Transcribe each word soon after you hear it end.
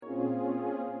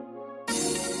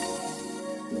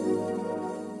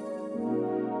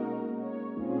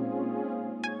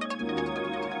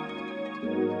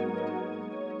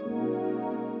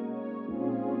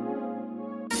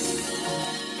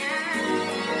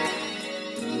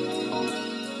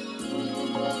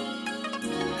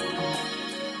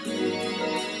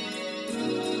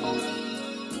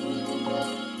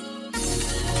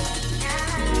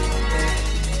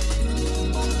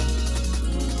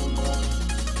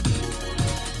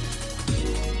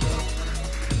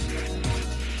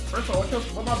First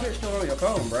of all, what my bitch doing on your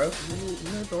phone, bro?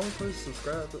 You ain't the only person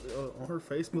subscribed on her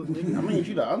Facebook, nigga. I need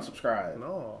you to unsubscribe.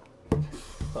 No.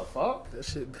 The fuck? That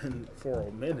shit been for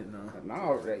a minute now.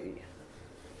 No,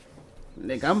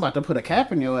 nigga, I'm about to put a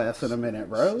cap in your ass in a minute,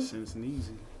 bro. Since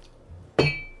Neezy.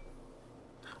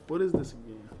 What is this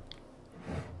again?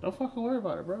 Don't fucking worry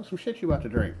about it, bro. Some shit you about to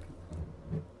drink.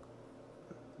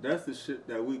 That's the shit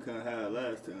that we couldn't have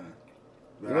last time.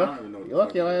 But You I look, don't even know what you the look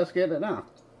fuck your it is. ass getting it now.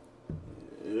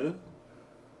 Yeah.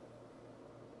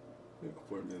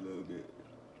 For me a little bit.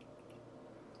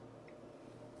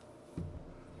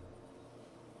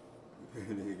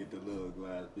 Nigga get the little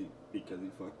glass because he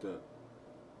fucked up.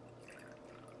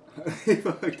 He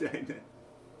fucked up.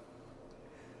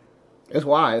 It's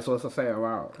wise, so it's the same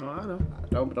amount. Oh, I know.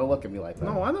 Don't look at me like that.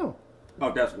 No, I know.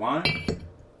 Oh, that's wine?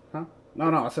 Huh?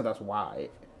 No, I said that's why.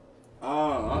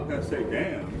 Oh, I was gonna say,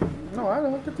 damn. No, I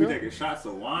know. You taking shots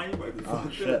of wine? You might be Oh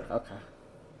fucked shit. up. Okay.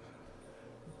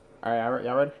 All right,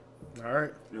 y'all ready? All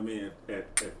right. I mean, if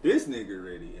this nigga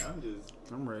ready,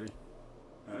 I'm ready.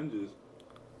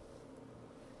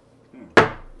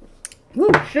 Woo,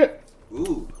 shit.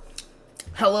 Ooh.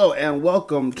 Hello and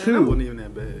welcome That to wasn't even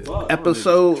that bad. Fuck.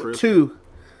 episode 2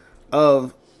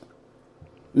 of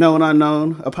Known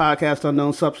Unknown, a podcast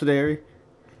unknown subsidiary.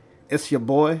 It's your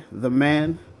boy, the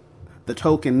man, the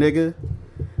token nigga,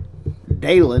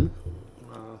 Dalen.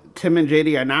 Tim and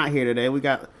JD are not here today. We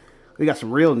got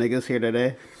some real niggas here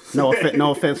today. No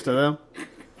offense to them.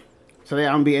 Today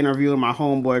I'm gonna be interviewing my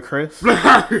homeboy Chris.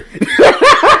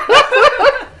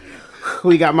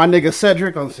 We got my nigga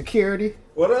Cedric on security.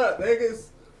 What up, niggas?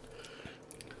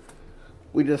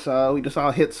 We just all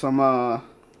hit some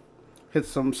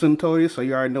Suntory, so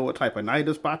you already know what type of night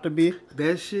it's about to be.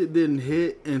 That shit didn't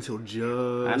hit until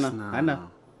just now. I know.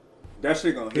 That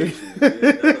shit gonna hit you. Man.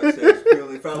 That's what I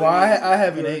said. Well, I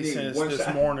haven't you ate need since one this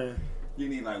shot. morning. You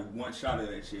need like one shot of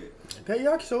that shit. That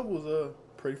yakisoba was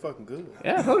pretty fucking good.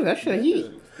 Yeah, I told you that shit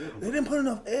heat. They didn't put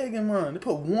enough egg in mine. They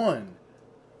put one.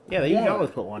 Yeah, they usually One.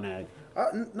 always put one egg.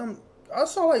 I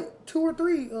saw like 2 or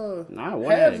 3 No, I had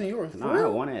one halves egg. in yours. No, For I had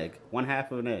real? one egg. One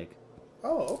half of an egg.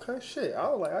 Oh, okay, shit. I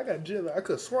was like, I got jib. I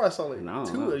could swear I saw like No,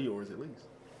 2 no. of yours at least.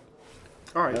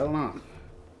 All right. Hell no.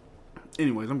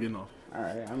 Anyways, I'm getting off. All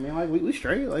right, I mean, like, we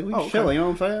straight. Like, we Oh, okay. chilling, you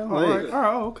know what I'm saying? All Like, right. All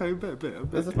right. Okay. Bet.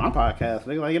 this is my podcast,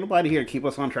 nigga. Like, ain't nobody here to keep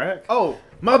us on track. Oh,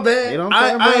 my bad. You know what I'm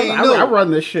saying, I bro? ain't I know.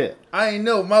 run this shit. I ain't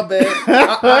know. My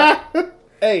bad.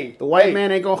 Hey, The white hey,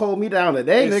 man ain't gonna hold me down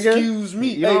today, nigga. Excuse me.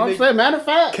 You know Hey, what I'm nigga. saying? Matter of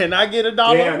fact. Can I get $1?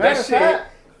 Damn, matter that of shit.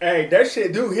 fact- Hey, that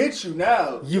shit do hit you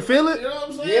now. You feel it? You know what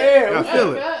I'm saying? Yeah, I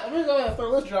feel it. I'm just gonna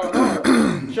throw this joint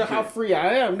on. Show how free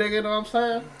I am, nigga. You know what I'm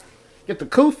saying? Get the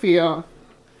kufi on.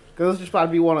 Cause it's just about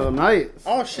to be one of the nights.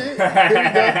 Oh shit. Here we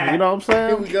go. You know what I'm saying?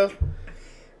 Here we go.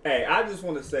 Hey, I just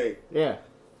want to say, Yeah.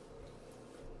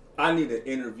 I need an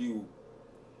interview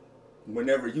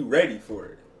whenever you ready for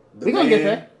it. The We gonna get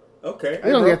there. Okay.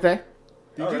 We gonna bro. get there.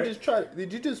 Did All you right. just try?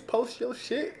 Did you just post your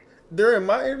shit during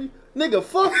my interview? Nigga,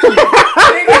 fuck you.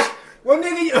 Nigga, well,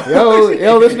 nigga,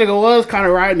 Yo, this nigga was kind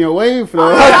of riding your wave, though.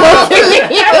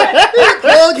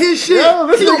 Plug his shit. Yo,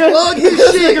 this He gonna nigga- plug his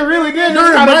this shit nigga really did.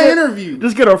 during Just my kinda interview.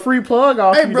 Just get a free plug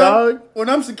off Hey, you, bro. dog. When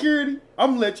I'm security,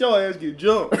 I'm gonna let your ass get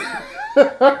jumped.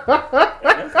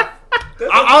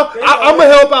 I'm gonna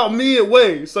help out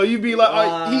midway, so you be like,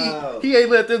 Wow. he ain't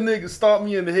let this nigga stomp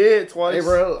me in the head twice. Hey,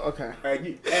 bro. Okay.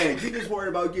 Hey, you just worried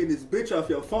about getting this bitch off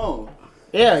your phone.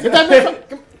 Yeah, get that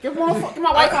bitch. Get my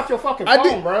wife off your fucking I phone,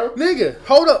 did, bro. Nigga,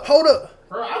 hold up.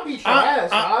 Bro, I'll beat your ass,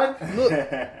 dog. Look,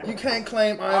 you can't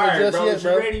claim I All ain't right, just bro. yet, You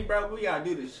bro. ready, bro? We gotta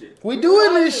do this shit. We doing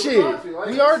got this to, we shit. got to, like-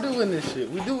 We are doing this shit.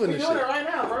 We doing We this doing it shit. right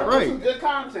now, bro. Right. Right. Some good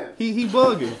content. He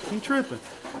bugging. He tripping.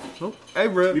 Nope. Hey,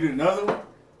 bro. You need another one?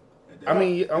 I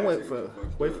mean, I'm That waiting shit for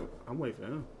fucked up. I'm waiting for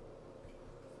him.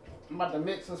 I'm about to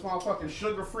mix this motherfucking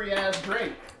sugar-free ass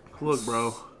drink. Look,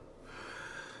 bro.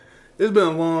 It's been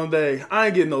a long day. I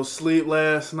ain't getting no sleep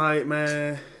last night,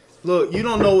 man. Look, you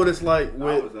don't know what it's like I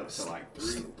with was up to like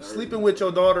 3:30. sleeping with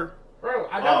your daughter. Bro,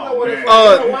 I don't Oh, know what it's man.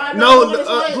 like. You know why I don't know what it's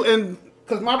like? And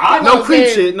Cause my no pull-out creep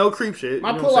game, shit, no creep shit. My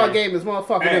you know what I'm pull-out saying? game is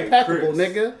motherfucking Hey, impeccable, Chris.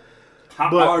 nigga. I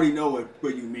But- already know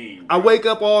what you mean. I wake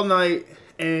up all night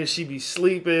and she be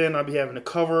sleeping. I be having to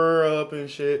cover her up and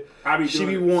shit. I be She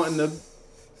be doing it. wanting to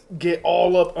get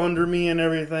all up under me and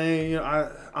everything. You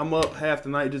know, I'm up half the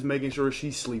night just making sure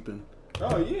she's sleeping.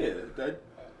 Oh yeah,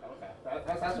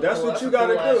 That's what you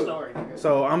gotta do.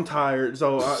 So I'm tired.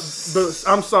 So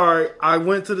I'm sorry. I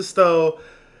went to the stove.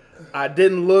 I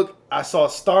didn't look. I saw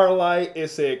Starlight. It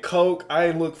said Coke. I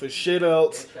didn't look for shit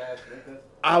else.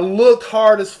 I looked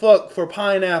hard as fuck for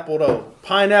pineapple though.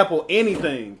 Pineapple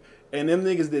anything. And them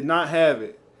niggas did not have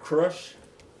it. Crush.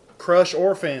 Crush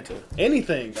or Fanta,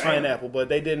 anything pineapple, but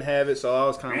they didn't have it, so I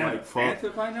was kind of like, fuck.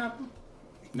 Fanta pineapple?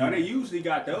 No, they usually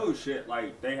got those shit.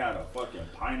 Like they had a fucking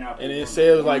pineapple. And it said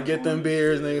it was like get them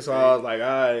beers, nigga. So I was like, all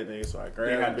right, nigga. So I grabbed the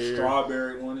beer. They had a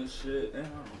strawberry one and shit.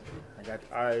 I got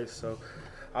the ice. So,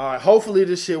 all right. Hopefully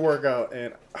this shit work out.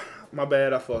 And my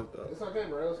bad, I fucked up. It's okay,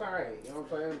 bro. It's all right. You know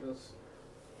what I'm saying?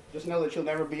 Just know that you'll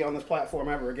never be on this platform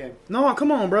ever again. No,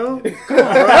 come on, bro. Come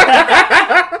on,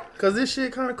 bro. Cause this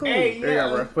shit kind of cool. Hey, yeah. There you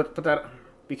go, bro. Put that.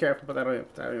 Be careful. Put that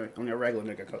on your regular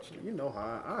nigga coach. You know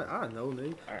how I know,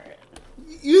 nigga. All right.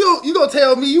 You gonna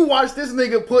tell me you watch this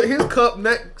nigga put his cup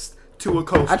next to a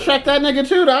coaster? I checked that nigga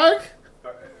too, dog.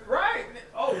 Right.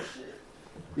 Oh shit.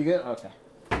 You good? Okay.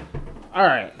 All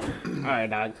right,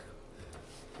 dog.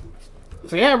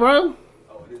 So yeah, bro.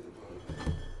 Oh, it is a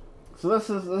close. So this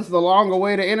is the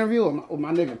long-awaited interview with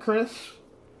my nigga Chris.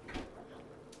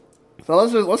 So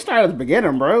let's start at the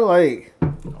beginning, bro. Like,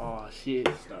 Oh shit.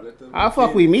 how the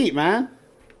fuck we meet, man?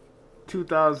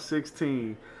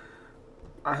 2016.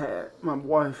 I had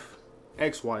my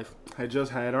ex-wife, had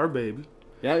just had our baby,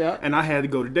 Yeah. and I had to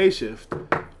go to day shift.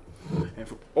 And in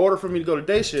order for me to go to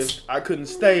day shift, I couldn't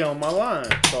stay on my line,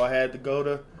 so I had to go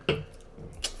to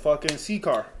fucking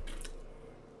C-Car.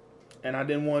 And I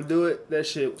didn't want to do it. That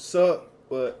shit sucked,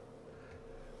 but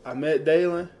I met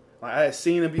Dalen. Like, I had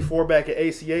seen him before back at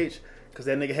ACH, because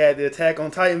that nigga had the Attack on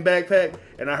Titan backpack,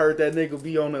 and I heard that nigga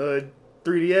be on the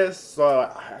 3DS, so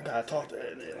I gotta talk to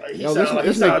that nigga. Like,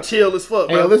 he sound chill as fuck,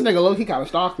 bro. Hey, yo, this nigga low-key kind of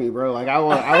stalked me, bro. Like, no,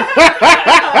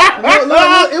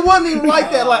 it wasn't even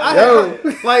like that.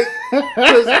 Like,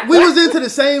 cause we was into the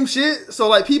same shit. So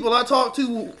like, people I talked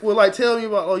to would like tell me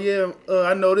about, oh yeah,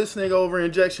 I know this nigga over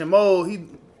injection mode. He,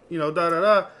 da da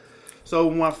da. So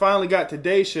when I finally got to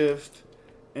day shift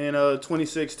in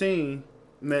 2016,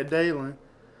 met Dalen,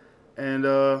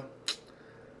 and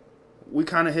we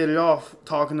kind of hit it off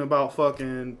talking about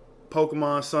fucking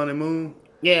Pokemon Sun and Moon.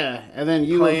 yeah, and then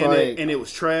you Playing was like, it, and it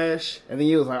was trash. and then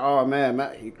you was like, oh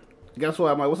man, guess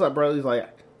what? I'm like, what's up, bro? He's like,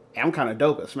 hey, I'm kind of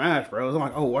dope at Smash Bros. I'm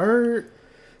like, oh word.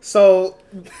 So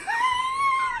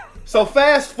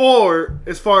fast forward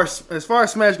as far as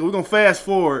Smash goes, we're gonna fast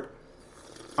forward.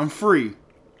 I'm free.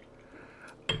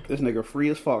 This nigga free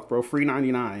as fuck, bro. Free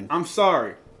 99. I'm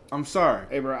sorry.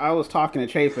 Hey, bro, I was talking to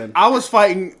Chapin. I was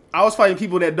fighting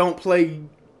people that don't play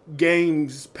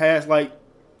games past like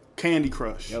Candy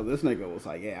Crush. Yo, this nigga was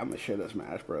like, yeah, I'm the shit at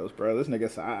Smash Bros, bro. This nigga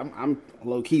said, I'm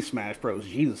low-key Smash Bros.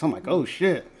 Jesus. I'm like, oh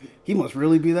shit. He must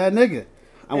really be that nigga.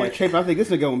 I'm like, Chapin, I think this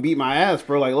nigga gonna beat my ass,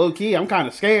 bro. Like, low-key, I'm kind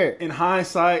of scared. In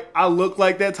hindsight, I look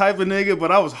like that type of nigga,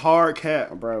 but I was hard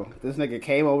cap. Bro, this nigga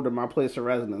came over to my place of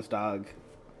residence, dog.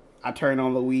 I turned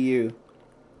on the Wii U.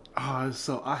 Oh,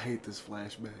 so I hate this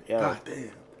flashback. Yeah. God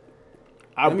damn.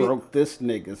 I broke this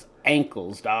nigga's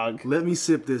ankles, dog. Let me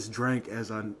sip this drink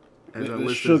as I This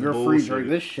listen sugar-free to drink.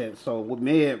 This shit so with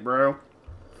mid, bro.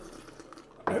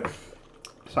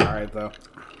 It's alright, though.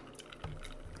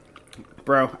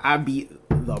 Bro, I beat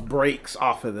the brakes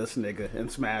off of this nigga in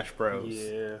Smash Bros.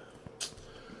 Yeah.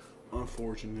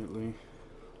 Unfortunately.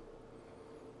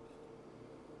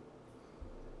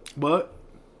 But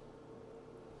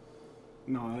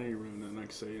no, I ain't really nothing I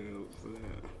can say for that.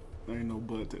 There ain't no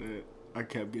but to that. I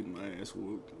kept getting my ass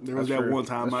whooped. There was that one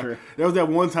time. There was that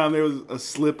one time there was a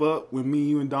slip up when me,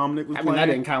 you, and Dominic was playing. I mean, that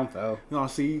didn't count though. No,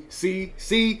 see,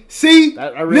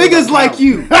 That really niggas like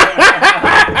you.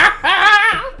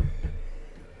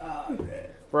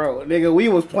 Bro, nigga, we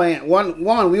was playing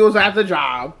one. We was at the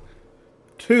job.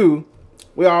 2,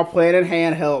 we all playing in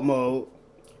handheld mode.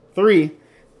 3.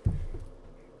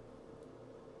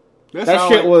 That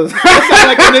shit was. That sound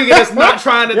like a nigga that's not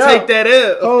trying to take that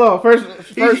L. Hold on.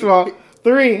 First of all,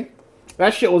 3.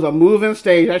 That shit was a moving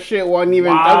stage. That shit wasn't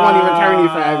even. Wow. That wasn't even tourney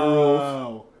fag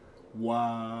rules.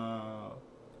 Wow.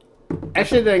 That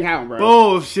shit didn't count, bro.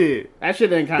 Bullshit. That shit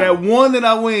didn't count. That one that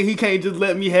I win, he can't just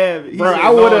let me have it. He bro, said, I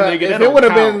would have. nigga, If it would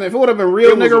have been real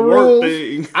It was nigga a work rules,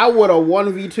 thing. I would have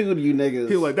 1v2'd you niggas.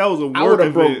 He was like, that was a work I would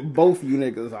have event. broke both you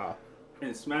niggas off.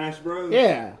 In Smash Bros?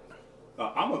 Yeah.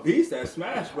 I'm a beast at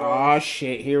Smash Bros. Oh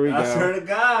shit! Here we go. I swear to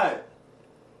God.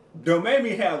 Don't make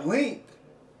me have Link.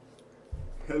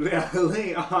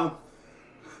 Link,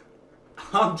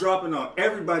 I'm dropping on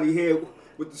everybody's head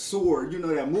with the sword. You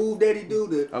know that move that he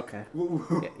do? Okay.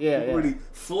 Yeah. Where he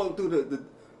float through the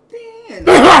damn.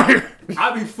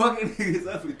 I be fucking niggas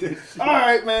up with this shit. All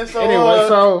right, man. So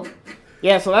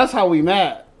Anyway, so that's how we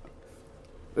met.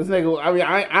 This nigga, I mean,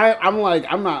 I'm like,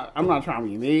 I'm not trying to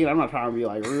be mean. I'm not trying to be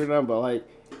like rude, but like,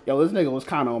 yo, this nigga was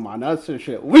kind of on my nuts and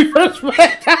shit. We first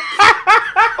met.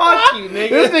 fuck you, nigga.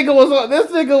 This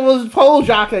nigga was pole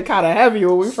jocking kind of heavy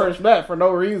when we first met for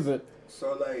no reason.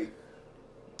 So like,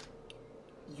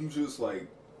 you just like,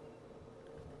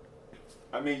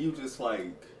 you just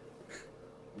like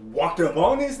walked up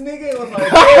on this nigga and was like,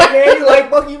 hey, man, like,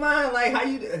 fuck you, man, like, how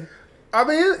you? I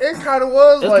mean, it kind of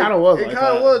was. It like, kind of was. It like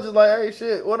kind of that. was just like, hey,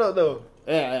 shit, what up though?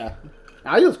 Yeah.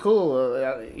 Nah, he was cool.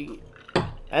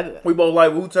 We both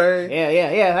like Wu-Tang.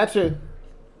 Yeah. That's it.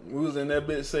 We was in that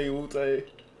bitch saying Wu-Tang.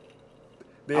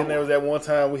 Then there was that one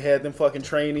time we had them fucking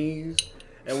trainees,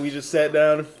 and we just sat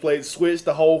down and played Switch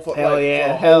the whole fucking Hell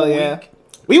yeah. week.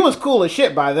 We was cool as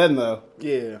shit by then though.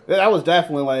 Yeah. That was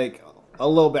definitely like a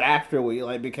little bit after we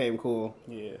like became cool.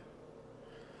 Yeah.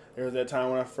 There was that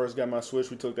time when I first got my Switch,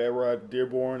 we took that ride to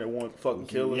Dearborn. It wanted to fucking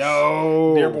kill us.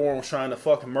 Yo. Dearborn was trying to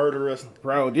fucking murder us.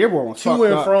 Bro, Dearborn was To fucked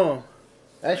and up. from.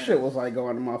 That shit was like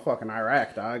going to motherfucking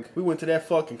Iraq, dog. We went to that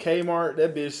fucking Kmart.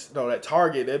 That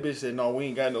Target. That bitch said, no, we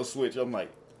ain't got no Switch. I'm like,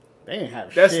 They ain't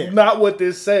have that's shit. not what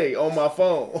this say on my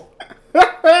phone.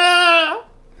 No,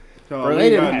 Bro, we they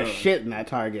didn't got have none. shit in that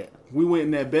Target. We went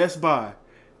in that Best Buy,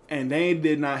 and they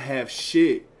did not have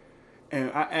shit. And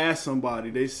I asked somebody,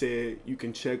 they said you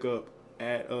can check up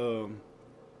at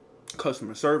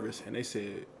customer service, and they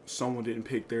said someone didn't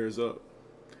pick theirs up.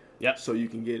 Yep. So you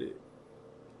can get it.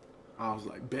 I was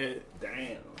like, bet,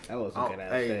 damn. That was a good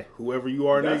ass Hey, shit. whoever you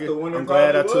are, That's the one nigga, that I'm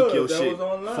glad I probably took your was. That shit. was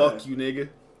online. Fuck you, nigga.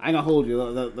 I ain't gonna hold you.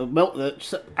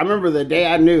 I remember the day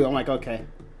I knew. I'm like, okay,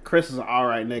 Chris is an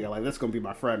alright nigga. Like, this gonna be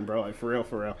my friend, bro. Like, for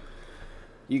real.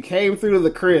 You came through to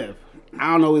the crib.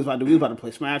 I don't know what we was about to do. We was about to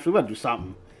play Smash. We was about to do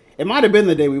something. It might have been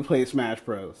the day we played Smash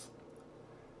Bros.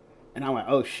 And I'm like,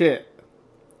 oh shit.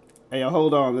 Hey, yo,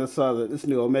 hold on. This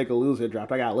new Omega Loser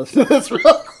dropped. I gotta listen to this real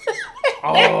quick.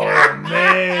 Oh,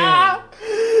 man.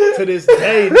 To this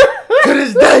day. To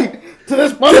this day. To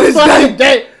this motherfucking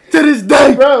day. To this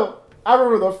day. Bro, I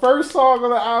remember the first song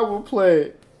on the album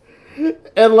played.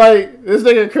 And like, this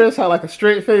nigga Chris had like a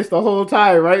straight face the whole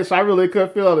time, right? So I really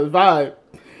couldn't feel his vibe.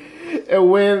 And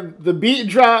when the beat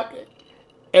dropped,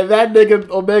 and that nigga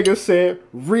Omega said,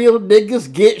 real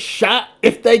niggas get shot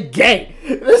if they gay.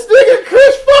 This nigga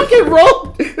Chris fucking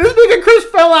rolled. This nigga Chris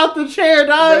fell out the chair,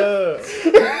 dog.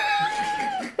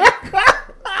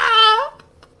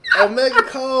 Omega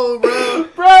cold, bro.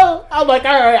 Bro, I'm like,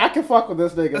 alright, I can fuck with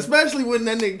this nigga. Especially when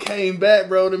that nigga came back,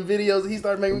 bro. Them videos he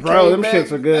started making. Bro, came them back,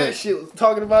 shits are good. That shit was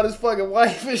talking about his fucking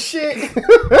wife and shit.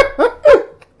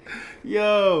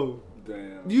 Yo.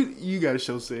 Damn. You gotta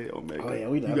show Sid Omega. Oh, yeah,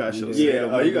 we You gotta show definitely Sid do. Yeah,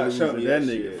 Omega. you gotta show me that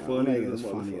that nigga. shit. Funny Nigga as is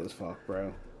funny motherfucker. as fuck,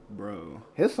 bro. Bro.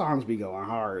 His songs be going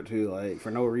hard too, like for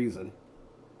no reason.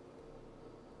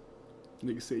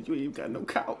 Nigga said you ain't even got no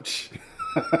couch.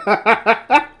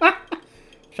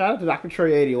 Shout out to Dr.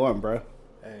 Trey 81, bro.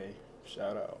 Hey,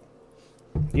 shout out.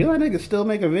 You know that nigga still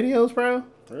making videos, bro?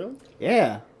 Really?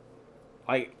 Yeah.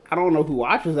 Like, I don't know who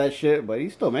watches that shit, but he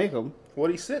still make them.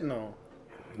 What he sitting on?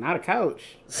 Not a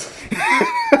couch.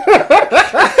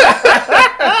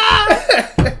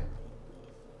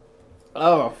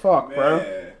 Oh, fuck, bro.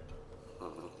 Man.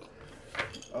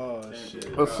 Oh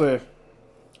shit. Let's see.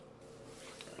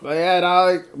 But yeah,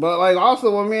 dog. But like,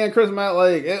 also when me and Chris met,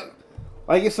 like it,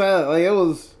 like you said, like it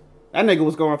was that nigga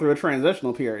was going through a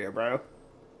transitional period, bro.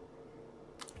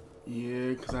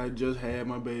 Yeah, cause I just had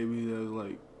my baby. That was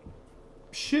like,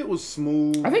 shit was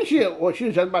smooth. I think she was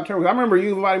just about to turn. I remember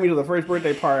you invited me to the first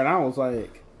birthday party, and I was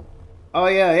like, "Oh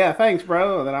yeah, thanks,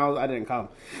 bro." And then I didn't come,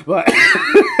 but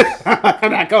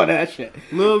I'm not going to that shit.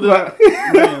 Little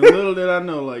did I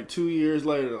know, like 2 years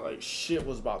later, like shit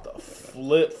was about to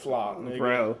flip flop, nigga.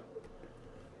 Bro.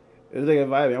 This nigga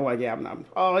invited me. I'm like, yeah, I'm not.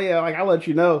 Oh yeah, like I'll let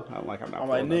you know. I'm like, I'm not. I'm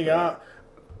like, pulling nigga, up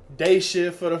day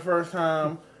shift for the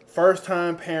first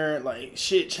time parent, like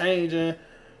shit changing.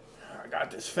 I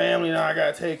got this family now I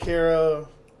gotta take care of.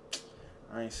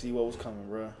 I ain't see what was coming,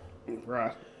 bro. there.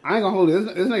 Right. I ain't gonna hold you.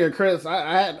 This nigga Chris,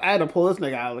 I had to pull this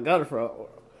nigga out of the gutter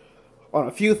on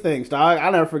a few things, dog. I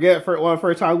never forget one of the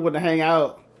first time we went to hang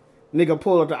out. Nigga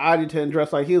pulled up to Audington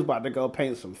dressed like he was about to go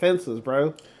paint some fences,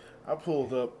 bro. I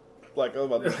pulled up like I was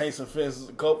about to paint some fences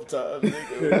a couple times,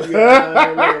 nigga.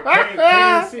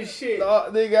 Shit.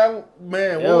 Nigga,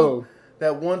 man, Yo. what,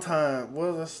 that one time,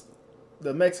 what was this?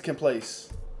 The Mexican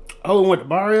place. Oh, we went to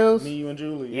Barrios? Me, you, and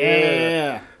Julie.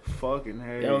 Yeah. Fucking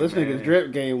hell. Yo, this nigga's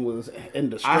drip game was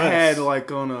in distress. I had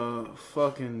like on a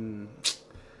fucking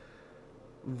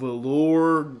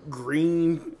velour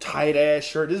green tight ass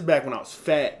shirt. This is back when I was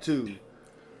fat too.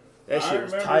 That shit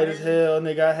was tight as hell,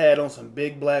 nigga. I had on some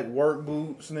big black work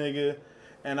boots, nigga,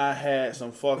 and I had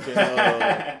some fucking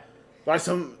like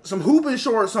some hooping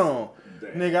shorts on.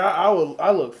 Damn. Nigga,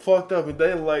 I look fucked up, and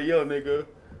they were like, yo, nigga,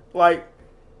 like.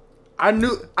 I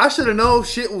should have known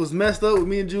shit was messed up with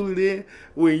me and Julie then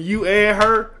when you and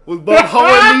her was both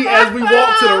holding me as we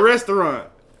walked to the restaurant.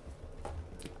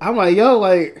 I'm like, yo,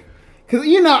 like, because,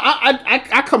 you know,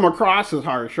 I come across as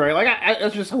harsh, right? Like,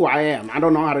 that's just who I am. I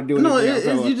don't know how to do anything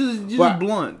else. You just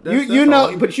blunt. That's you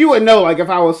know, all. but you would know, like, if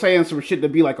I was saying some shit to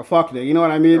be like a fuck nigga, you know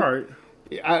what I mean?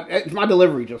 Right. My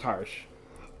delivery just harsh.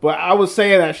 But I was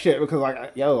saying that shit because,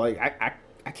 like, yo, like,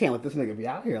 I can't let this nigga be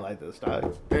out here like this,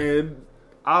 dog. And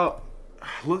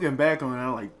looking back on it,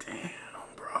 I'm like, damn,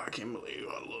 bro, I can't believe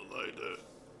I look like that.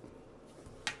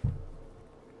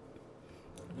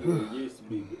 You used to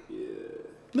be, yeah.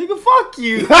 Nigga, fuck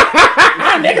you.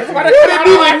 Niggas You didn't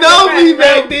even know me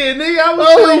back then, nigga. I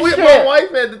was still with my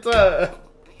wife at the time.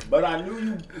 But I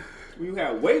knew you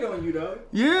had weight on you, though.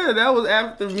 Yeah, that was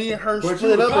after me and her But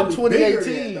split you up in probably bigger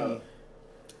 2018. than that,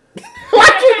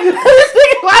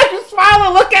 Why'd you smile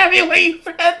and look at me when you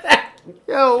said that?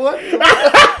 Yo, what?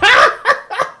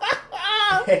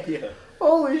 Yeah.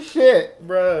 Holy shit.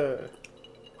 Bruh.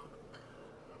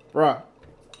 Bruh.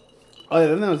 Oh, yeah,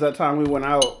 then there was that time we went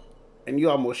out and you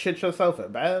almost shit yourself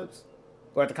at Babs?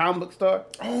 Or at the comic book store?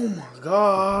 Oh my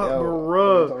God, Yo,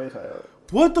 bruh.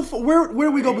 What the where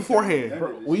did we go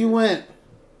beforehand? We went...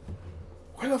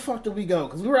 Where the fuck did we go?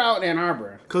 Because we were out in Ann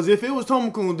Arbor. Because if it was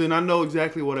Tomakun, then I know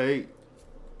exactly what I ate.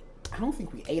 I don't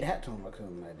think we ate at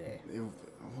Tomakun that day. Well,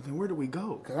 then where did we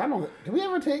go? Because I don't... Did we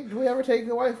ever take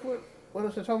your wife with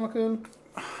us to Tomakun?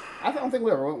 I don't think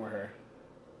we ever went with her.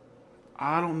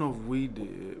 I don't know if we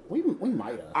did. We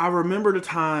might have. I remember the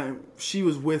time she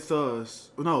was with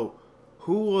us. No,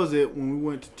 who was it when we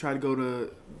went to try to go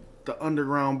to the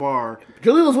underground bar?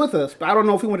 Julie was with us, but I don't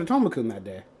know if we went to Tomakun that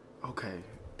day. Okay,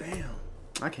 damn,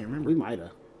 I can't remember. We might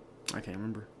have. I can't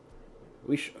remember.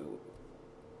 I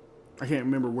can't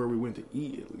remember where we went to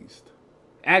eat at least.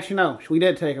 Actually, no, we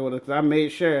did take her with us because I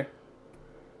made sure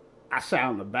I sat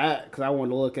on the back because I wanted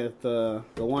to look at the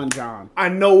one John. I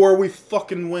know where we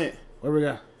fucking went. Where we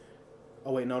go?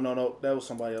 Oh wait, no, that was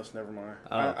somebody else. Never mind.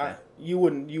 Oh, okay. You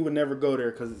would never go there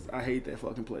because I hate that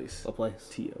fucking place. What place?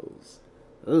 T.O.'s.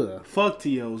 Ugh. Fuck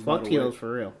T.O.'s. Fuck Tito's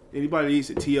for real. Anybody that eats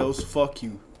at T.O.'s, fuck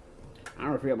you. I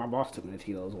never forget my boss took me to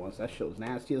Tito's once. That shit was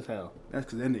nasty as hell. That's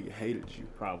because that nigga hated you.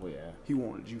 Probably, yeah. He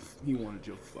wanted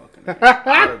your fucking ass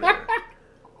out of there.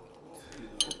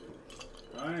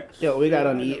 Alright. Yo, we got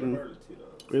I on never eating. heard of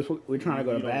Tito. We're trying to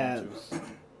go to You don't want Babs.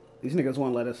 These niggas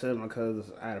won't let us in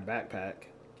because I had a backpack.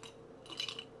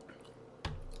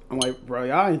 I'm like, bro,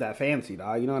 y'all ain't that fancy,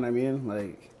 dog. You know what I mean?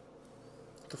 Like,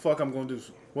 What the fuck I'm gonna do?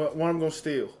 What I'm gonna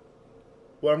steal?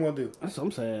 What I'm gonna do? that's what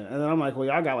I'm saying. And then I'm like, well,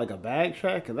 y'all got like a bag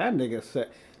check? And that nigga said,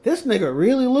 this nigga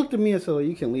really looked at me and said, well,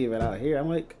 you can leave it out here. I'm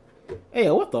like, hey,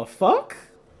 what the fuck?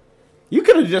 You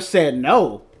could have just said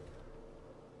no.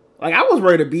 Like, I was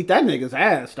ready to beat that nigga's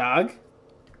ass, dog.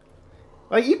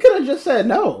 Like, you could have just said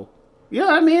no. You know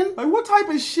what I mean? Like, what type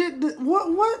of shit?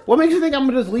 What? What makes you think I'm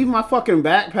gonna just leave my fucking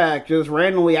backpack just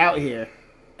randomly out here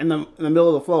in the middle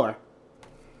of the floor?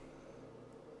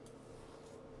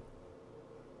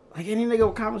 Like any nigga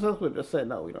with common sense would just said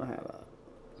no, we don't have that.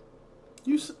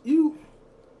 You?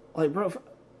 Like, bro,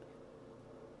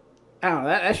 I don't know.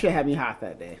 That shit had me hot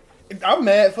that day. I'm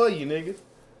mad for you, nigga.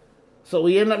 So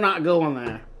we ended up not going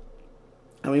there,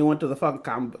 and we went to the fucking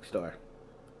comic book store.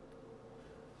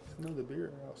 Another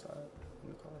beer outside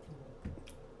in the car.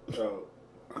 So,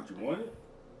 did you want it?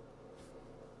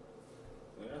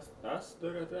 Yeah, I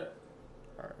still got that.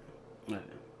 All right, Right.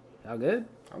 Y'all good?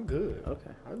 I'm good.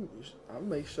 Okay. I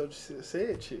make sure you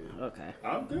said shit. Okay.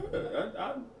 I'm good.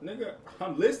 Nigga,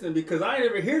 I'm listening because I ain't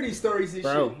ever hear these stories and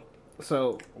Bro, shit.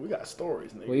 so We got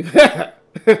stories, nigga.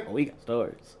 we got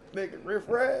stories. Nigga, riff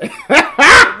raff.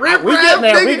 We getting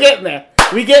there. We getting there.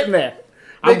 We getting there.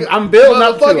 I'm building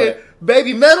up to it.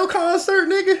 Baby metal concert,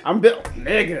 nigga. I'm built,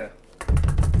 nigga.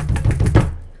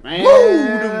 Man, Woo,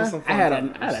 them was some fun I had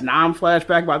times. a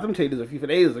non-flashback about them titties a few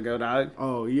days ago, dog.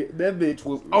 Oh yeah, that bitch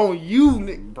was on you,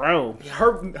 nigga. Bro,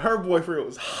 Her boyfriend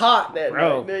was hot that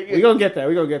bro, night, nigga. we gonna get there.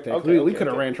 Okay, we okay, could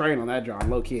have okay. ran train on that, John,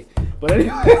 low key. But anyway,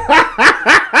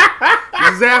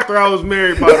 This is after I was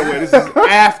married, by the way. This is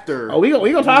after. oh, we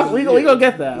gonna talk. We gonna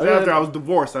get This is there. after I was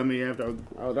divorced. I mean, after.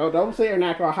 Oh, don't say you're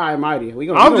not all high and mighty. We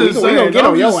gonna. I'm we just gonna saying. get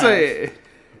I'm on your just ass, saying.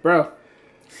 bro.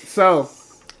 So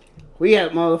we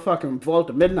had motherfucking float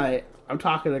to midnight. I'm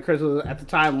talking to Chris's at the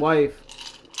time wife,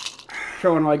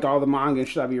 showing like all the manga and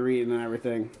shit I be reading and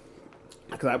everything,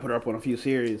 because I put her up on a few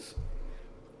series.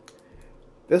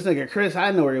 This nigga Chris, I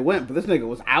didn't know where he went, but this nigga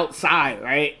was outside,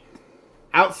 right?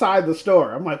 Outside the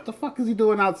store. I'm like, what the fuck is he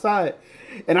doing outside?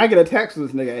 And I get a text from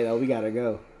this nigga, hey, yo, we gotta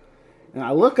go. And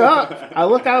I look up, I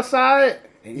look outside,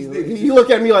 and he look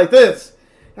at me like this.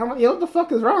 And I'm like, yo, what the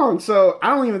fuck is wrong? So I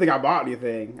don't even think I bought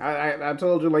anything. I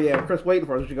told you, like, yeah, Chris waiting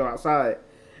for us, we should go outside.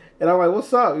 And I'm like,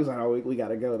 what's up? He's like, oh, we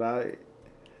gotta go, dog.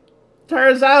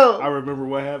 Turns out, I remember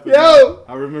what happened. Yo!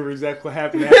 I remember exactly what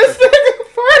happened. this nigga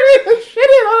farted and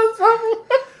shitted on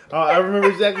himself. I remember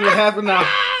exactly what happened now.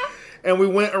 And we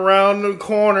went around the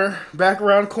corner, back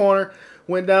around the corner,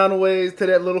 went down the ways to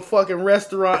that little fucking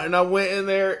restaurant, and I went in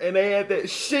there, and they had that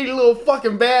shitty little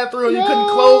fucking bathroom. You couldn't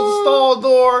close the stall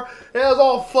door. It was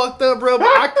all fucked up, bro, but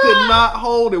I could not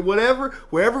hold it.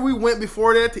 Wherever we went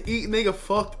before that to eat, nigga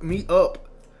fucked me up.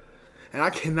 And I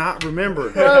cannot remember.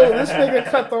 Bro, this nigga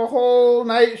cut the whole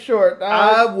night short, dog.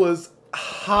 I was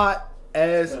hot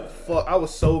as fuck. I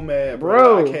was so mad,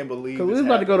 bro. I can't believe it. Because we was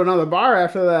about to go to another bar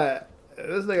after that.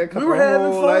 This nigga cut the whole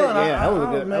night. Yeah, that was a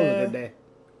good day.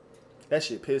 That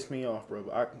shit pissed me off, bro.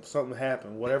 But something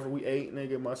happened. Whatever we ate,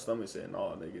 nigga, my stomach said,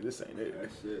 "No, nigga, this ain't it." That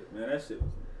shit, man.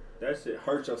 That shit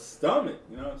hurt your stomach.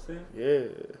 You know what I'm saying? Yeah,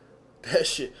 that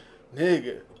shit,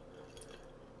 nigga.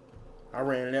 I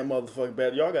ran in that motherfucking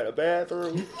bathroom. Y'all got a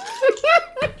bathroom?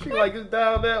 She like it's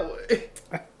down that way.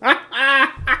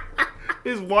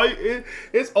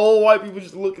 It's old white people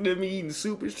just looking at me eating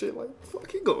soup and shit. Like,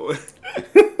 fuck you going?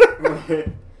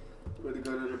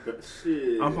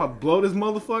 Shit. I'm about to blow this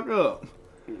motherfucker up.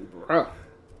 Bro.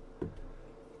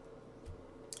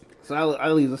 So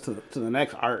that leads us to the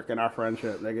next arc in our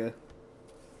friendship, nigga.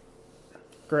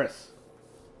 Chris,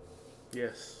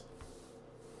 Yes.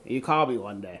 you called me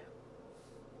one day,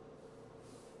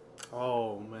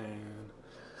 Oh man.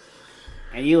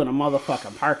 and you in a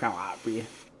motherfucking parking lot, bro.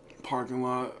 Parking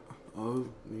lot of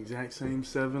the exact same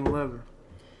 7-Eleven.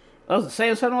 That was the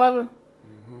same 7-Eleven?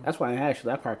 That's why I asked you,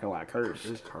 that parking lot cursed.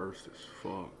 It's cursed as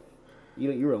fuck.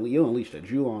 You unleashed a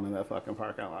Jew on in that fucking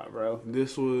parking lot, bro.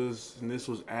 This was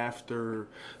after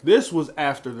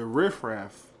the Riff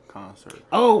Raff concert.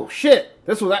 Oh shit!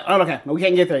 Okay. No, we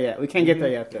can't get there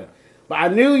yet. Though. But I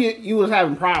knew you was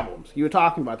having problems. You were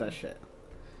talking about that shit.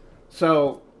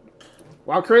 So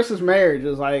while Chris's marriage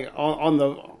is like on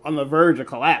the verge of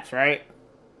collapse, right?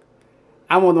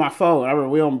 I'm on my phone. I remember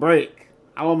we on break.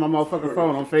 I'm on my motherfucking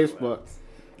phone on Facebook.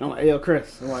 And I'm like, hey, yo,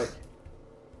 Chris. I'm like,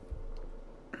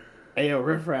 hey, yo,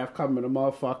 Riff Raff coming to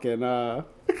motherfucking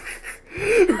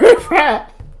Riff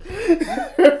Raff.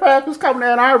 Riff Raff is coming to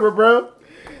Ann Arbor, bro.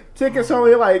 Tickets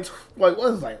only like what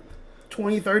is it, like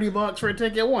 $20-$30 for a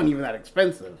ticket? It wasn't even that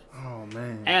expensive. Oh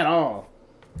man. At all.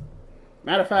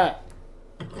 Matter of fact,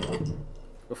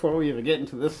 before we even get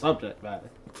into this subject matter,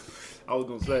 I was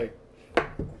gonna say.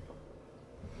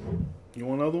 You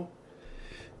want another one?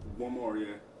 One more, yeah.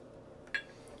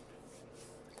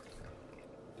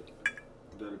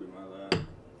 That'll be my last.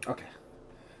 okay.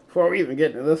 Before we even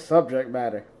get into this subject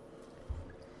matter,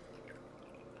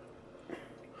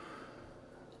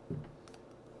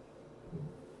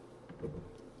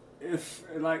 It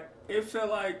felt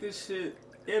like this shit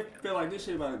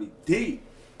about to be deep.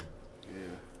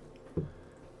 Yeah.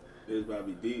 It's about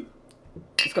to be deep.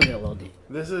 it's gonna be a little deep.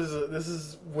 This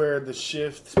is where the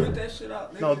shift. Spit that shit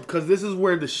out, nigga. No, because this is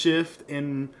where the shift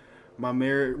in my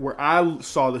marriage, where I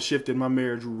saw the shift in my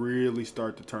marriage really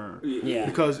start to turn. Yeah.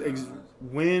 Because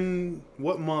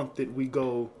what month did we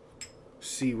go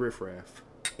see Riff Raff?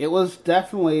 It was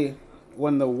definitely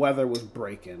when the weather was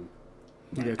breaking.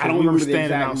 Yeah, I don't we were remember the standing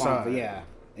exact outside. month. Yeah,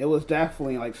 it was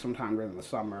definitely like sometime during the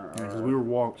summer. Because we were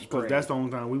walking. spring. Because that's the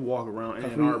only time we walk around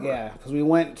Ann We, Arbor. yeah, because we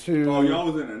went to. Oh, y'all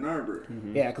was in Ann Arbor.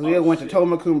 Yeah, because we went to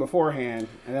Tomacoon beforehand,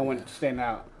 and then went to stand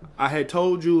out. I had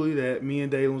told Julie that me and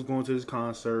Dalen was going to this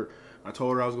concert. I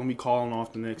told her I was going to be calling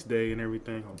off the next day and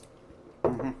everything.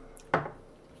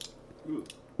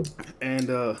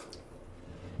 And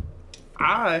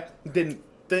I didn't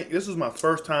think this was my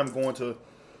first time going to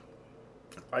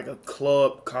like a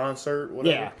club concert,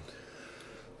 whatever. Yeah.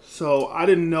 So I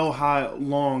didn't know how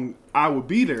long I would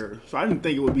be there. So I didn't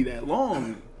think it would be that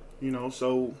long,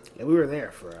 So Yeah, we were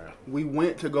there for. we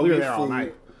went to go We were get there food. all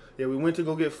night. Yeah, we went to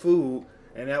go get food,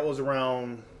 and that was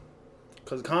around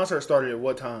because the concert started at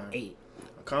what time? 8.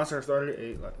 The concert started at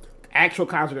 8. Like, Actual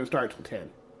concert didn't start till 10.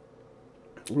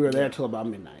 We were there till about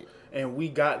midnight. and we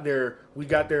got there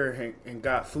and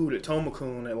got food at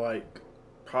Tomacoon at like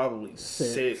probably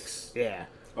 6. Yeah.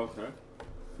 Okay.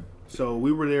 So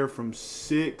we were there from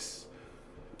 6.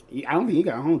 I don't think you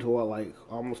got home till what, like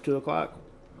almost 2 o'clock.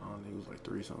 I don't think it was like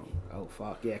 3 something. Oh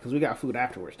fuck yeah, because we got food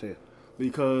afterwards too.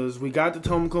 Because we got to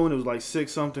Tomacoon, it was like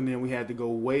 6 something. Then we had to go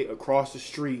wait across the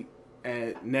street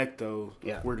at Necto,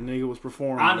 where the nigga was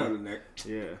performing. I know the neck.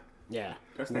 Yeah. Yeah.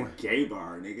 That's that gay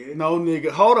bar, nigga. No,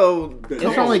 nigga. Hold on.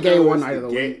 It's only gay one night of the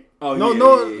week. Oh,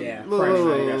 No, Yeah.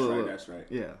 That's right.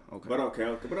 Yeah, okay. But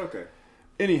okay.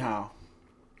 Anyhow,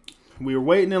 we were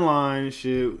waiting in line and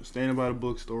shit, standing by the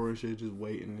bookstore and shit, just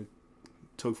waiting.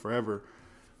 It took forever.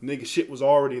 Nigga, shit was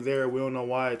already there. We don't know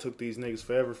why it took these niggas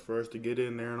forever for us to get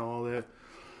in there and all that.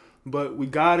 But we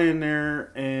got in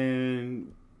there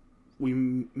and we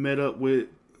met up with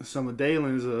some of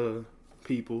Dalen's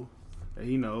people that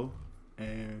he know.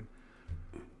 And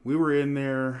we were in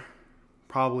there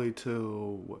probably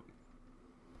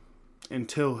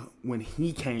until when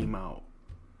he came out.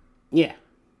 Yeah.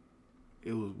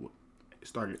 It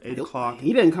started at 8 o'clock.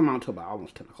 He didn't come out until about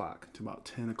almost 10 o'clock. To about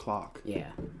 10 o'clock.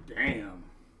 Yeah. Damn.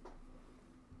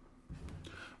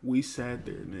 We sat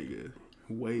there, nigga,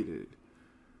 waited.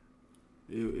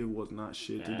 It was not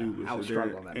shit to do. I was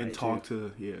struggling that and night, talk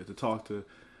to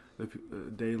the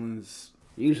Dalen's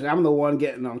Usually I'm the one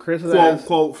getting on Chris's quote ass.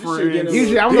 quote friends.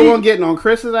 Usually I'm the one getting on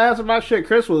Chris's ass about shit.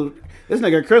 This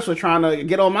nigga Chris was trying to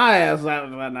get on my ass that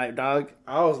night, dog.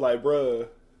 I was like, bruh.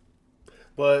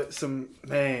 But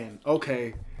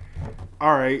okay.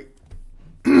 All right.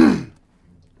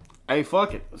 Hey,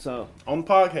 fuck it. So On the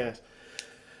podcast.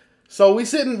 So we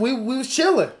was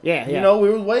chilling. Yeah. You know, we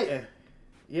was waiting.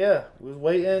 Yeah, we was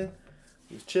waiting.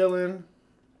 We was chilling.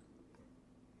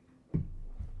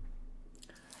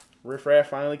 Riff Raff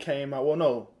finally came out. Well,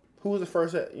 no. Who was the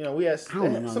first? We had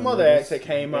some other acts that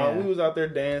came out. We was out there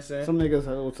dancing. Some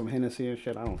niggas with some Hennessy and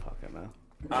shit. I don't fucking know.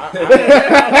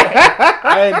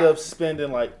 I ended up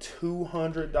spending like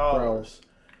 $200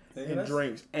 in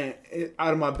drinks and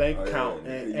out of my bank account,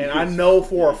 and I know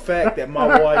for a fact that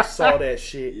my wife saw that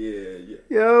shit. Yeah.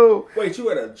 Yo, Wait, you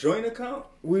had a joint account?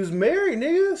 We was married,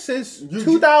 nigga, since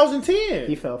 2010.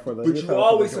 he fell for the. But you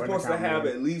always supposed to have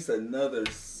at least another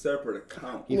separate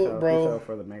account. He fell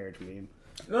for the marriage meme.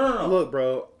 No. Look,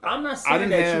 bro, I'm not saying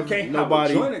that you can't have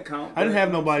a joint account. I didn't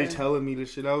have nobody telling me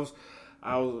this shit. I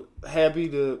was happy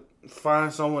to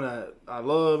find someone that I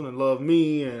loved and loved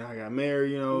me, and I got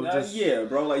married. Yeah,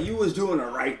 bro. Like you was doing the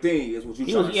right thing. Is what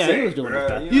you trying to say. He was doing bro.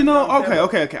 that.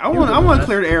 Okay. I want to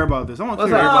clear the air about this. I want to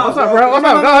clear the air about What's this. up, bro? What's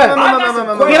up? Go ahead. No.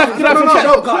 Get off your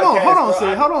chest. Come on,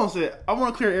 hold on, Sid. I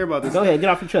want to clear the air about this. Go ahead. Get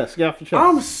off your chest.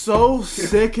 I'm so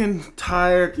sick and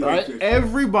tired. Right?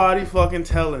 Everybody fucking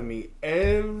telling me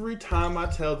every time I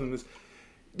tell them this.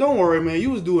 Don't worry, man. You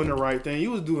was doing the right thing.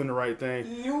 You was. You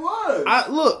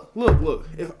was. Look.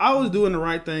 If I was doing the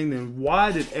right thing, then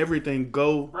why did everything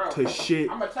go to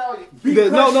shit? I'm gonna tell you.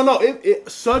 No.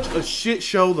 It such a shit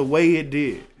show the way it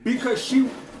did. Because I'm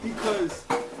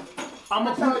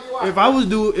gonna tell you why. If I was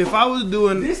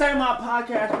doing. This ain't my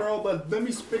podcast, bro. But let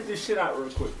me spit this shit out real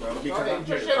quick, bro. Go ahead. Get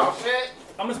your shit off, man.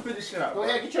 I'm gonna spit this shit out. Go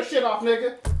ahead. Get your shit off,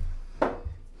 nigga.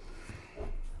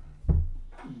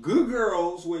 Good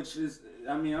girls, which is.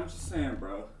 I'm just saying,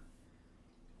 bro.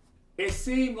 It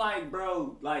seemed like,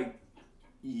 bro,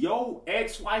 your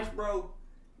ex-wife, bro,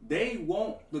 they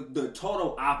want the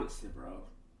total opposite, bro.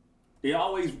 They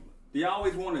always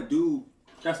want a dude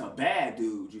that's a bad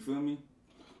dude, you feel me?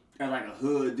 That's like a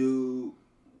hood dude,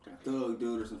 a thug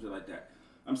dude or something like that.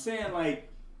 I'm saying,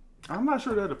 I'm not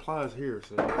sure that applies here,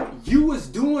 so. You was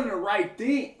doing the right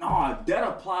thing. Nah, that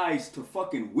applies to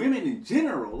fucking women in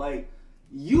general.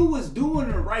 You was doing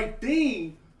the right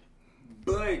thing,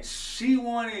 but she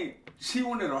wanted a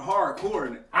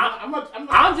hardcore.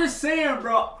 I'm just saying,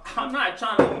 bro. I'm not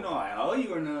trying to, I owe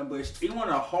you or nothing, but she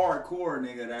wanted a hardcore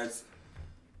nigga.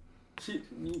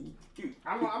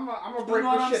 I'm gonna break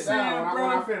this shit down when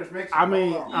I finish mixing.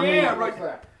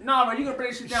 bro. No, but you can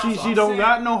break shit down. She don't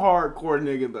got no hardcore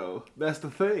nigga though. That's the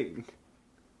thing.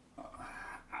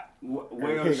 Well,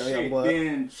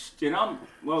 shit.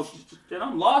 Then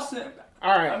I'm lost in.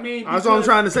 All right. That's what I'm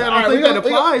trying to say. I don't think that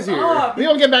applies here. We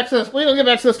gonna get back to this. We gonna get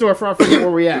back to this story before I forget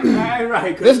where we at.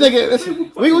 Right. This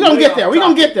nigga. We gonna get there. We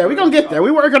gonna get there.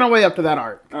 We working our way up to that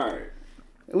arc. All right.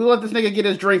 We let this nigga get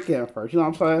his drink in first. You know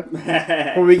what I'm saying?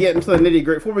 Before we get into the nitty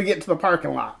gritty. Before we get into the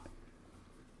parking lot.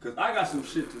 Cause I got some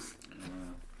shit to.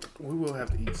 We will have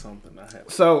to eat something.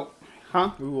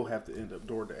 We will have to end up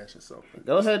door dashing something.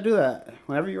 Go ahead and do that.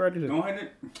 Whenever you're ready to. Go ahead.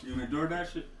 You gonna door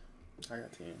dash shit? I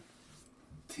got 10.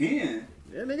 10?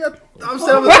 Yeah, nigga. I'm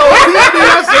saying I'm gonna throw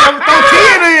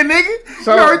 10 in, nigga.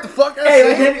 So, you heard the fuck I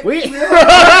said. Hey,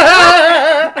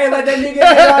 like that nigga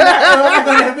on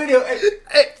that video.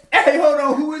 Hey, hold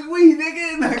on. Who is we,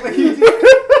 nigga?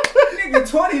 Nigga,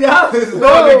 $20. No,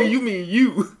 nigga, you mean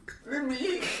you.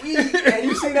 Hey,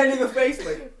 you seen that nigga face?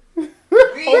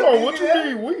 Hold on, what you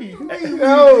mean we?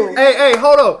 Hey,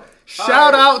 hold on.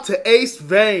 Shout out to Ace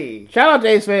Vane. Shout out to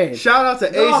Ace Vane.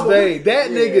 That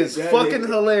nigga's fucking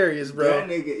hilarious, bro. That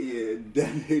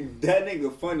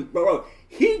nigga funny, bro.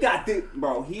 He got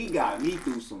me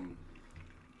through some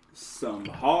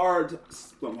hard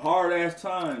ass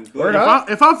times.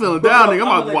 If I'm feeling down, nigga, I'm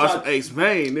about to watch some Ace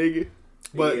Vane, nigga.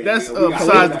 But that's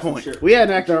besides the point. We at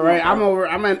Necto, right? I'm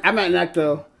at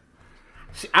Necto.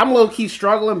 See, I'm low key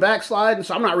struggling backsliding,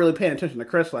 so I'm not really paying attention to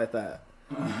Chris like that.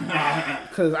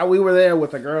 Because we were there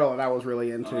with a girl that I was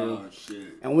really into, Oh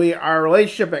shit. and our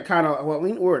relationship had kind of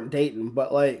we weren't dating,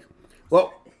 but like,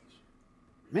 well,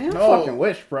 man, I No. fucking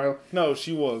wish, bro. No,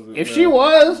 she wasn't. If bro.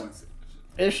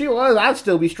 she was, I'd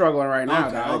still be struggling right now,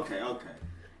 dog.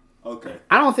 Okay.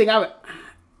 I don't think I would.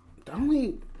 The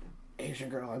only Asian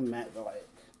girl I met, like,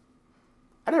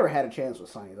 I never had a chance with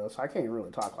Sonny though, so I can't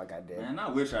really talk like I did. Man, I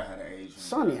wish I had an Asian.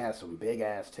 Sonny has some big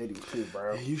ass titties too,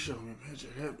 bro. You showed me a picture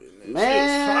of that bitch.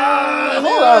 Man,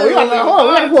 hold on, we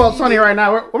gotta pull up Sonny right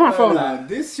now. Where my phone at?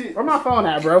 This shit. Where my phone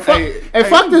at, bro? Fuck, Hey,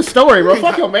 fuck this story, bro.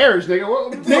 Fuck your marriage, nigga.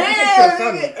 What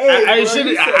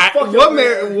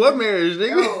marriage,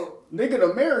 nigga? Yo, nigga,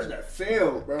 the marriage that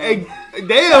failed, bro. Hey,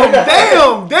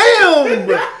 damn.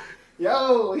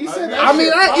 Yo, he said that. I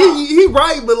mean, he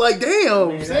right, but like, damn.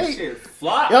 Man, that Say, shit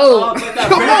flop. Yo, But that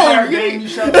come vampire on, game you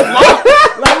showed me.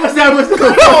 Like, what's that?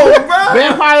 come on, bro.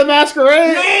 Vampire the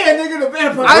Masquerade. Yeah, nigga, the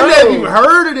vampire. I never even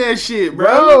heard of that shit, bro.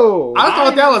 Bro. I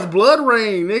thought that was Blood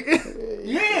Rain, nigga.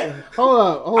 Yeah. Hold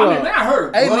up. I mean, I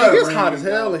heard. Hey, blood nigga, it's rain, hot as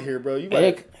though. hell in here, bro. You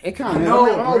better. It kind of. No,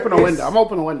 I'm bro, open a window. I'm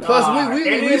open a window. Plus, we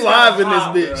It is live in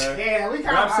hot, this bitch. bro. Yeah, we You know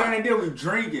kind what of. I'm saying? Then we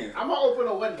drinking. I'm gonna open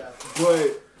a window.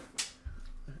 But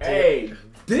hey,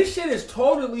 this shit is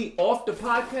totally off the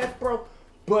podcast, bro.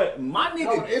 But my No,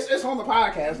 nigga, it's on the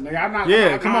podcast, nigga. I'm not.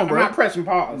 Yeah, I'm come not, on, bro. I'm not pressing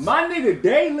pause. my nigga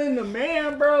Dalen, the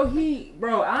man, bro.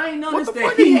 I ain't What noticed the that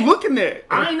fuck are he. you looking at?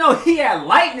 I ain't know he had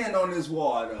lightning on his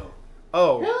wall though.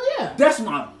 Oh. Hell yeah. That's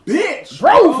my bitch,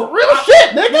 Bro, for real shit,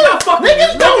 nigga. I fucking-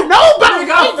 Niggas don't know about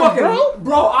Nigga, I lightning,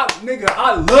 bro.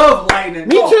 I love lightning.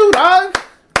 Me dog. too, dog.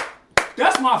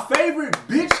 That's my favorite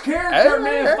bitch character, Hey,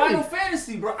 man. hey. Final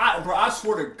Fantasy, bro. I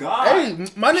swear to God. Hey,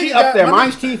 my She nigga up there. my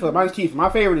Mine's Tifa. My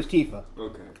favorite is Tifa.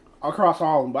 Okay. Across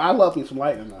all of them, but I love me some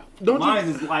lightning though. Mine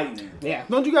is lightning. Yeah.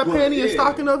 Don't you got Well, panty and yeah.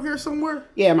 stocking up here somewhere?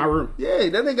 Yeah, in my room. Yeah,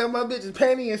 that nigga got my bitches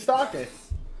panty and stocking.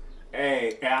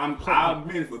 Hey, I've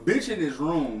been for bitch in his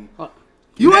room.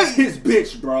 You That's ain't his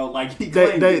bitch, bro. Like he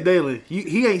claimed it. Daily.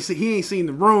 He ain't seen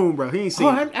the room, bro. He ain't seen.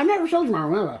 Oh, I never showed you my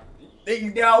room. Have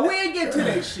I? Now we ain't get to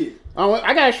that shit. Oh,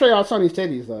 I gotta show y'all Sonny's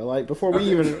titties though. Like before we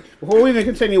even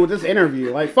continue with this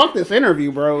interview. Like fuck this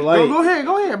interview, bro. Like Go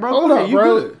ahead, bro. hold Go up, ahead. You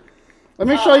bro. good. Let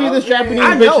me show you this man. Japanese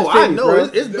I bitch's know. titties, bro.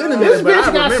 It's been a This minute, but bitch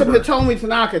I got some remember. Hitomi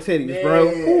Tanaka titties, bro.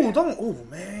 Ooh, don't. Ooh,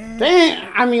 man.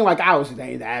 Damn, I mean, like I was they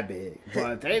ain't that big,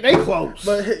 but they close.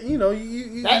 But you know,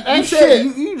 you That said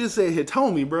shit- you just said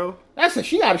Hitomi, bro. That's a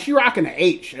she rocking an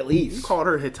H at You least. called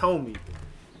her Hitomi.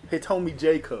 Hitomi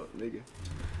Jacob, nigga.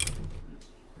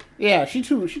 Yeah, she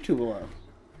too below.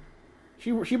 She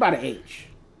about an H.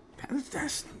 That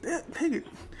nigga.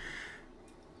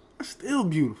 That's still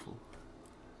beautiful.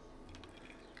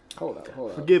 Hold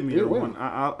up. Forgive me, Yeah, everyone. wait.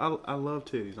 I love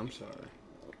titties. I'm sorry.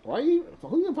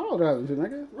 Who you apologizing to,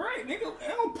 nigga? Right, nigga. I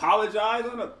don't apologize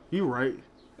on a You right.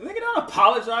 nigga. Don't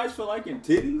apologize for liking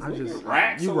titties. I Nigga, just-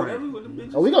 racks you or right. whatever with the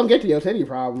bitches. Oh, we gonna get to your titty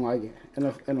problem like in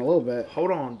a little bit.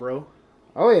 Hold on, bro.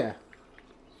 Oh yeah.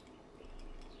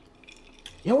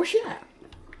 Yo, where she at?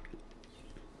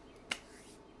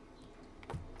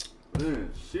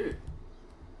 Man, shit.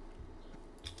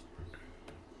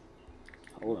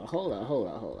 Hold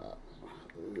up.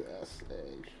 That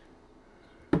stage.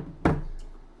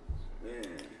 Man.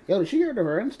 Yo, did she get rid of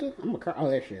her Insta? I'm gonna cry. Oh,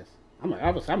 there she is. I'm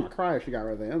gonna cry if she got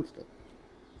rid of the Insta.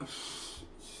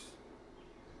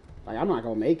 Like, I'm not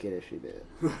gonna make it if she did.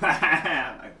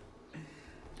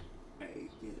 Hey,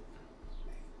 yeah.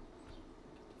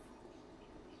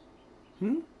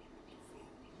 You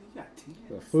got 10.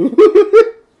 The food.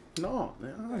 No,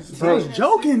 man. I Bro. was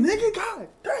joking, nigga. God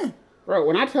dang. Bro,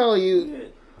 when I tell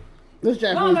you this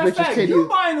No, Japanese matter of bitch's fact, you titties,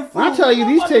 buying the food. when I tell you I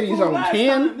these bought the titties food on last 10,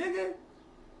 time, nigga.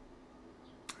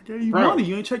 I gave you Bro. money.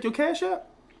 You ain't check your cash app?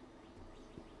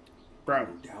 bro,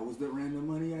 That was the random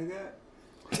money I got.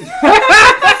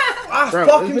 I bro,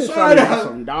 fucking this bitch tried got to.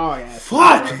 some dog ass.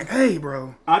 Fuck. Hey,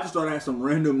 bro. I just thought I had some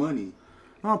random money.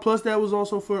 No, plus that was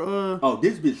also for Oh,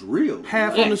 this bitch real.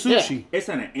 half Yeah, on the sushi. It's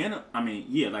an inner. I mean,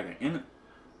 yeah, like an inner.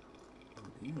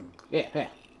 Yeah.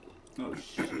 Oh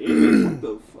shit! What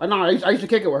the fuck? No, I used to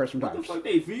kick it with her What the sometimes. fuck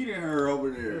they feeding her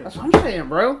over there? That's what I'm saying,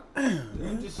 bro.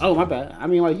 Oh, my bad. I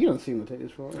mean, like, you done seen the titties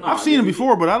before. Nah, I've seen it nigga.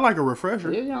 before, but I like a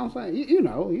refresher. You know what I'm saying? You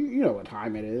know what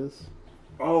time it is.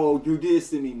 Oh, you did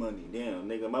send me money. Damn,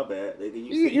 nigga, my bad. Nigga,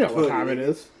 You know what time it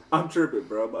is. I'm tripping,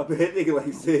 bro. My bad, nigga, like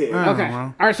I said. Okay. bro.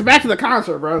 All right. So back to the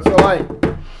concert, bro. So like,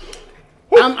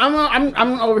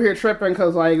 I'm over here tripping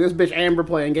because like this bitch Amber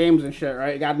playing games and shit,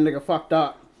 right? Got the nigga fucked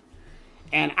up,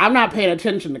 and I'm not paying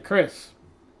attention to Chris.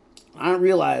 I didn't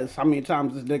realize how many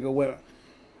times this nigga went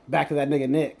back to that nigga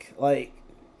Nick. Like,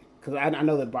 because I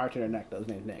know the bartender neck though. His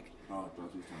name's Nick. Oh, I thought you were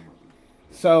talking about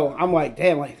that. So I'm like,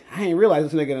 damn, like I didn't realize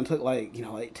this nigga done took like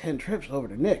 10 trips over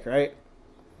to Nick, right?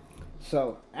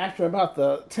 So after about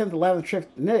the 10th, 11th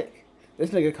trip to Nick, this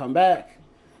nigga come back.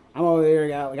 I'm over there,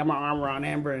 got my arm around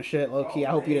Amber and shit, low key.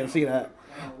 I hope you didn't see that,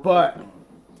 but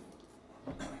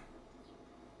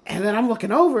and then I'm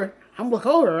looking over,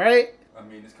 right? I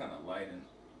mean, it's kind of lighting.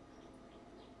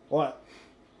 What?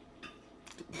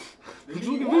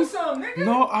 You want some, nigga?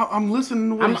 No, I'm listening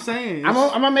to what he's saying. I'm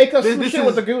gonna make us some this shit is-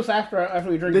 with the goose after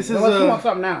we drink. this is, Unless you want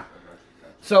something now.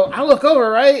 So I look over,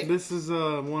 right? This is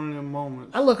one of them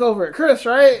moments. I look over at Chris,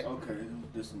 right? Okay,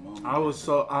 just a moment. I was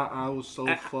so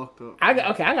fucked up. I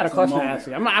got a question to ask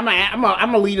you. I'm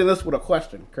gonna lead in this with a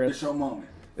question, Chris. It's your moment.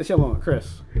 It's your moment,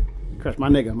 Chris. Chris, my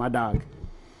nigga, my dog,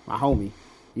 my homie.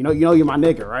 You know you're my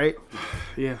nigga, right?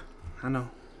 Yeah, I know.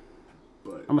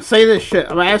 I'm gonna say this shit.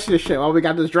 I'm gonna ask you this shit while we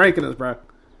got this drink in us, bro.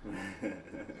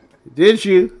 Did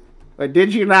you or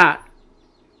did you not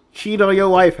cheat on your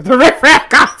wife at the Riff Raff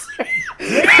concert?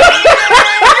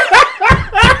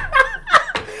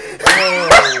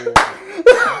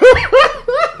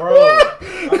 Bro,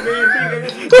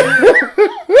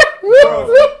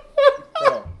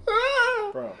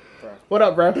 bro. What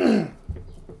up, bro?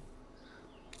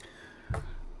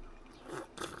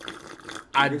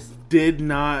 I did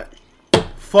not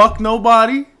fuck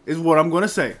nobody, is what I'm gonna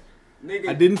say. Nigga.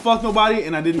 I didn't fuck nobody,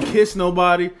 and I didn't kiss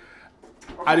nobody.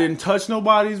 I didn't touch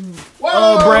nobody's breast.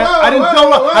 I didn't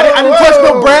touch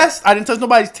no breast. I didn't touch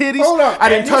nobody's titties. Hold up. I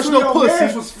didn't touch no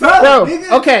pussy. Bro,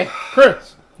 okay,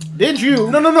 Chris, did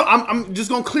you? No. I'm just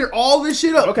gonna clear all this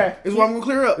shit up. Okay. Is what I'm gonna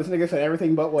clear up. This nigga said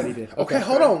everything but what he did. Okay,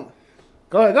 hold on.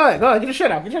 Go ahead. Get your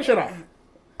shit out.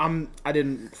 I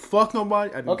didn't fuck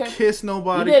nobody. I didn't Okay. kiss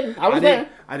nobody. You didn't. I was there.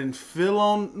 I didn't feel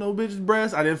on no bitch's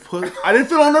breast. I didn't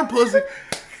feel on her pussy.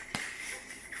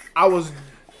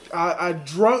 I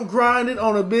drunk grinded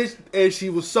on a bitch, and she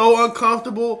was so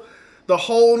uncomfortable the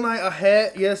whole night. I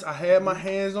had my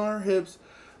hands on her hips.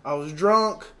 I was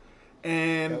drunk,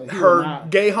 and Yo, he was her not.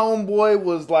 gay homeboy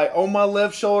was like on my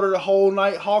left shoulder the whole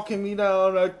night, hawking me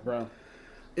down. Bro,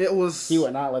 It was. he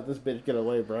would not let this bitch get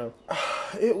away, bro.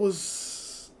 It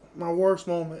was my worst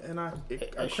moment, and I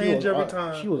cringe every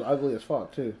time. She was ugly as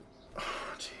fuck too.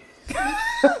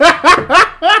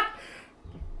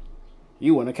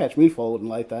 You wouldn't catch me folding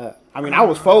like that. I mean, I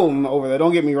was folding over there.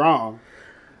 Don't get me wrong.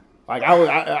 Like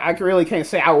I really can't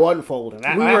say I wasn't folding.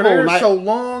 We were there so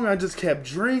long. I just kept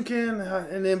drinking,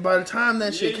 and then by the time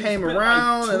that shit came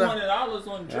around, like and $200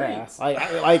 on drinks.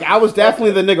 like I was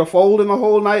definitely the nigga folding the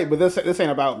whole night. But this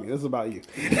ain't about me. This is about you.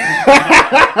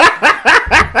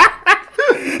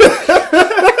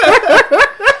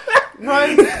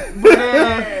 right, but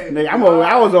Nigga,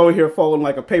 I was over here folding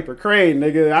like a paper crane,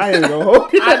 nigga. I ain't gonna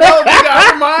hold you. I know, nigga,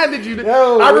 I reminded you.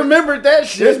 Yo, I remembered that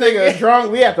shit. This nigga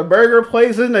drunk. We at the burger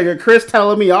place. This nigga Chris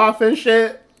telling me off and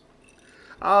shit.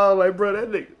 I was like, bro,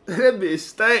 that bitch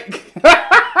stank.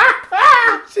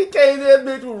 She came to that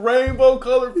bitch with rainbow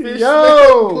colored fish.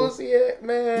 Yo. Pussy at,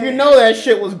 man. You know that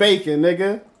shit was bacon,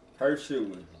 nigga. Her shit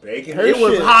was bacon. Her It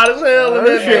was shit. hot as hell in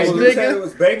Her that shit bitch, was- You said it nigga.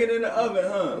 was bacon in the oven,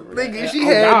 huh? Nigga, she Oh,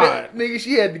 had God. that. Nigga,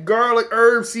 she had the garlic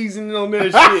herb seasoning on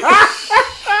that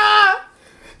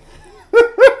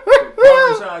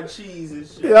Parmesan cheese and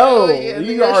shit. Yo, shit. Yeah,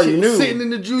 you nigga, that already shit knew. sitting in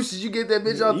the juices. You get that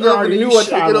bitch out You the oven already and knew you what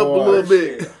shake time it it up a was.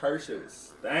 little bit. Her shit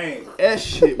was stank. That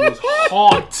shit was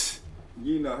hot.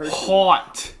 You know her shit.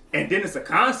 Hot. And then it's a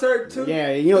concert too.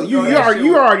 Yeah, you know, you that shit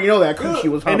was- already know that coochie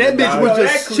was And humming. that bitch dog. was Yo,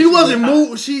 just, that she coochie wasn't was hot.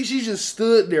 moving. She just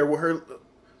stood there with her,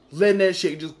 letting that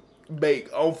shit just bake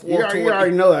on You 420.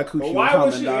 already know that coochie But was why humming,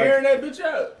 was she dog. airing that bitch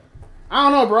out? I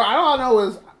don't know, bro. All I know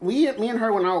is me and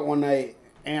her went out one night,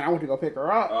 and I went to go pick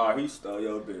her up. Oh, he stole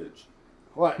your bitch.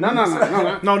 What? No.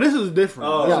 No, this is different.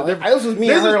 Oh. This is Yeah, different. this was me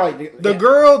This and her. is- Like The yeah.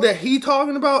 girl that he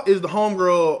talking about is the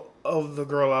homegirl of the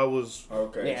girl I was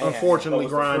Okay. Yeah. unfortunately Oh,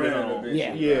 it's the grinding friend of on. the bitch.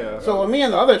 Yeah. Yeah. So when me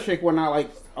and the other chick went out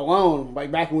like alone, like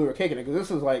back when we were kicking it, because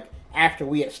this was like after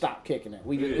we had stopped kicking it.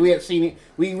 We had seen it.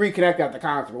 We reconnected at the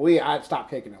concert, but I had stopped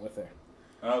kicking it with her.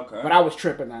 Okay. But I was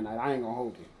tripping that night. I ain't gonna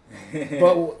hold you.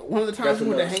 But one of the times That's we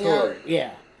went to another hang story. out,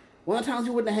 yeah. One of the times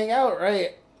we went to hang out,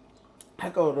 right? I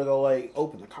go like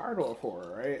open the car door for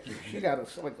her, right? She got a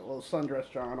little sundress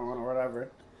John on or whatever,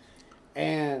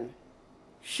 and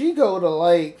she go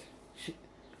to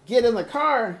get in the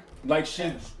car. Like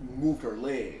she moved her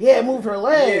leg. Yeah, moved her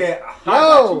leg. Yeah, I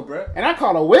got Yo, you, bruh. and I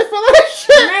caught a whiff of that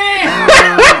shit.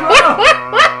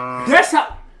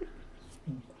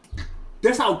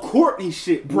 That's how Courtney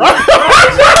shit, bro. Damn!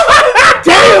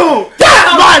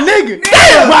 That's my nigga!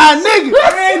 That's my nigga!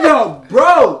 Nigga,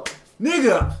 bro.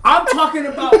 Nigga, I'm talking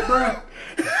about, bro.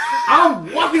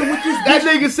 I'm walking with this That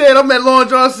bitch. nigga said, I'm at Long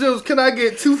John Silver's. Can I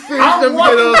get 2 fish? I'm Let me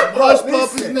walking get with- us hush bro,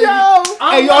 puppies, listen. nigga.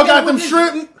 I'm Hey, y'all got walking them with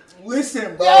shrimp?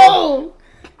 Listen, bro. Yo!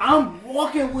 I'm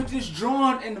walking with this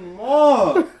John in the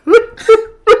mall.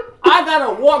 I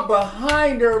gotta walk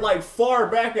behind her like far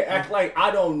back and act like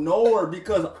I don't know her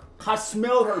because I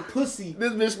smelled her pussy.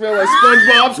 This bitch smell like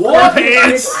SpongeBob Walking,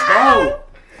 SquarePants. bro.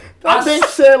 That bitch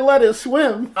said let it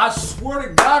swim. I swear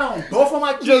to God on both of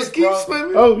my kids, Just keep bro.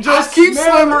 swimming. Oh, just I keep smelled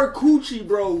swimming. her coochie,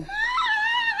 bro.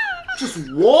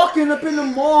 Just walking up in the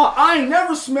mall. I ain't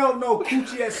never smelled no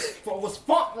coochie that was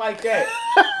funk like that.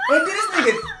 And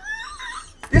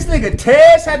this nigga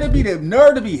Tez had to be the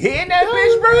nerve to be hitting that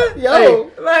bitch, bro.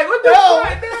 Yo. Like, what the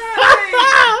fuck,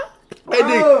 dude? Hey,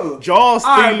 nigga, Jaws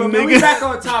All right, theme, but man, we nigga. back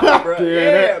on topic, bro.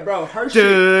 Yeah, bro. Her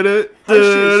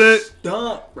shit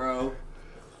stunk, bro.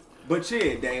 But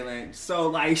yeah, Dalen. So,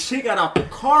 like, she got out the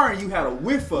car and you had a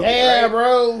whiff of it, Yeah, right?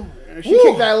 bro. And she Woo.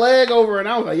 kicked that leg over, and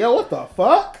I was like, yo, what the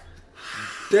fuck?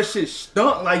 That shit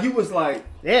stunk. Like, you was like,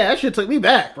 Yeah, that shit took me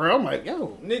back, bro. I'm like,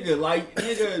 yo.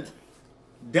 nigga,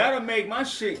 that'll make my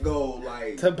shit go,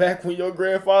 like, To back when your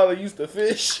grandfather used to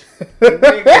fish.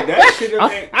 nigga, that shit'll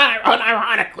make,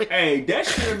 Unironically. hey, that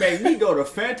shit'll make me go to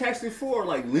Fantastic Four,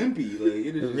 like, limpy. Like,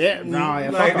 it is, Yeah, nah, yeah,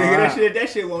 like, fuck nigga, all that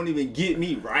shit won't even get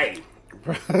me right.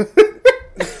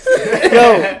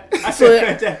 Yo, I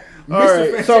said Fantastic. all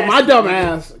right. So my dumb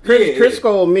ass, Chris Yeah.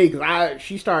 scolded me because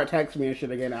she started texting me and shit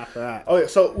again after that. Oh yeah,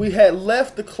 so we had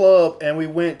left the club and we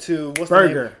went to what's the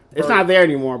Burger. name? It's not there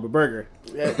anymore, but Burger.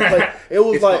 Yeah, like, it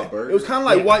was It's like called Burger. it was kind of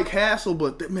like Yeah. White Castle,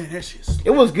 but man, that shit's It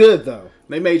was good though.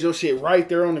 they made your shit right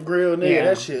there on the grill, nigga. Yeah.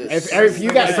 That shit. If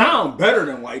you got It sound better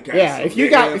than White Castle. Yeah, if you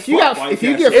fuck White if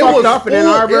you Castle. get fucked up in Ann It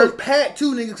was Arbor, packed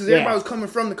too, nigga, because Yeah. everybody was coming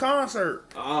from the concert.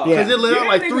 Oh. Yeah. Because it lit out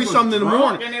like niggas 3 was something in the drunk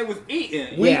morning. and it was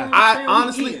eating. We- You know what I'm I saying? We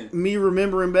honestly, eating. me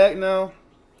remembering back now,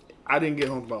 I didn't get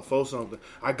home about 4 something.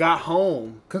 I got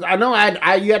home, because I know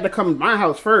you had to come to my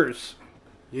house first,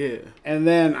 yeah, and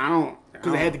then I don't.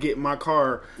 because I had to get in my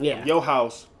car, Yeah. your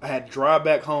house. I had to drive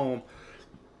back home,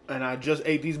 and I just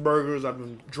ate these burgers. I've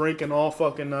been drinking all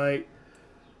fucking night,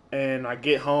 and I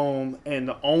get home, and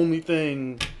the only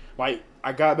thing, like,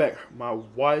 I got back, my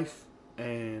wife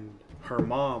and her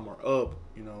mom are up,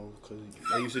 you know, because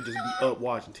they used to just be up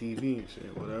watching TV and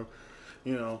shit, whatever,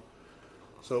 you know.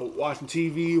 So watching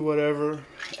TV, whatever,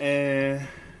 and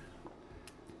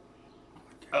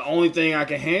the only thing I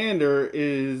can hand her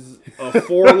is a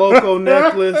Four Loko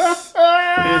necklace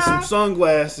and some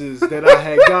sunglasses that I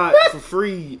had got for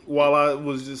free while I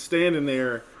was just standing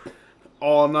there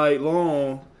all night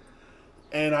long.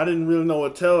 And I didn't really know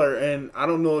what to tell her. And I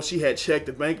don't know if she had checked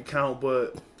the bank account,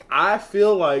 but I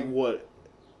feel like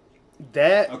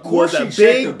that Of course, was she a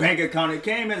checked the big. bank account. It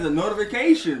came as a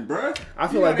notification, bruh. I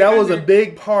feel like that was a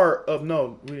big part of.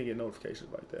 No, we didn't get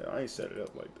notifications like that. I ain't set it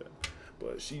up like that.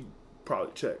 But she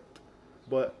probably checked.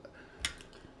 But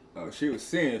Oh, she was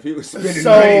seeing if he was spending So-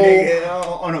 money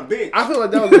nigga, on a bitch. I feel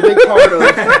like that was a big part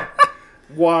of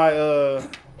why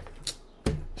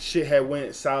shit had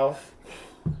went south.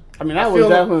 I mean, that was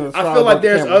definitely. the I straw feel that like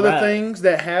there's broke the other camel's back. things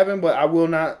that happen, but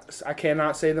I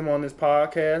cannot say them on this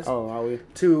podcast. Oh, are we?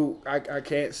 I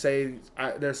can't say.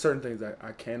 There's certain things that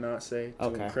I cannot say to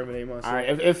Okay. incriminate myself. All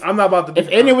right. If I'm not about to. if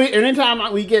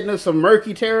anytime we get into some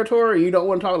murky territory, you don't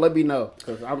want to talk, let me know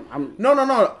because I'm. No.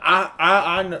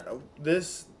 I know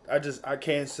this. I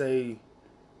can't say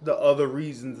the other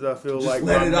reasons I feel Just like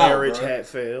let my it out, marriage bro. had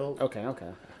failed. Okay.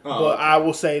 But I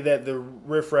will say that the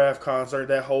Riff Raff concert,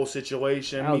 that whole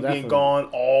situation, That was me being definitely- gone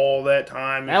all that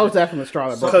time, That was definitely the straw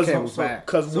that broke the camel's back.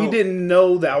 because So- we didn't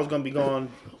know that I was gonna be gone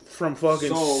from fucking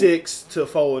So- 6 to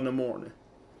 4 in the morning.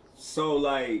 So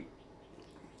like,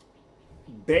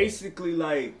 basically,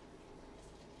 like,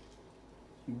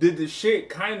 did the shit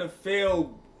kind of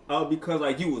fail because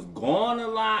like you was gone a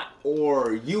lot,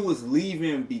 or you was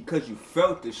leaving because you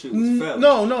felt the shit was felt?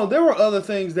 No, there were other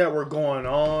things that were going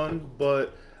on,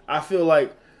 but I feel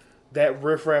like that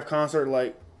Riff Raff concert,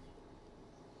 like,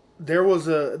 there was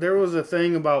a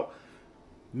thing about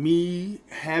me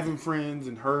having friends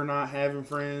and her not having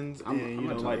friends, and you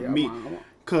know, like me,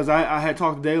 because I had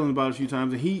talked to Dalen about it a few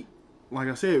times, and he, like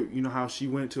I said, you know how she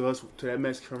went to that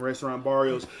Mexican restaurant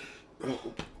Barrios.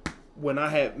 When I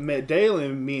had met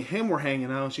Dalen, me and him were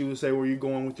hanging out, and she would say, "Were you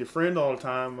going with your friend all the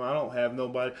time? I don't have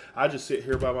nobody. I just sit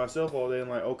here by myself all day." And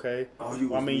like, okay, Oh,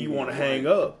 you I was mean, you leaving want to your hang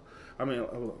wife. up? I mean,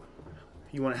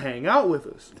 you want to hang out with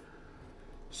us?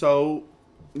 So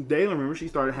Dalen, remember, she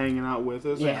started hanging out with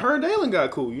us, Yeah. and her and Dalen got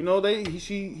cool. You know,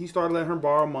 he started letting her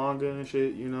borrow manga and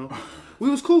shit. You know, we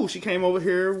was cool. She came over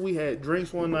here. We had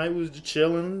drinks one night. We was just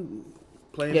chilling,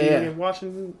 playing video Yeah. games,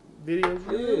 watching videos.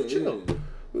 We was chill.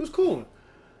 We was cool.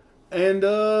 And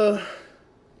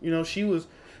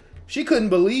she couldn't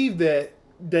believe that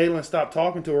Dalen stopped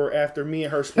talking to her after me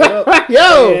and her split up.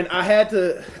 Yo! And I had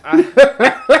to.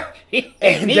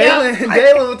 And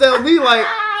Dalen would tell me like,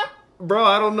 bro,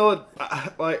 I don't know.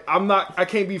 I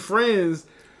can't be friends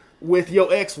with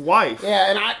your ex-wife.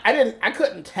 Yeah, and I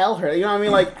couldn't tell her. You know what I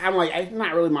mean? Like, I'm like, it's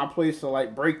not really my place to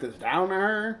like break this down to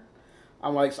her.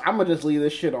 I'm like, so I'm gonna just leave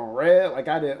this shit on red. Like,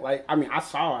 I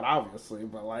saw it obviously,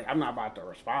 but like, I'm not about to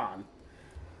respond.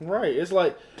 Right. It's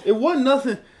like, it wasn't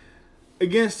nothing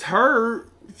against her.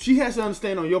 She has to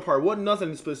understand on your part. It wasn't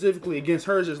nothing specifically against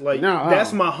her. It's just like,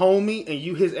 that's my homie and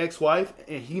you his ex-wife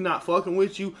and he not fucking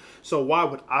with you. So why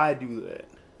would I do that?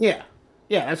 Yeah.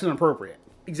 Yeah, that's inappropriate.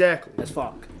 Exactly. That's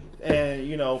fuck.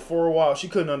 And, for a while, she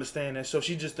couldn't understand that. So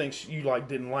she just thinks you,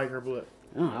 didn't like her, but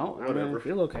whatever. I mean,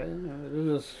 feel okay.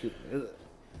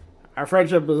 Our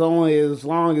friendship is only as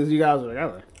long as you guys are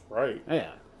together. Right.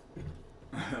 Yeah.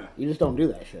 You just don't do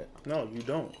that shit. No, you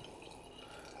don't.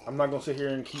 I'm not going to sit here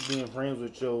and keep being friends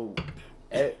with your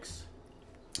ex.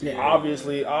 Yeah.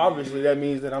 Obviously, that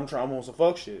means that I'm on some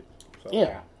fuck shit. So.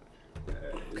 Yeah.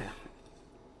 Okay.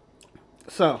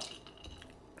 So,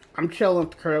 I'm chilling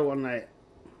at the crib one night.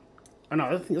 Oh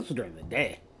no, this was during the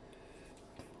day.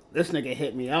 This nigga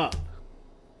hit me up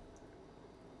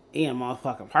in a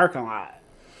motherfucking parking lot.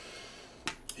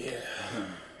 Yeah.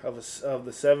 Of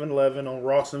the 7-Eleven on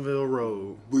Rawsonville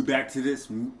Road. We back to this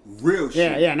real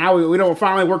shit. Yeah. Now we don't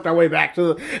finally worked our way back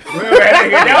to.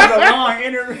 That was a long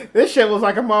interview. This shit was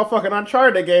like a motherfucking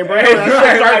Uncharted game, bro. That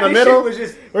shit started in the middle.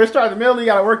 We're starting in the middle. You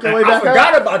gotta work your way back. I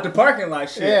forgot about the parking lot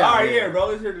shit. Yeah. All right, yeah, bro.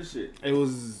 Let's hear this shit. It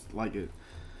was like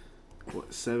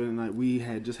 7 night. We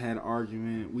had just had an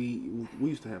argument. We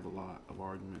used to have a lot of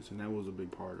arguments, and that was a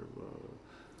big part of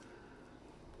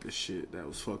the shit that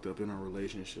was fucked up in our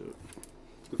relationship.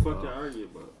 The fuck y'all argue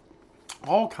about?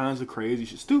 All kinds of crazy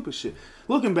shit, stupid shit.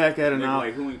 Looking back at it now,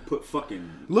 like who ain't put fucking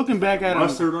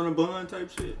mustard on a bun type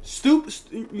shit. Stupid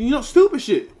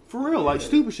shit for real, like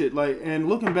stupid shit. Like, and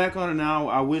looking back on it now,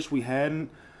 I wish we hadn't,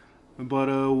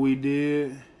 but we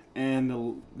did.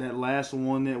 And that last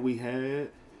one that we had,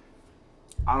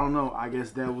 I don't know. I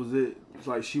guess that was it. It's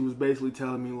like she was basically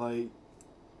telling me like,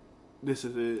 "This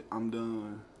is it. I'm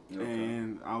done." Okay.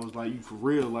 And I was like, "You for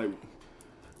real?" Like.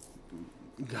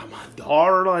 Got my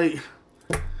daughter, like.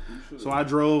 So I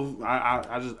drove.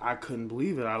 I couldn't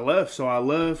believe it. I left. So I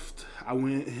left. I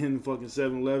went in fucking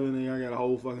 7-Eleven and I got a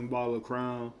whole fucking bottle of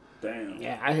Crown. Damn.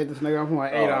 Yeah, I hit this nigga up. I'm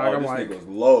like, hey, dog. I'm like, this nigga was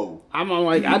low. I'm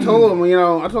like, I told him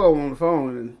on the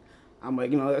phone, and I'm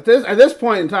like, at this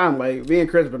point in time, like, me and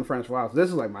Chris have been friends for a while. So this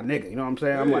is like my nigga. You know what I'm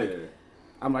saying? I'm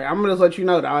like, I'm gonna just let you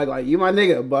know, dog. Like, you my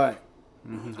nigga, but.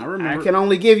 I remember. I can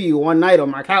only give you one night on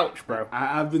my couch, bro.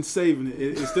 I've been saving it.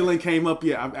 It still ain't came up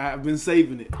yet. I've been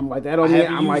saving it. I'm like, that don't mean.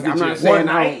 I'm like, I'm not saying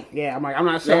I don't. Yeah, I'm like, I'm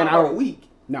not saying I don't. Week.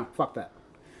 No, fuck that.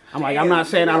 I'm like, I'm not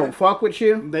saying I don't fuck with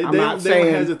you. They not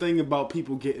saying has a thing about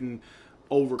people getting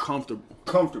over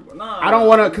comfortable. Nah, I don't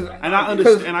want to. And I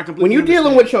understand. And I completely when you're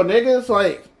dealing understand. with your niggas,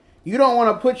 like, you don't want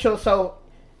to put yourself.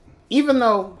 Even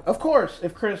though, of course,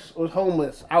 if Chris was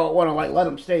homeless, I would want to like let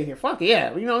him stay here. Fuck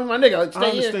yeah, you know, my nigga, like, stay I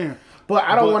understand. here. But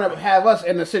I don't want to have us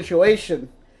in a situation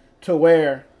to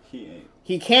where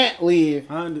he can't leave,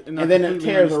 and then it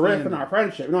tears a rift in our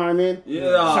friendship. You know what I mean? Yeah.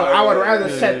 So I would rather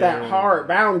set that hard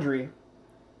boundary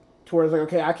towards like,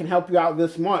 okay, I can help you out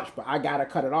this much, but I gotta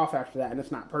cut it off after that, and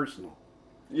it's not personal.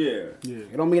 Yeah.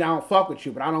 It don't mean I don't fuck with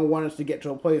you, but I don't want us to get to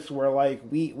a place where like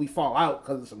we fall out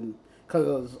because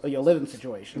of your living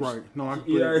situation. Right. No,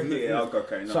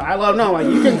 okay. No. So I love like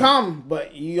you can come,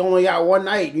 but you only got one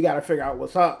night. You got to figure out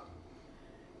what's up.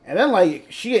 And then, like,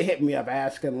 she had hit me up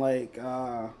asking, like,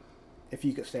 if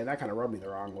you could stay. That kind of rubbed me the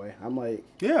wrong way. I'm like...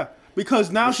 Yeah,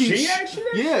 because now she actually...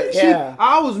 Yeah.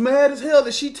 I was mad as hell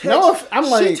that she texted...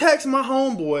 she texted my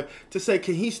homeboy to say,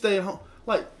 can he stay at home?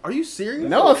 Like, are you serious?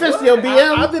 No offense to your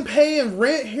BM. I've been paying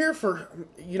rent here for...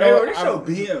 You know, this your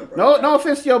BM, bro. No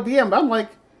offense to your BM, but I'm like,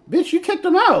 bitch, you kicked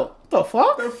him out. What the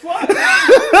fuck?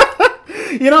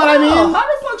 You know what I mean?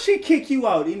 How the fuck she kick you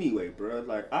out anyway, bro?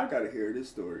 Like, I gotta hear this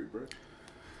story, bro.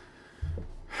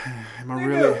 Do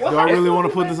I really want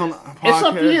to put this on the podcast? It's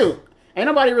up to you. Ain't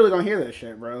nobody really gonna hear this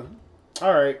shit, bro.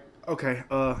 All right. Okay.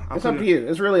 It's up to you.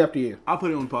 It's really up to you. I'll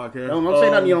put it on the podcast. Don't say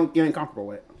nothing you ain't comfortable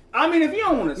with. I mean, if you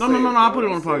don't want to No, I'll put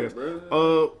it on the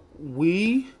podcast.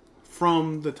 We,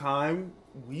 from the time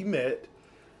we met,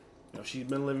 she'd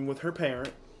been living with her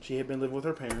parent. She had been living with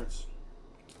her parents.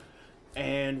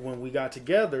 And when we got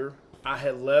together, I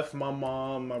had left my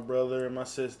mom, my brother, and my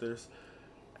sisters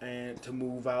and to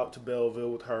move out to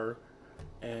Belleville with her,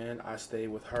 and I stayed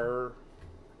with her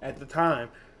at the time.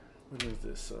 When was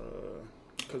this?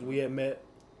 Because we had met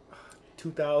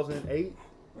 2008.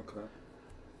 Okay.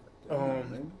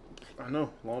 I know,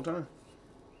 long time.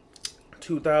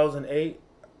 2008.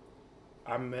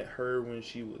 I met her when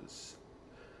she was.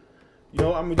 You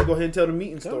know, I'm gonna go ahead and tell the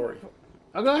meeting story.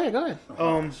 Oh, go ahead. Go ahead,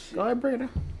 bring it in.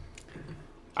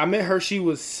 I met her. She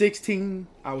was 16.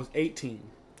 I was 18.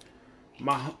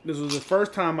 This was the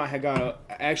first time I had got an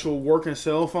actual working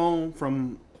cell phone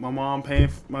from my mom paying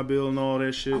for my bill and all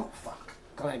that shit. Oh fuck!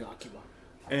 Go ahead, keep on.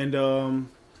 And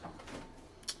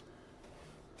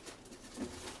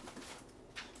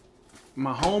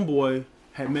my homeboy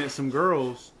had met some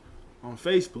girls on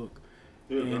Facebook,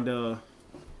 and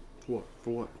what for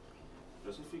what?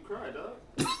 That's if you cry, dog.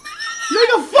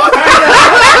 Nigga, fuck!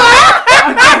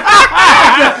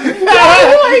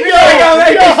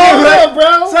 Hold up,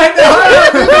 bro.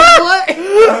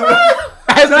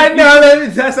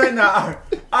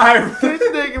 This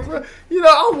nigga, bro. You know,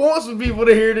 I want some people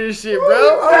to hear this shit,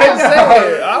 bro. I'm just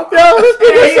saying. This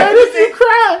nigga said this you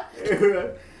cry.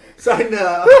 Say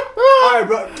no. Alright,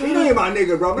 bro. You ain't my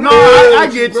nigga, bro. No, I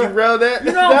get you, bro. That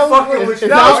I'm fucking with you.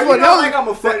 That was Not like I'm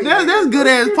a funny nigga. That's good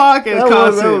ass podcast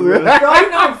content, bro. No, you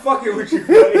know I'm fucking with you,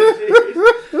 bro.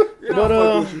 You're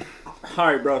not fucking with you.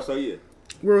 Alright, bro. So yeah.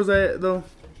 Where was that at, though?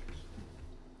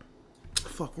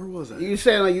 Fuck, where was I? You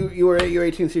saying like you were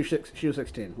 18, she was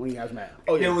 16 when you guys met.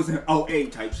 Oh yeah, It was an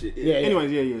 08 type shit. Yeah.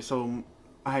 Anyways, yeah. So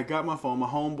I had got my phone. My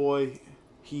homeboy,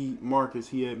 Marcus,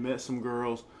 he had met some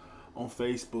girls on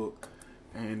Facebook,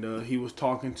 and he was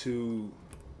talking to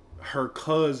her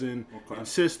cousin and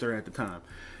sister at the time.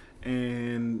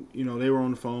 And, you know, they were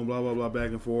on the phone, blah, blah, blah,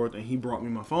 back and forth. And he brought me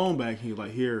my phone back. He was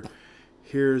like,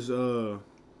 here's the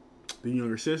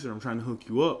younger sister. I'm trying to hook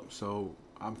you up. So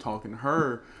I'm talking to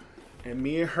her. And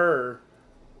me and her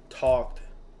talked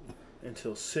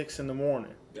until 6 in the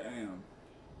morning. Damn.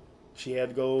 She had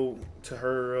to go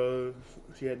to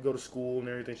she had to go to school and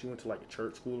everything. She went to like a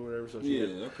church school or whatever. So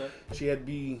she had to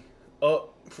be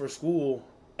up for school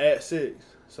at 6.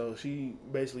 So she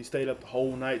basically stayed up the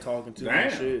whole night talking to me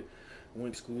and shit.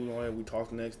 Went to school and all that. We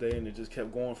talked the next day and it just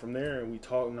kept going from there. And we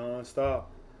talked nonstop.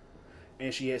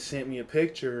 And she had sent me a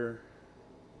picture,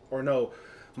 or no,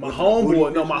 my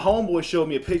homeboy showed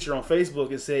me a picture on Facebook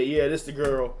and said, "Yeah, this the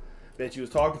girl that you was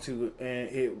talking to."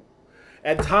 And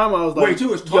at the time I was like, "Wait, you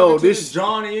was talking to this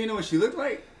John and you know what she looked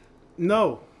like?"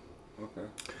 No. Okay.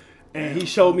 And he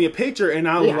showed me a picture, and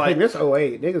I was like, "This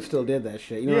 08, niggas still did that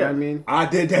shit." You know what I mean? I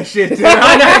did that shit too.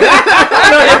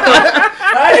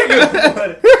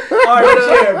 All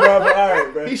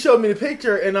right, bro. He showed me the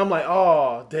picture, and I'm like,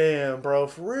 "Oh, damn, bro,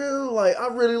 for real? Like, I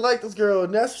really like this girl,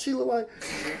 and that's what she looked like."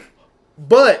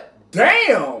 But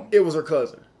damn, it was her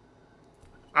cousin.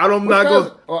 I'm not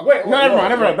gonna. Wait, no,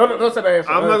 never mind. Don't say that answer.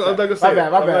 I'm not gonna say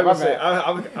that. My bad. I'm not gonna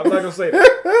say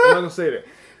that. I'm not gonna say that.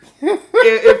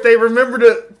 If they remember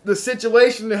the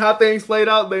situation and how things played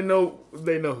out, they know who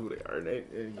they are.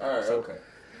 All right, okay.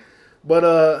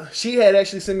 But she had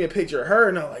actually sent me a picture of her,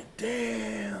 and I'm like,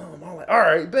 damn. I'm like, all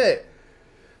right, bet.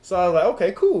 So I was like,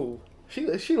 okay, cool. She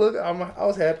looked. I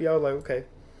was happy. I was like, okay.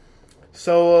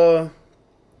 So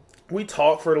we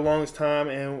talked for the longest time,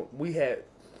 and we had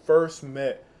first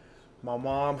met. My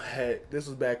mom had. This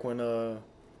was back when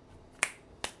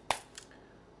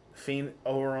Phoenix,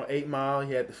 over on 8 Mile,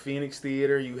 you had the Phoenix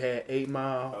Theater, you had 8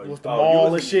 Mile with the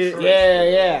mall and shit.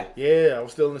 Yeah, I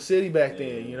was still in the city back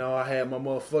then. You know, I had my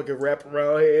motherfucking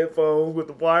wraparound headphones with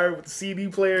the wire, with the CD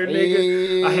player,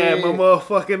 nigga. I had my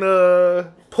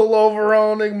motherfucking pullover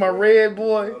on, nigga, my red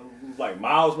boy. Like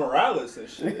Miles Morales and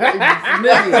shit.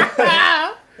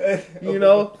 Nigga. You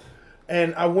know?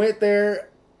 And I went there,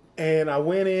 and I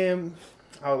went in.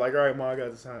 I was like, all right, Mom, I got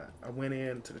this time. I went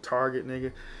in to the Target,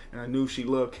 nigga, and I knew she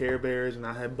loved Care Bears, and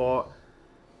I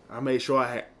made sure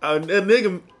I had, a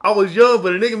nigga, I was young,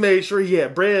 but a nigga made sure he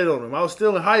had bread on him. I was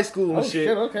still in high school and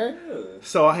shit. Okay.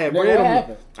 So I had bread on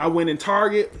me. I went in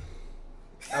Target.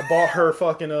 I bought her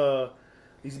fucking,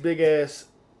 these big ass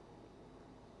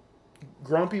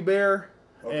Grumpy Bear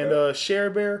and Share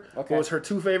Bear. Okay. Was her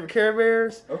 2 favorite Care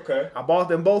Bears. Okay. I bought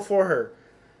them both for her.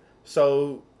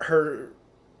 So her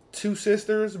 2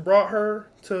 sisters brought her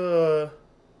to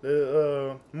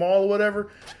the mall or whatever.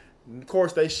 And of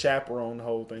course, they chaperoned the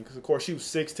whole thing because, of course, she was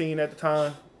 16 at the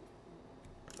time.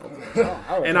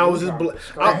 And I was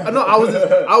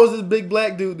this big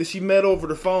black dude that she met over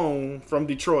the phone from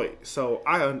Detroit. So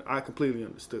I completely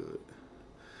understood.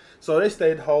 So they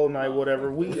stayed the whole night,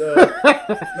 whatever. We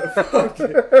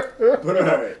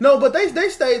no, but they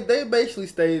stayed. They basically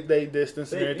stayed their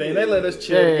distance and everything. They let us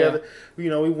chill together.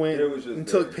 You know, we went and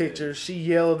took pictures. She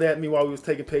yelled at me while we was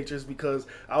taking pictures because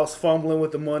I was fumbling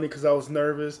with the money because I was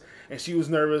nervous, and she was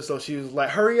nervous. So she was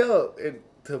like, "Hurry up!" and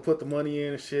to put the money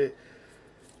in and shit.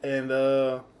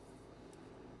 And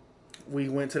we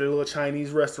went to the little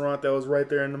Chinese restaurant that was right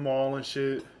there in the mall and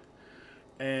shit.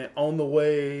 And on the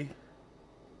way,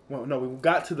 well, no, we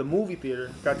got to the movie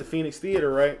theater, got to Phoenix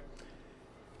Theater, right?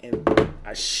 And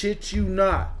I shit you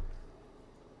not,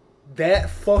 that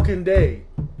fucking day,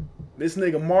 this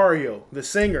nigga Mario, the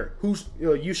singer, who's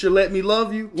You Should Let Me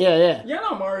Love You. Yeah. Yeah,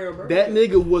 not Mario, bro. That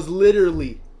nigga was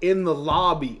literally in the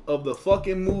lobby of the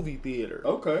fucking movie theater.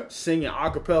 Okay. Singing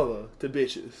a cappella to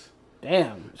bitches.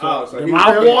 Damn. So did he-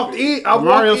 I walked in. Did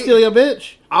Mario steal your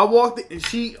bitch? I walked in.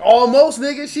 She almost,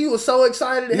 nigga. She was so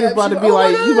excited to You have. about she to was, be "Oh my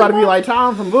like God, you about to be bro." like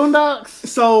Tom from Boondocks?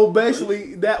 So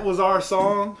basically, that was our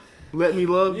song. Let Me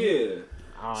Love You. Yeah.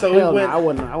 Oh, So hell we went-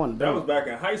 no, I wouldn't That do was it. back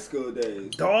in high school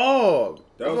days. Dog.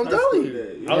 That That's was what I'm high telling school you.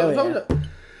 days. I was Hell telling you.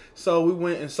 So we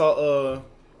went and saw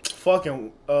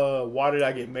fucking Why Did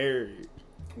I Get Married?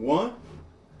 One?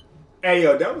 Hey,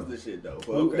 yo, that was the shit, though.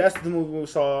 But okay. That's the movie we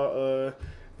saw.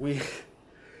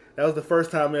 That was the first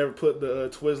time I ever put the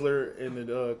Twizzler in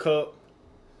the cup.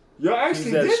 Yo, actually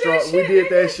Used that did straw- that shit, we did nigga?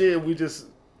 that shit. We just,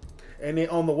 and then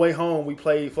on the way home we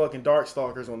played fucking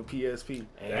Darkstalkers on the PSP.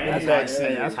 That's Damn. hype.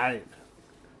 Hey, that's hype.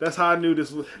 That's how I knew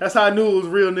this was. That's how I knew it was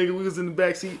real, nigga. We was in the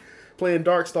backseat playing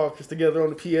Darkstalkers together on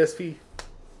the PSP.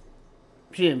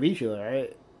 She didn't beat you,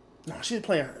 right? No, she was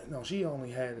playing. No, she only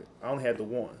had it. I only had the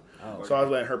one, Oh, so I was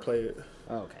letting her play it,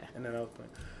 okay. and then I was playing.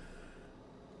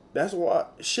 That's why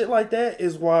shit like that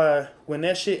is why when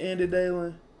that shit ended,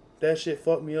 Dalen, that shit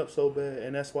fucked me up so bad,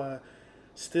 and that's why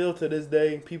still to this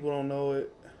day people don't know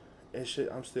it. And shit,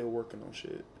 I'm still working on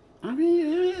shit. I mean,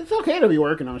 it's okay to be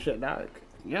working on shit, dog.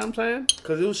 You know what I'm saying?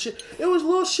 Cause it was shit. It was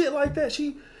little shit like that.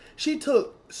 She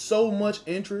took so much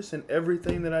interest in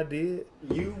everything that I did.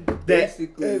 You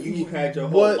basically, you had your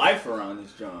whole what- life around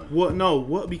this, John.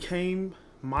 What became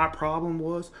my problem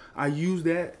was I used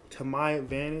that to my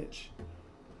advantage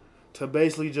to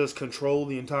basically just control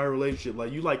the entire relationship.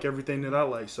 Like, you like everything that I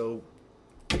like, so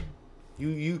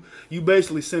you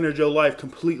basically centered your life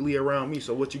completely around me.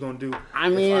 So what you gonna do? I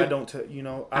mean- if I don't tell you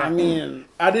know. I mean,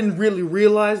 I didn't really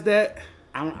realize that.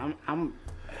 I'm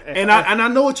And I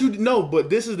know what you know, but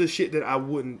this is the shit that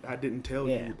I didn't tell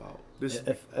Yeah. you about. This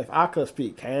if I could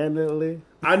speak candidly,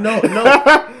 I know, no,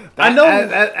 I know.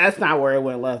 that's not where it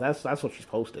went left. That's what she's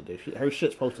supposed to do. Her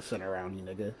shit's supposed to center around you,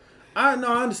 nigga. I know,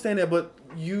 I understand that, but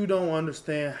you don't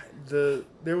understand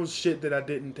there was shit that I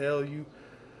didn't tell you.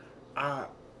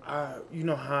 You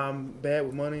know how I'm bad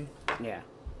with money. Yeah,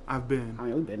 I've been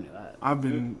we've been to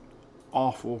that.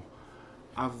 awful.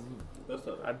 I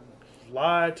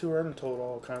lied to her and told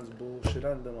all kinds of bullshit.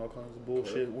 I've done all kinds of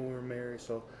bullshit when we were married.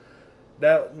 So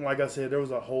that, like I said, there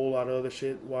was a whole lot of other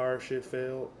shit why our shit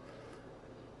failed,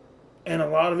 and a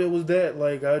lot of it was that.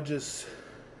 Like, I just,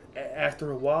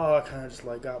 after a while, I kind of just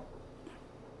like got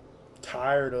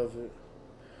tired of it.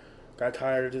 Got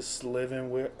tired of just living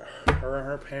with her and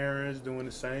her parents, doing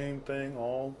the same thing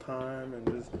all the time, and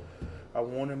just I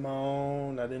wanted my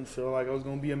own. I didn't feel like I was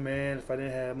gonna be a man if I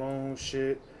didn't have my own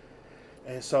shit.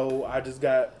 And so I just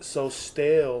got so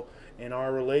stale in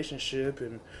our relationship,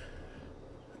 and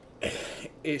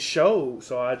it showed.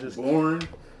 So I just Born.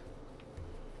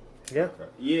 yeah.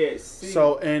 Yeah. See,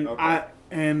 So and okay.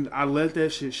 I let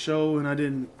that shit show, and I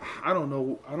don't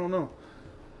know.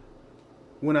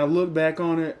 When I look back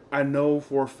on it, I know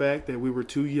for a fact that we were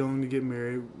too young to get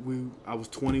married. I was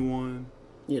 21.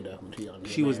 You're definitely too young to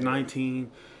get She was married.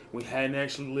 19. We hadn't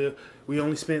actually lived. We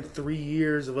only spent 3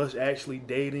 years of us actually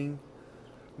dating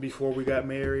before we got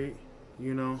married,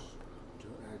 you know.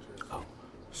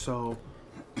 So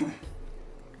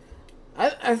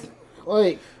I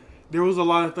like. there was a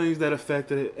lot of things that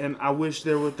affected it, and I wish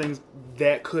there were things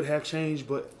that could have changed.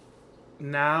 But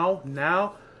now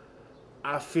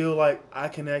I feel like I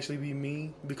can actually be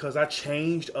me because I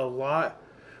changed a lot.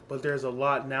 But there's a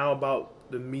lot now about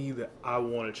the me that I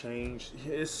want to change.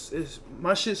 It's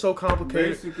my shit's so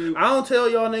complicated. Basically- I don't tell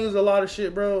y'all niggas a lot of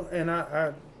shit, bro, and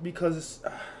I because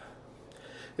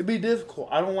it'd be difficult.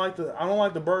 I don't like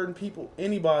to burden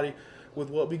anybody with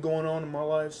what be going on in my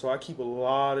life, so I keep a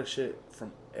lot of shit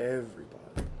from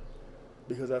everybody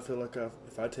because I feel like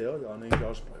if I tell y'all niggas, y'all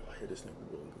just be like, I hear this nigga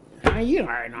really good. I mean, you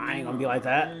already know I ain't gonna be like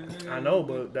that. I know,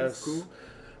 but that's cool.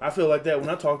 I feel like that when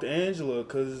I talk to Angela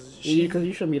because Because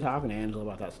you shouldn't be talking to Angela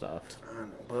about that stuff. I know,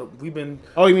 but we've been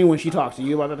Oh, you mean when she talks to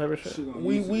you about that type of shit? She gonna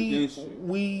use it against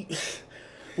you.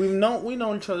 we've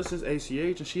known each other since ACH,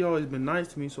 and she always been nice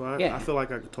to me, so Yeah. I feel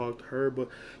like I could talk to her. But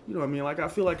you know what I mean? Like, I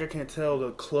feel like I can't tell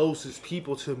the closest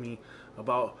people to me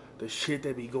about the shit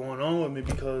that be going on with me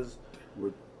because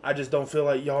With- I just don't feel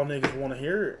like y'all niggas want to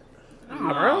hear it.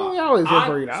 Nah, bro, we always here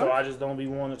for you, dog. So I just don't be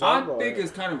wanting to talk about I think it.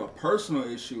 it's kind of a personal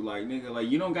issue, like nigga, like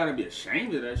you don't gotta be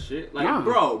ashamed of that shit. Like, Nah.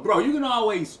 bro, you can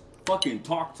always fucking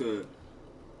talk to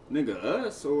nigga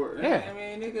us or Yeah. I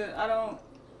mean, nigga, I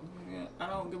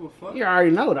don't give a fuck. You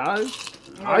already know, dog.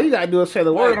 All you gotta do is say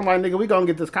the word. I'm like, nigga, we gonna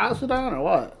get this couch down or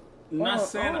what? I'm not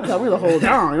saying Tell me the whole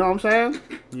down. You know what I'm saying?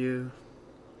 Yeah.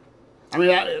 I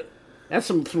mean, that's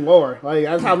some lore. Like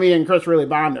that's how me and Chris really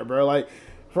bonded, bro. Like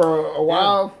for a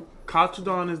while,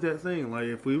 Katsudan is that thing. Like,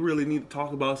 if we really need to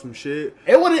talk about some shit,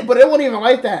 it wouldn't even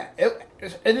like that.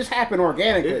 It just happened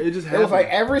organically. It just It was like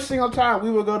happened. every single time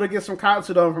we would go to get some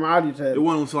katsudon from Agitad. it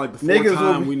wasn't until like the fourth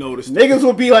time we noticed. Niggas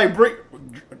would be like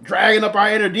dragging up our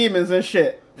inner demons and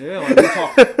shit. Yeah,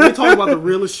 like we talk about the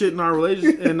realest shit in our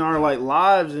relations, in our like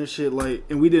lives and shit, like,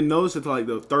 and we didn't notice it till like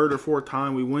the third or fourth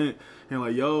time we went, and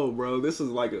like, yo, bro, this is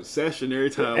like a session every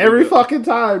time. Every fucking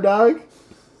time, dog.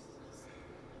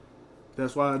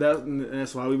 That's why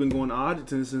we've been going to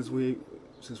Auditon since we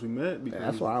met. Because,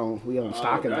 That's why we on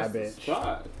stock in that that's the bitch.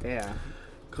 spot. Yeah,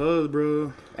 Cause,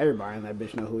 bro, everybody in that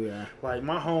bitch know who we are.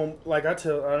 like I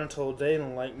done told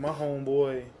Dayton, like my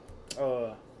homeboy,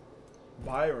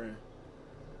 Byron.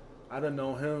 I done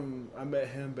know him. I met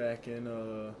him back in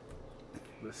the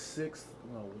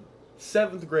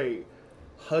 7th grade,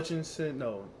 Hutchinson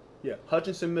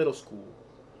Middle School,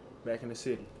 back in the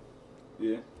city.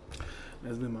 Yeah.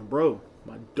 That's been my bro,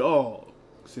 my dog,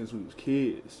 since we was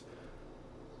kids.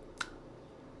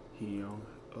 You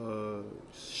know,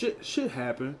 shit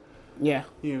happened. Yeah.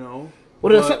 You know,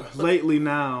 What is but lately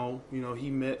now, you know, he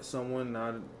met someone.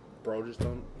 Now, bro,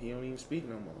 don't even speak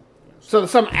no more. You know, So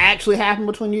something actually happened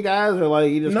between you guys, or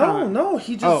like you just No,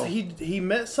 he just Oh. he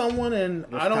met someone, and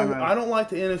Just I don't like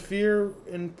to interfere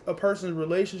in a person's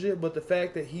relationship, but the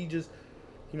fact that he just,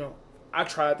 you know, I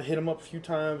tried to hit him up a few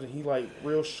times, and he like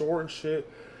real short and shit.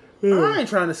 I ain't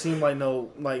trying to seem like no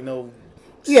Yeah, I mean,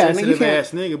 you sensitive can't-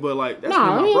 ass nigga, but like that's Nah,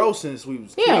 been I my mean- bro since we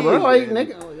was Yeah, kids, bro. Like man.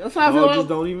 nigga, that's how I Dog feel. just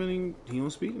don't even he don't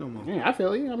speak no more. Yeah, I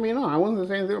feel you. I mean, no, I wasn't the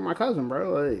same thing with my cousin,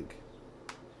 bro. Like,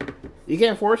 you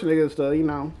can't force niggas to, you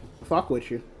know, fuck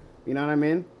with you. You know what I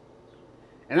mean?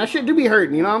 And that shit do be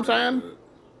hurting. You know what I'm saying?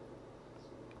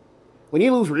 When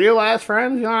you lose real ass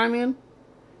friends, you know what I mean?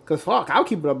 Cause fuck, I'll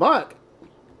keep it a buck.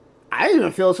 I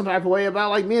even feel some type of way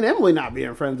about like me and Emily not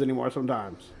being friends anymore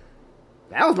sometimes.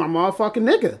 That was my motherfucking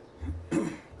nigga.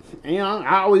 And, you know,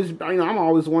 I'm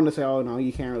always one to say, oh no,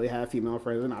 you can't really have female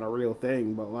friends. They're not a real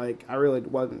thing. But like, I really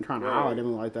wasn't trying to holler at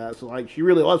Emily like that. So like, she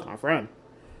really was my friend.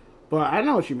 But I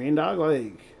know what you mean, dog.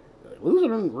 Like,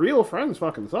 losing real friends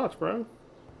fucking sucks, bro.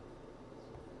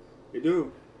 You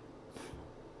do.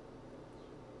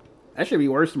 That should be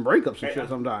worse than breakups and shit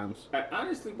sometimes.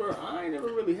 Honestly, bro, I ain't never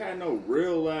really had no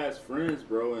real ass friends,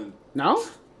 bro, and No?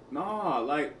 nah,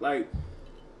 like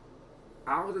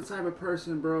I was the type of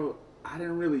person, bro, I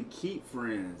didn't really keep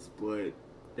friends, but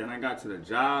then I got to the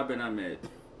job and I met,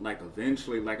 like,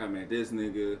 eventually, like, I met this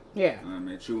nigga. Yeah. And I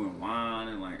met you and Juan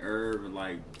and, like, Irv and,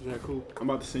 like, Yeah, cool. I'm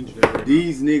about to send you that.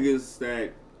 these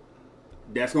niggas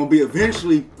that's gonna be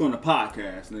eventually on the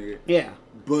podcast, nigga. Yeah.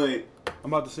 But,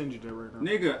 I'm about to send you that right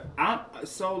now. nigga,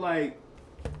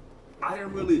 I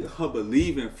didn't really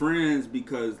believe in friends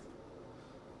because,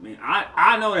 I mean,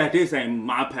 I know that this ain't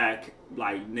my pack,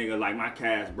 like, nigga, like my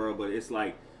cast, bro, but it's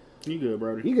like, You good,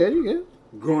 brody? You good, you good.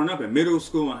 growing up in middle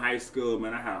school and high school,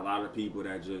 man, I had a lot of people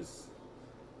that just,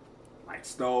 like,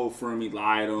 stole from me,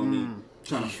 lied on me,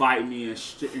 trying to fight me and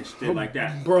shit like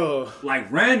that. Bro,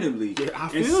 Like, randomly. Yeah, I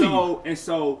and feel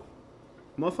so,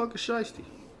 motherfucker shiesty.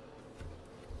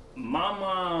 my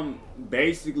mom,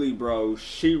 basically, bro,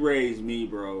 she raised me,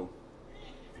 bro,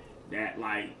 that,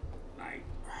 like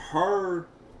her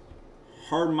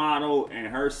motto and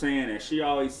her saying that she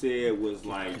always said was,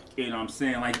 like, you know what I'm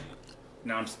saying,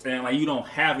 like, you don't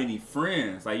have any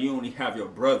friends, like, you only have your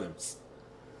brothers.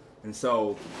 And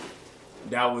so,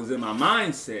 that was in my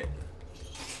mindset.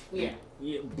 Yeah.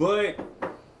 Yeah, but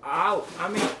I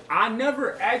mean, I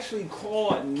never actually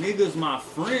called niggas my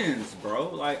friends, bro.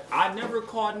 Like, I never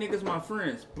called niggas my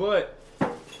friends. But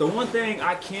the one thing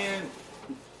I can,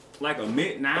 like,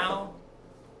 admit now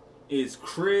is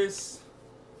Chris,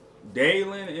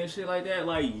 Dalen, and shit like that.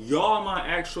 Like, y'all my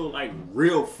actual, like,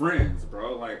 real friends,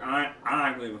 bro. Like, I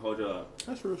ain't gonna even hold you up.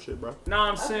 That's real shit, bro. Know what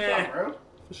I'm saying?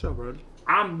 For sure, brody.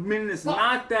 I mean, it's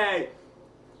not that,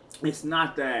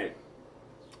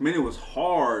 I mean, it was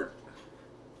hard,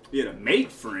 yeah, to make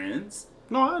friends,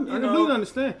 No, I completely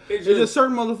understand. It's It's just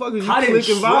certain motherfuckers I you didn't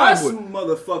click and vibe trust with.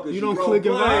 motherfuckers. You don't bro, click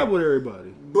and but- vibe with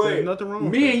everybody. But There's nothing wrong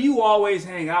with me that. and you always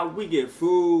hang out. We get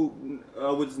food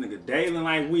with this nigga Dalen.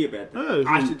 Like we about Yeah,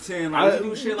 I should tend like we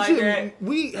do shit like that.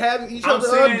 We have each I'm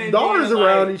other's saying, and daughters then,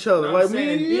 around like, each other. I'm Like me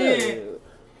saying, and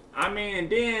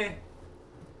then-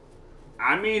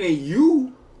 you. And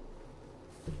you,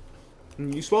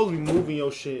 You supposed to be moving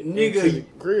your shit Nigga, into the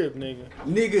crib,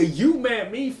 nigga. you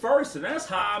met me first, and that's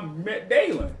how I met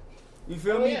Dalen. You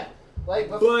feel me? Like,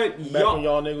 But Back when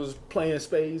y'all niggas was playing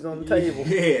spades on the table.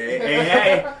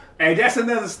 Yeah, and that's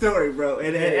another story, bro.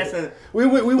 And that's a We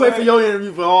wait for your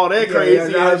interview for all that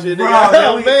crazy ass shit. bro, Nigga,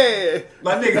 I'm we- mad.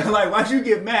 my nigga. Like, why'd you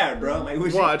get mad, bro? Like,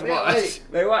 what Watch.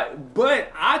 Like what?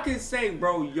 But I can say,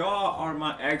 bro, y'all are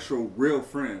my actual real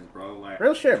friends, bro. Like,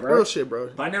 real shit, bro. Real shit,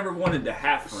 bro. I never wanted to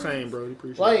have friends. Same, bro. You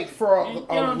appreciate it. Like for You know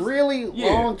what a I'm really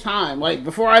yeah. long time, like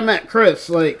before I met Chris,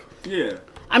 like Yeah.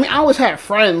 I mean, I always had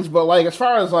friends, but like as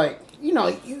far as like you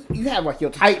know, you have like your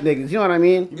tight niggas, you know what I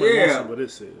mean? You might Yeah. want some, but it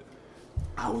said.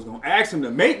 I was gonna ask him to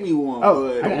make me one, Oh,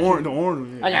 but I got The orange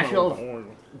one. I got you. The orange one.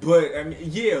 but I mean,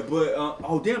 yeah, but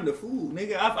oh damn the food,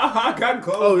 nigga. I got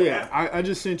close. Oh yeah, I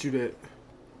just sent you that.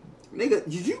 Nigga,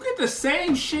 you get the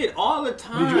same shit all the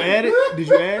time. Did you add it? Did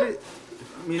you add it?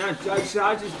 I mean, I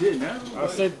just did now. I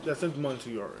sent the money to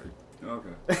you already.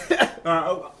 Okay.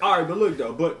 all right, but look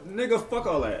though, but nigga, fuck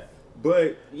all that.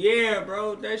 But yeah,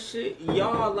 bro, that shit,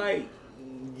 y'all my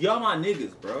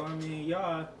niggas, bro. I mean,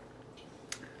 y'all,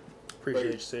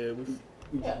 Appreciate you said.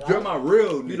 you're my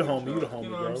real niggas. You the homie, bro. you the homie, You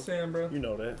know bro. what I'm saying, bro? You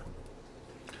know that.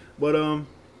 But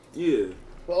Yeah.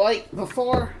 But like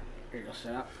before, here you go,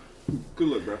 set up. Good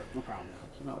look, bro. No problem.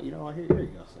 You know, here you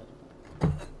go,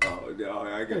 set Oh, yeah,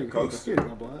 I got Here a you go, coach. here you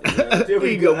go, blood. There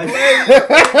we go. go.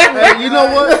 hey, you know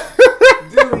what?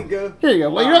 There we go. Here you go.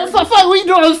 Like, you know, fuck, what you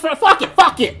doing this for? Fuck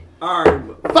it. All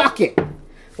right. Fuck it.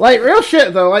 Like real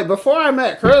shit though. Like before I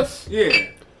met Chris, Yeah.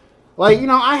 like you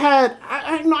know, I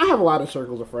have a lot of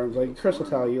circles of friends. Like Chris will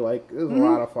tell you, like there's a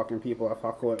lot of fucking people I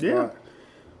fuck with. Yeah. But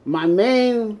my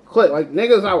main clique, like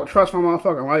niggas I would trust my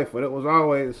motherfucking life with, it was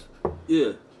always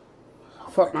Yeah.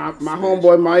 fuck my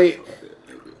homeboy Mike,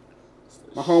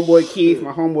 my homeboy Keith,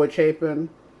 my homeboy Chapin,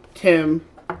 Tim,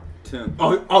 Tim.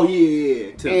 Oh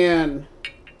yeah. Tim. and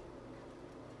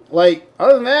like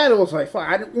other than that, it was like fuck.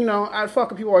 I'd fuck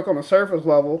with people like on the surface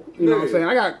level. You know what I'm Yeah. saying?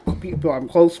 I got people I'm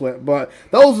close with, but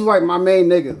those was like my main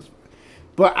niggas.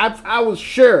 But I was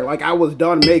sure, like I was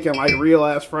done making like real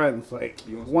ass friends. Like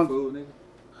You want some one, food,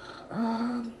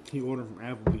 nigga? He ordered from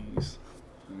Applebee's.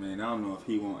 I mean, I don't know if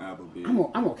he want Applebee's.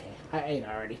 I'm okay. I ate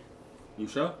already. You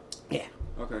sure? Yeah.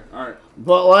 Okay. All right.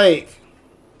 But like,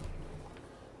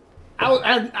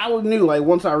 I knew like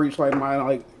once I reached like my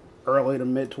like early to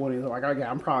mid 20s, like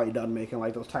I'm probably done making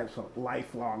like those types of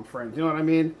lifelong friends. You know what I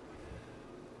mean?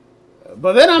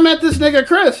 But then I met this nigga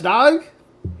Chris, dog,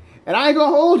 and I ain't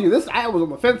gonna hold you. I was on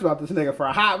the fence about this nigga for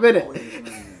a hot minute.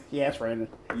 Yeah, it's Brandon.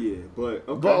 Yeah, but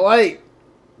okay. But like,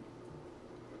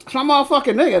 it's my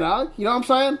motherfucking nigga, dog. You know what I'm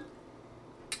saying?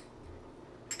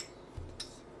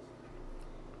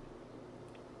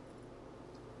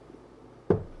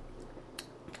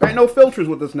 Ain't no filters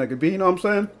with this nigga, B. You know what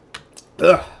I'm saying?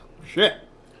 Ugh. Shit.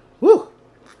 Woo.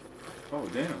 Oh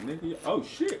damn, nigga. Oh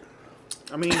shit.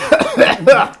 I mean,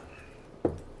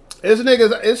 This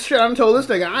nigga's, it's shit I told this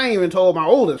nigga. I ain't even told my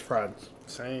oldest friends.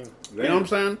 same. You know what I'm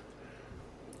saying?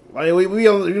 Like, we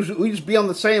just be on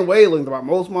the same wavelength about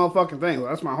most motherfucking things.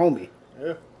 That's my homie.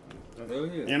 Yeah, Hell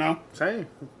yeah. You know? same.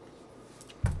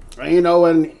 And, you know,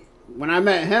 when I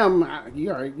met him,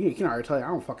 you can already tell you I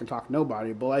don't fucking talk to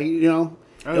nobody. But, like, you know,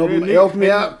 it opened me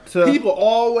up to... People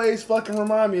always fucking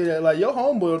remind me of that. Like, your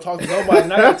homeboy don't talk to nobody.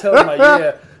 And I gotta tell him, like,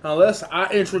 yeah, unless I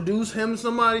introduce him to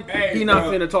somebody, Hey, he not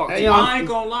bro. finna talk to Hey, you. yo. I ain't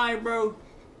gonna lie, bro.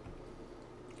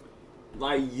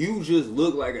 Like you just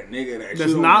look like a nigga That's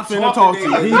you don't not finna talk to you.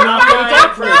 niggas. He's not finna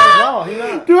talk to you. No, he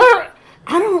not. Do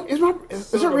I don't...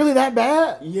 Is it really that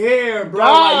bad? Yeah, bro. Dog.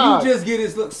 Like you just get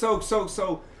this look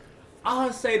so.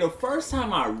 I'll say the first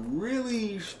time I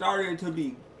really started to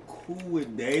be cool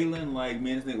with Dalen, like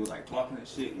man, this nigga was like talking that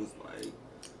shit was like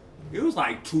it was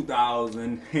like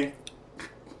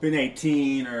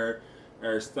 2018 or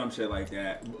some shit like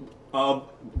that.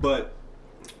 But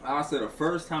I said the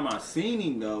first time I seen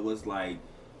him though was like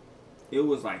it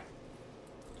was like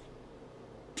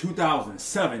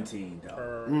 2017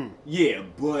 though. Yeah,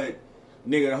 but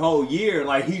nigga, the whole year,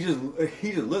 like he just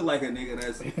looked like a nigga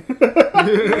that's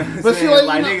But see, like,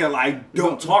 like you know- nigga, like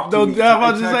don't talk to Don't. me.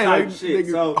 I was type just saying, like, shit.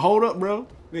 nigga, So hold up, bro.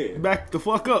 Yeah. Back the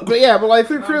fuck up. But yeah, but like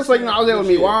through I'm Chris, like, you know, I was able to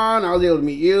meet saying, Juan, I was able to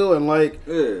meet you, and like,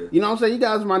 Yeah. you know what I'm saying? You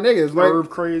guys are my niggas. Like, Irv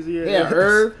crazy. yeah,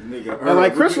 Irv. Nigga, And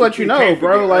like Chris let you know, can't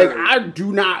bro, forget like Irv. I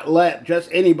do not let just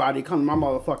anybody come to my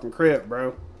motherfucking crib,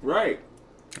 bro. Right.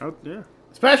 Oh, yeah.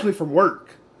 Especially from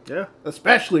work. Yeah.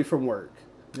 Especially from work.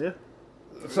 Yeah.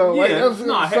 So like, Yeah, that's,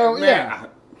 nah, so man, yeah.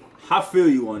 I feel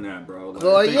you on that, bro.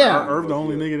 So, like, yeah. Irv the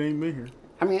only nigga that ain't been here.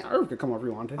 I mean, Irv could come over if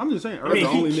you want to. I'm just saying, Irv I mean, the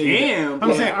only he nigga. can. I'm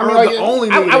but- saying, I mean, Irv like, the only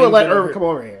nigga. I that would ain't let been Irv here. come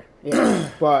over here. Yeah.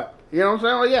 But you know what I'm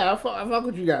saying? Like, yeah, I fuck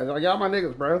with you guys. Like, y'all my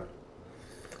niggas, bro.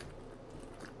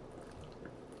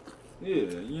 Yeah,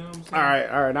 you know what I'm saying?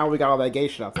 All right. Now we got all that gay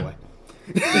shit out the way.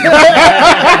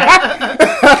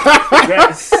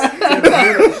 That's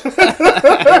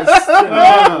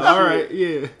All right,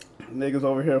 yeah. Niggas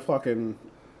over here fucking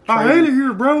I hate it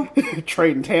here, bro.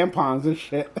 trading tampons and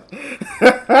shit.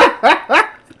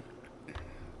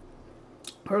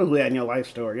 Where's we at in your life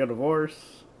story? Your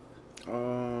divorce?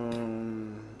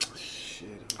 Shit.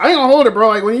 I ain't gonna hold it, bro.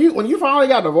 Like when you finally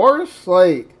got divorced,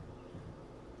 like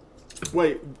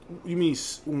Wait, you mean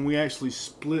when we actually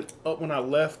split up when I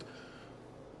left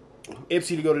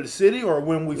Ipsy to go to the city, or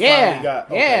when we finally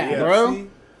got? yeah, bro.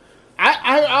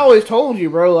 I always told you,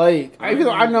 bro. Like I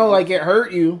know like it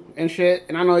hurt you and shit,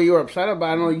 and I know you were upset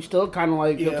about it. I know you still kind of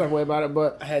like feel Yeah. some way about it,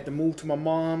 but I had to move to my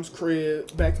mom's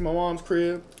crib, back to my mom's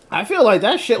crib. I feel like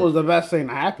that shit was the best thing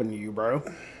to happen to you, bro.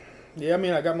 Yeah, I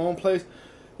mean, I got my own place.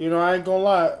 You know, I ain't gonna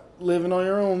lie, living on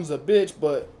your own's a bitch,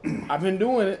 but I've been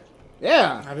doing it.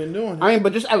 Yeah. I've been doing it. I mean,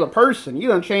 but just as a person, you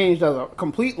done changed as a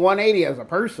complete 180 as a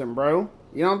person, bro.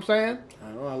 You know what I'm saying?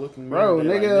 I know, I look in the Bro,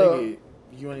 mirror and be nigga- like,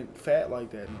 you ain't fat like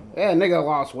that no more. Yeah, nigga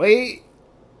lost weight.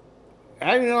 You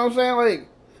know what I'm saying? Like,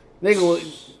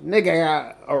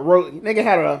 nigga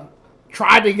had a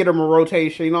tried to get him a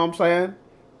rotation. You know what I'm saying?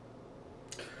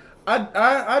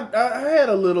 I had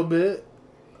a little bit.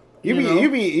 You know?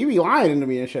 be lying to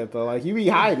me and shit though. Like you be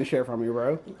hiding shit from me,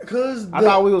 bro. Cause I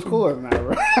thought we was cooler than that,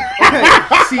 bro.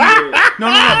 see,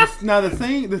 no. Now the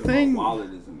thing, My wallet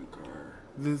is in the car,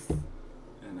 the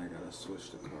and I gotta switch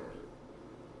the card.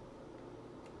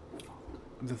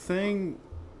 the thing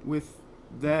with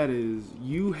that is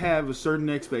you have a certain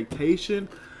expectation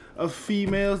of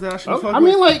females that I should be Oh, fucking I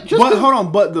mean, with. like, just but the- hold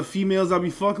on, but the females I be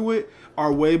fucking with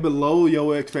are way below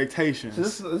your expectations.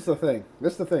 This is the thing.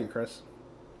 This is the thing, Chris.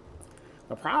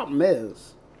 The problem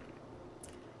is,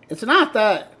 it's not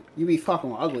that you be fucking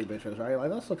with ugly bitches, right? Like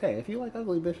that's okay. If you like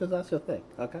ugly bitches, that's your thing.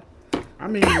 Okay. I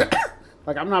mean,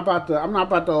 Like I'm not about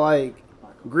to like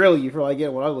grill you for like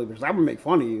getting with ugly bitches. I'm gonna make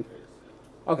fun of you.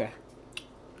 Okay.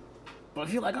 But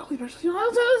if you like ugly bitches, you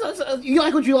know, you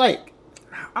like what you like.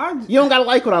 You don't gotta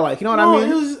like what I like. You know what I mean?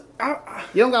 it was.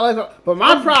 You don't gotta like what, but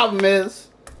my problem is,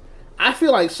 I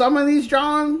feel like some of these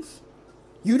Johns,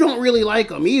 you don't really like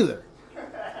them either.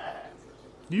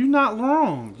 You're not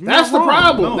wrong. You're That's not the wrong.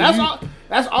 problem. No,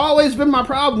 That's always been my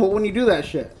problem when you do that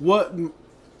shit. What?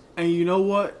 And you know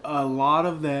what? A lot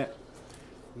of that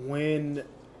when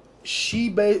she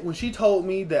told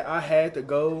me that I had to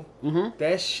go,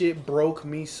 that shit broke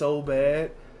me so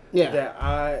bad Yeah.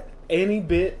 that any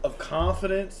bit of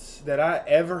confidence that I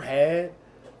ever had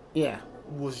Yeah.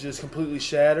 was just completely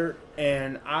shattered.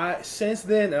 And since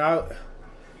then, I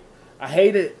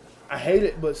hate it. I hate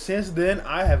it. But since then,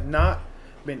 I have not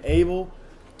been able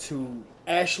to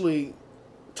actually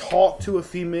talk to a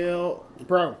female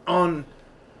Bro. on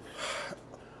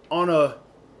a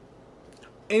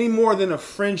any more than a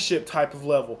friendship type of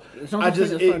level. Stop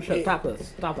this.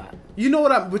 Stop that. You know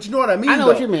what I mean. I know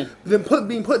what you mean. Then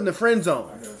being put in the friend zone.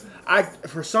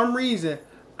 For some reason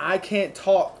I can't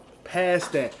talk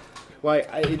past that. Like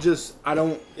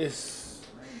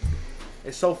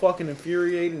it's so fucking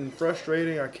infuriating and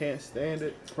frustrating. I can't stand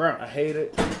it. Bro. I hate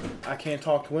it. I can't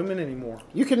talk to women anymore.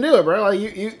 You can do it, bro.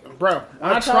 Like bro.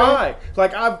 I try.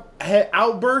 Like I've had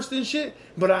outbursts and shit,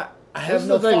 but I have is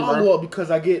no the thing, bro. follow up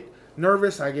because I get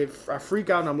nervous. I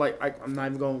freak out, and I'm like, I'm not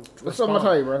even going. That's what I'm gonna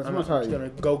tell you, bro. That's I'm what I'm gonna just tell you.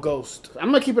 gonna go ghost.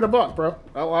 I'm gonna keep it a buck, bro.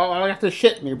 I got this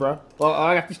shit in me, bro. Well,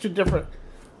 I got these two different.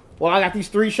 Well, I got these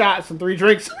 3 shots and 3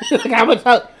 drinks. Like, I'm gonna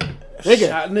tell,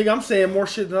 Nigga, I'm saying more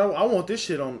shit than I want this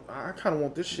shit on. I kind of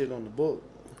want this shit on the book.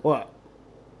 What?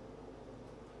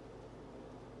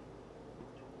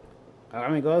 I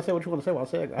mean, go ahead and say what you want to say while I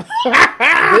say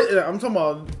it. I'm talking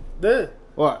about this.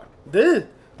 What? This.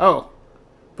 Oh,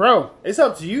 bro. It's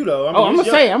up to you though. I mean, Oh, I'm it's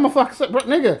gonna say, I'm gonna fucking say, bro,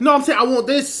 nigga. No, I'm saying I want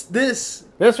this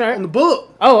That's right. on the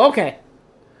book Oh, okay.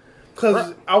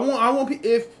 because I want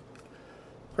if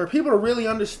for people to really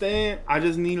understand. I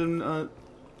just need I don't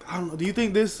know. Do you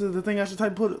think this is the thing I should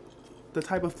the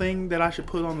type of thing that I should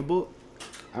put on the book?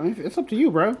 I mean, it's up to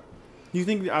you, bro. Do you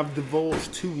think that I've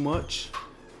divulged too much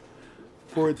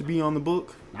for it to be on the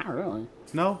book? Not really.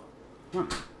 No. Huh.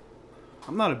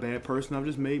 I'm not a bad person. I've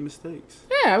just made mistakes.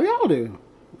 Yeah, we all do.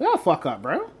 We all fuck up,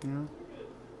 bro. Yeah.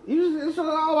 It's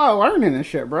all about learning and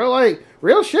shit, bro. Like,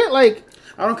 real shit, like...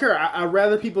 I don't care. I'd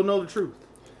rather people know the truth.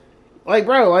 Like,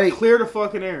 bro, like... Clear the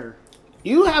fucking air.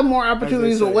 You have more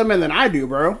opportunities say. with women than I do,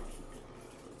 bro.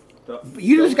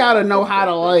 You just gotta know how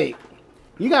to, like...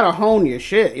 You gotta hone your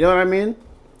shit, you know what I mean?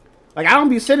 Like, I don't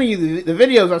be sending you the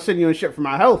videos I send you and shit for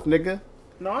my health, nigga.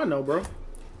 No, I know, bro.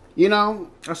 You know?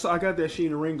 I got that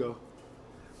Sheena Ringo.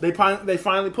 They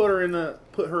finally put her in I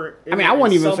mean, I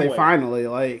wouldn't even say finally.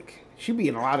 Like, she be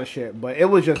in a lot of shit, but it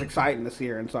was just exciting to see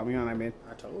her in something, you know what I mean?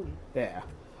 I told you. Yeah.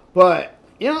 But,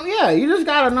 you know, yeah, you just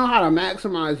gotta know how to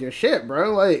maximize your shit,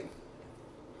 bro. Like,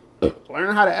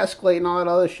 learn how to escalate and all that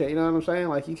other shit, you know what I'm saying?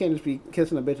 Like, you can't just be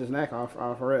kissing a bitch's neck off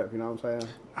her rip, you know what I'm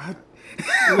saying?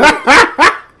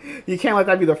 You can't let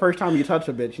that be the first time you touch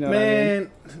a bitch, you know what I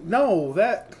mean? No,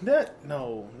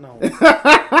 no.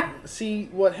 See,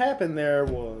 what happened there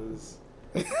was...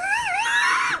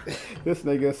 This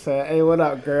nigga said, hey, what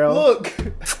up, girl? Look.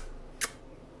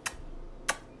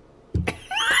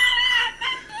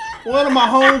 One of my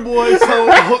homeboys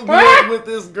hooked me up with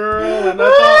this girl, and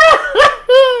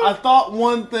I thought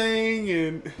one thing,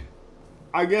 and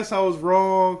I guess I was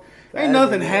wrong. Ain't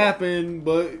nothing happened,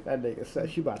 but that nigga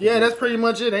said she about to that's pretty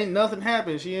much it. Ain't nothing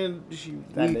happened.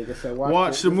 Nigga said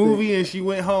watched the movie and she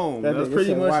went home. That's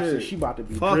pretty much it. She about to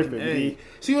be fucking dripping.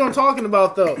 See what I'm talking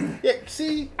about though? Yeah.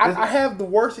 See, I have the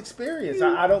worst experience.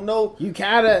 I don't know. You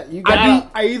gotta.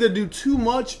 I either do too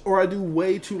much or I do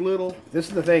way too little. This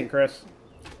is the thing, Chris.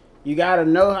 You gotta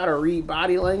know how to read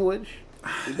body language.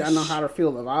 You gotta know how to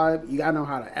feel the vibe. You gotta know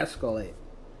how to escalate.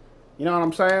 You know what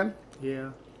I'm saying? Yeah.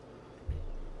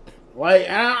 Like,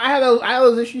 and I had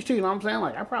those issues too. You know what I'm saying?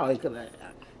 Like, I probably could have.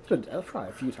 There was probably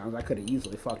a few times I could have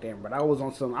easily fucked him, but I was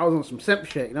on some simp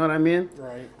shit. You know what I mean?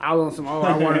 Right. I was on some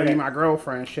I wanted to be my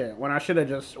girlfriend shit when I should have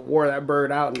just wore that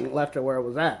bird out and left her where it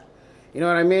was at. You know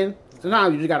what I mean?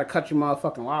 Sometimes you just gotta cut your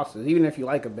motherfucking losses, even if you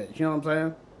like a bitch. You know what I'm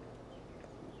saying?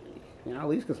 You know, at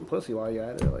least get some pussy while you're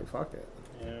at it. Like, fuck it.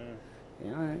 Yeah.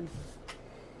 You know what I mean?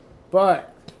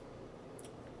 But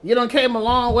you done came a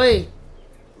long way.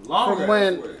 From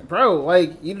when, bro,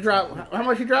 like, you drop, how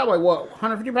much you drop? Like, what,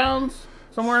 150 pounds?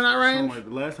 Somewhere in that range? The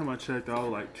last time I checked, I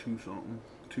was like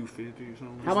 250 or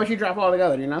something. How much you drop all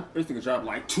together, you know? This nigga dropped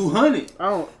like 200.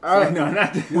 No, not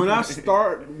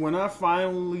that. When I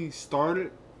finally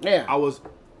started, yeah, I was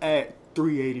at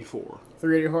 384.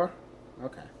 384?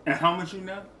 Okay. And how much you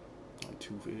know? Like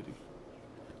 250.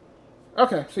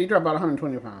 Okay, so you drop about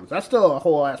 120 pounds. That's still a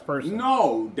whole ass person.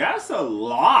 No, that's a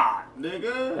lot,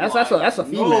 nigga. That's a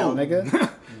female,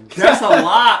 nigga. That's a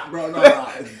lot, bro. No,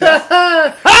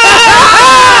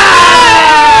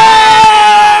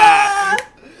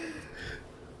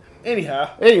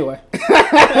 Anyway.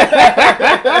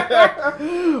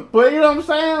 But you know what I'm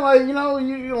saying? Like, you know,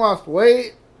 you lost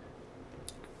weight.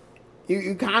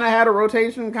 You kind of had a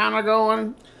rotation kind of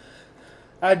going.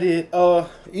 I did.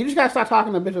 You just gotta start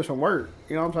talking to bitches from work.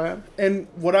 You know what I'm saying? And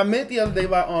what I meant the other day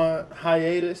by on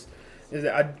hiatus is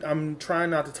that I'm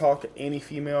trying not to talk to any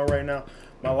female right now.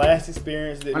 My last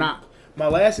experience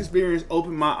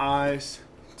opened my eyes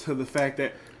to the fact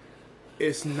that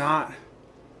it's not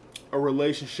a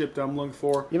relationship that I'm looking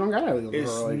for. You don't gotta look for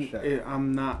a relationship.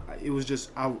 I'm not. It was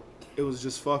just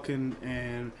fucking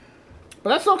and. But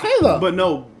that's okay though. But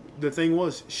no. The thing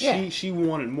was, she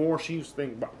wanted more. She was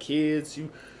thinking about kids.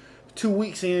 2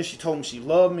 weeks in, she told me she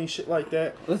loved me, shit like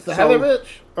that. This the Heather bitch?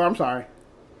 Oh, I'm sorry.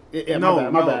 Yeah,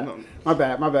 my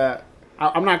bad.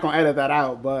 I'm not gonna edit that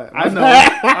out, but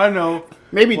I know.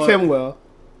 Maybe Tim will.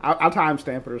 I'll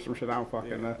timestamp it or some shit. I don't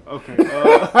fucking know. Okay.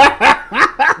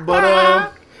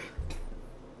 But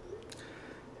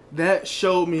that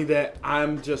showed me that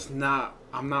I'm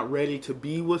not ready to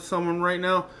be with someone right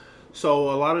now. So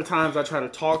a lot of times I try to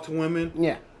talk to women.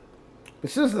 Yeah.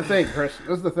 This is the thing, Chris.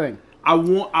 This is the thing.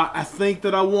 I think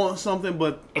that I want something,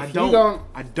 but I don't.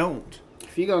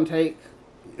 If you're gonna take,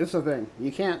 it's the thing. You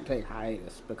can't take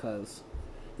hiatus because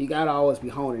you gotta always be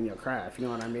honing your craft. You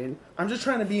know what I mean? I'm just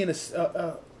trying to be in at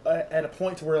a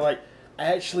point to where like I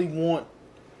actually want.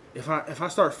 If I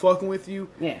start fucking with you,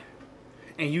 yeah,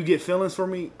 and you get feelings for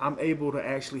me, I'm able to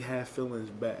actually have feelings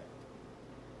back.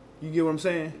 You get what I'm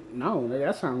saying? No, nigga,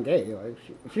 that sounds gay. Like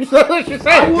she said what she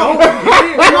said. I'm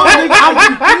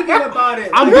thinking about it.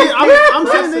 I'm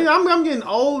saying, nigga, I'm getting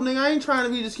old, nigga. I ain't trying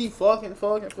to be just keep fucking.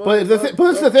 But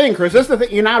it's the thing, Chris. That's the thing.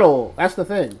 You're not old. That's the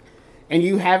thing. And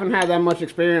you haven't had that much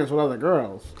experience with other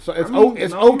girls, so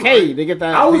it's okay to get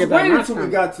that. I was waiting until we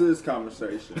got to this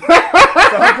conversation.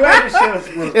 I'm glad the shit was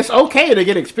smooth. It's okay to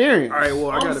get experience. All right,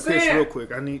 well, I I'm gotta piss saying- real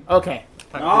quick. I need. Okay.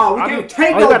 Oh, we can't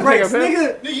take you no about to breaks, take a piss?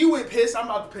 nigga. Nigga, you went piss. I'm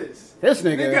about to piss. This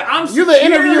nigga. Nigga, I'm you the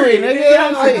security, interviewee, nigga. nigga.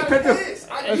 I'm I like, got piss.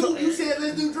 You said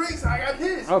let's do drinks. I got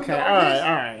pissed. okay, all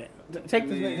right. Take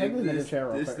this Man, nigga this- chair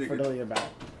real this quick for nigga- doing your back.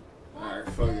 Alright,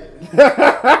 fuck it.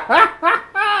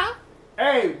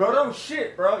 Hey, bro, don't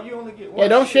shit, bro. You only get one. Yeah,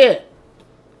 don't shit.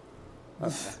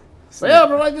 Okay. But yeah,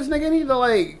 bro, like this nigga need to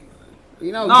like,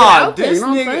 you know, get Nah, out there. this You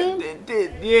know what I'm saying?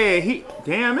 nigga, yeah, he.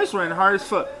 Damn, this ran hard as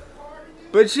fuck.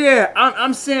 But yeah,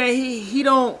 I'm saying he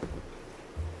don't.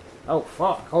 Oh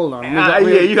fuck! Hold on. Yeah,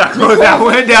 you gotta close that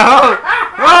window.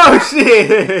 Oh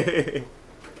shit.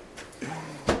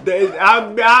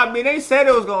 I mean, they said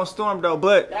it was gonna storm though,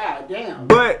 but God damn.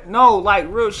 but no, like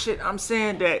real shit. I'm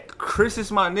saying that Chris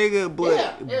is my nigga,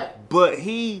 but Yeah. but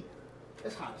he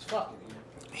It's hot as fuck.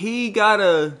 he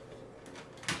gotta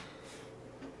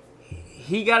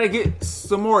get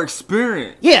some more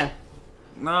experience. Yeah.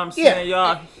 You know what I'm saying,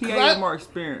 Yeah. y'all? He 'Cause gotta I- get more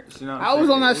experience. You know what I I'm was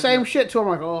saying? on that same shit too. I'm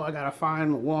like, oh, I gotta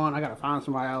find one. I gotta find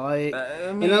somebody I like.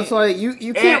 I mean, and it's like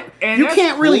you can't and you that's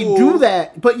can't really cool. do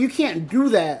that. But you can't do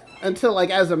that until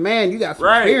like as a man you got some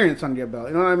Right. experience under your belt.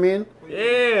 You know what I mean?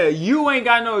 Yeah, you ain't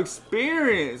got no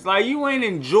experience. Like you ain't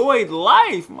enjoyed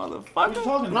life,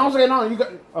 motherfucker. And I was like, no, you got.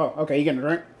 Oh, okay. You getting a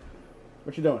drink?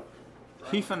 What you doing?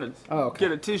 He finna Oh, okay.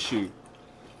 get a tissue.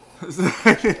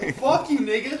 Fuck you,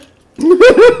 nigga.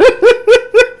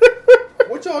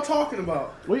 What y'all talking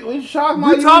about? We talking We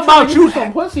about talking about trying to you get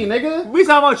some pussy, nigga. We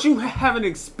talking about you having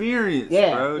experience,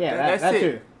 Yeah, bro. yeah, That's that it,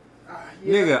 too.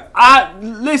 nigga. I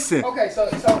listen. Okay, so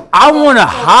I want to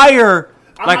hire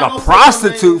like not a gonna say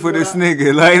prostitute no names, for but this I-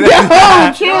 nigga. Like,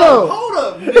 Oh, chill. hold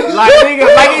up, nigga. like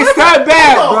nigga, like it's that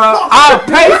bad, bro. I'll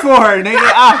pay for her,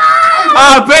 nigga.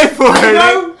 I'll pay for her,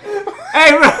 nigga.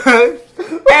 Hey, bro.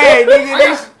 Hey, nigga.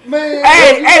 This, Man,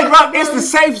 hey, bro. It's the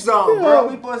safe zone, bro.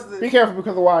 We busted. Be careful because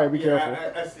of the wire. Be Yeah,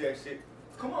 careful. I see that shit.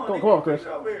 Come on, Come nigga. on, Chris.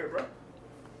 Get over here, bro.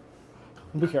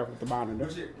 Be careful with the monitor.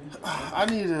 I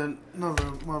need another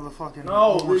motherfucking.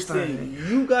 No, more listen. thing.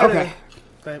 You gotta.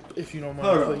 Okay. If you don't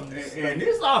Hold mind, on. please. And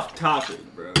this off topic,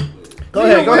 bro. Go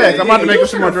ahead. Go ahead. I'm about to make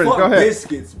some more drinks. Go ahead.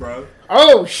 Biscuits, bro.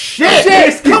 Oh shit!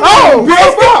 Come Oh, on, bro.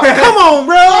 Come on,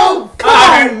 bro.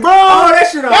 Alright, bro. Oh, that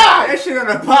shit on. God. That shit on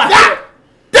the podcast.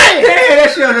 Damn! Yeah,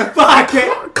 that shit on the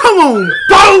podcast. Come on,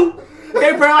 bro.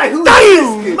 Hey, bro, like who's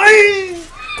Damn, Biscuits? man.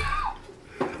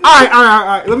 All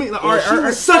right. Let me. All right, She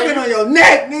was sucking on your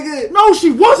neck, nigga. No,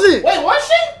 she wasn't. Wait, was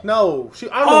she? No,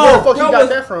 I don't know where the fuck you that got was-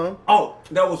 that from. Oh,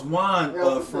 that was Juan,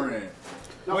 friend.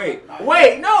 No, Wait,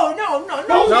 no. no.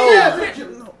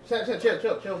 Chill, chill.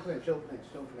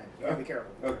 You gotta be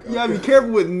careful. Okay. You gotta be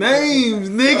careful with names,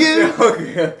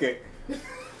 nigga.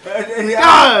 Okay.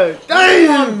 God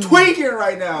damn. I'm tweaking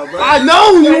right now, bro. I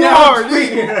know you I'm are.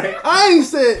 tweaking Nigga. right. I ain't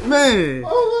said, man.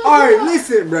 Oh, All right,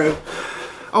 listen, bro.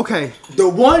 Okay. The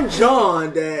one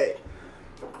John that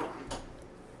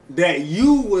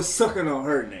you was sucking on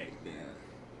her neck, man.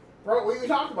 Bro, we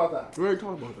talked about that. We already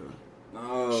talked about that.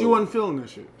 No. She wasn't feeling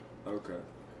this shit. Okay.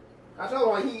 I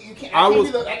told him, you can't.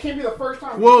 That can't be the first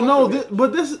time. Well, no,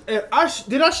 but this.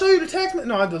 Did I show you the text?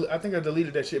 No, I think I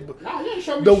deleted that shit. But No, you didn't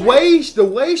show me the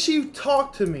way she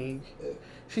talked to me,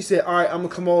 she said, "All right, I'm gonna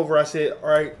come over." I said, "All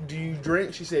right, do you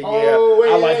drink?" She said, "Yeah." Oh,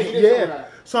 wait, I yeah, like she it. did tell me Yeah.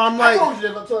 that. So I'm I like, told you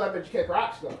to tell that bitch to kick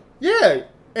rocks though. yeah,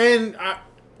 and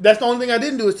that's the only thing I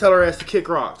didn't do is tell her ass to kick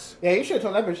rocks. Yeah, you should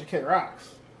have told that bitch to kick rocks.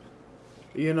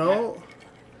 You know,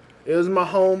 it was my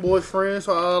homeboy friend,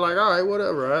 so I was like, all right,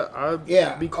 whatever. I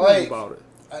be cool like, about it.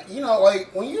 You know,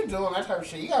 like when you're doing that type of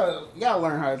shit, you gotta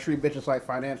learn how to treat bitches like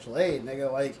financial aid,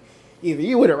 nigga. Like either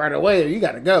you with it right away or you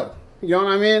gotta go. You know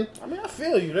what I mean? I mean, I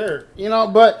feel you there. You know,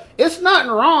 but it's nothing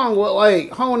wrong with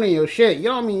like honing your shit. You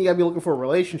don't mean you gotta be looking for a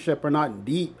relationship or not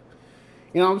deep.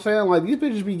 You know what I'm saying? Like these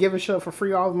bitches be giving shit for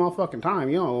free all the motherfucking time.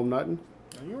 You don't owe them nothing.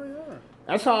 You really are.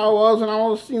 That's how I was when I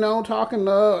was, talking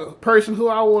to a person who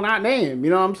I will not name. You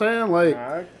know what I'm saying? Like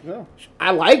I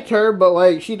liked her, but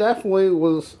like she definitely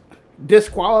was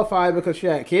disqualified because she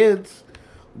had kids.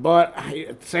 But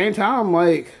at the same time,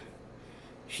 like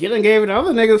she done gave it to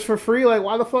other niggas for free. Like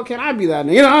why the fuck can't I be that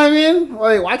nigga? You know what I mean?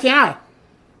 Like why can't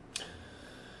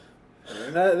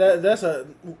That's a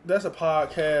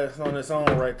podcast on its own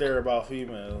right there about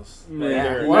females.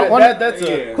 Yeah. Right Well, there. That's a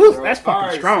Yeah, Whew, bro. that's fucking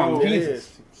Alright, strong. so- it Jesus.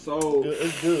 is. So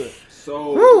It's good.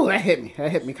 so Whew, that hit me.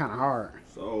 That hit me kind of hard.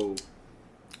 so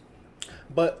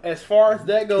But as far as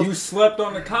that goes, you slept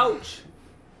on the couch,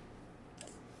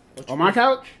 On my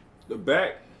couch? the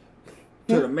back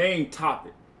to the main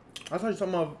topic. I thought you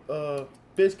were talking about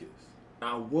biscuits.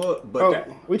 I would, but Oh,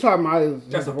 that, we talking about his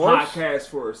that's a divorce? podcast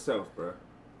for itself, bro.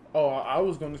 Oh, I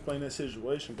was going to explain that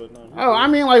situation, but no. Oh, I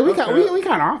mean, like we Okay. we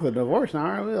kind of off the divorce now,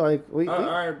 aren't we? Like we all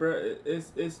right, bro.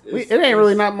 it ain't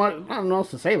really not much. Nothing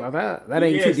else to say about that. That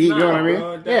ain't too deep. You know what I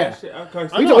mean? Yeah.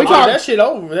 We talk that shit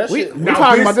over. That We shit.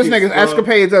 talking about this nigga's bro.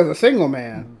 escapades as a single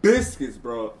man. Biscuits,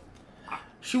 bro.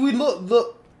 Should we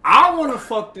look? I want to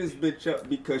fuck this bitch up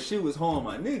because she was home,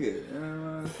 my nigga. You know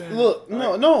what I'm saying? Look,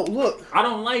 no, look. I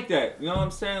don't like that. You know what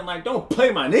I'm saying? Like, don't play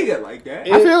my nigga like that.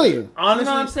 I feel you. Honestly, You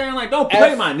know what I'm saying? Like, don't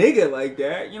play my nigga like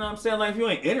that. You know what I'm saying? Like, if you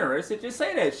ain't interested, just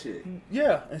say that shit.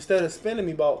 yeah. Instead of spending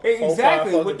me about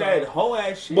Exactly, 4-5 with fucking that whole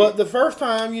ass shit. But the first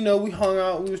time, you know, we hung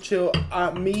out, we was chill.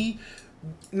 Me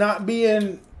not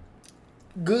being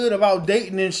good about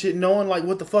dating and shit, knowing like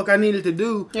what the fuck I needed to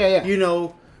do. Yeah. You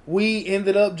know, we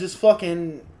ended up just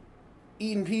fucking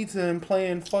eating pizza and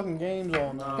playing fucking games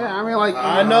all night. Yeah, I mean, like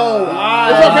I know. It's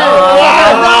okay.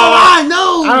 I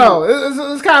know. I know.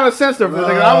 It's kind of sensitive.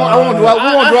 I won't dwell.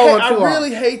 We won't dwell on I too long.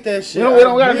 really hate that shit. We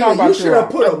don't gotta talk about you too should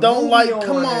have long. put a I don't movie like. on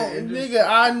Come it on, and just- nigga.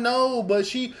 I know,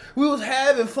 but we was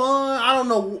having fun. I don't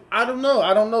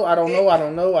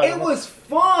know. It was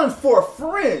fun for a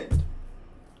friend.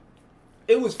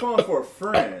 It was fun for a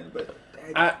friend, but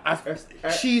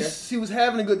she was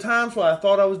having a good time, so I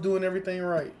thought I was doing everything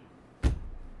right.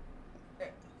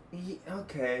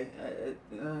 okay.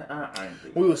 I ain't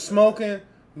think We was smoking.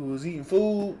 We was eating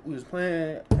food. We was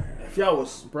playing. if y'all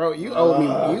was Bro, you owed me.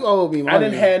 You owed me money. I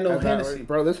didn't have no That's not Hennessy. right.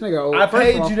 Bro, this nigga owed. I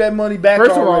paid you that money back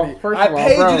already. I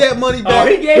paid bro. you that money back.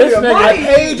 he gave This you the nigga- money. I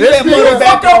paid you This that nigga money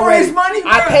back fucked over already. his money,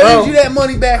 I bro. paid Bro. you that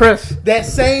money back. Chris. That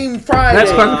same Friday.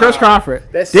 That's Chris Crawford.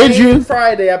 That Did same you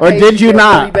Friday, I or paid did you that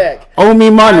money not back. owe me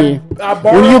money I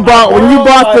when you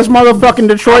bought this motherfucking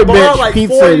Detroit bitch like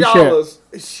pizza and shit? $40.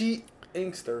 She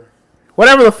Inkster.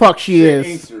 Whatever the fuck she is.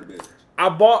 Inkster, bitch. I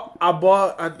borrowed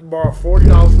 $40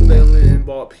 from Dylan and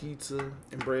bought pizza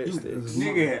and breadsticks.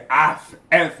 Nigga,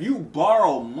 if you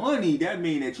borrow money, that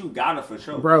mean that you got it for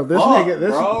sure. Bro, this Fuck, nigga,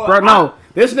 bro,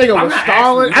 this nigga I'm was not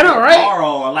stalling. asking I know, you to right?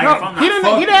 borrow, like, No, if I'm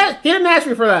he not didn't ask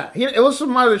me for that. It was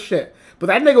some other shit. But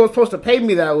that nigga was supposed to pay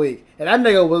me that week, and that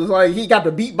nigga was like, he got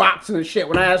the beatboxing and shit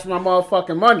when I asked for my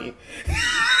motherfucking money.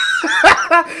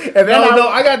 And then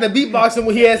I got the beatboxing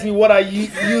when he asked me what I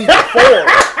used it for.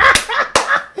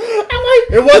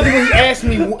 It wasn't when he asked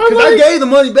me, because I gave the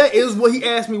money back. It was when he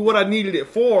asked me what I needed it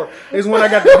for. Is when I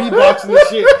got the beatboxing and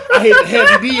shit. I hit the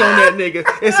heavy D on that nigga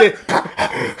and said,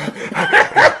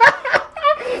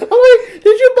 I'm like,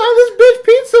 did you buy this bitch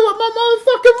pizza with my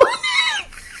motherfucking money?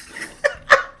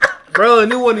 bro,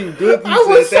 and it wasn't even good pizza I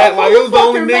was at that. so Like, it was the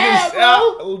only motherfucking niggas mad, bro.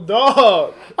 out. Oh,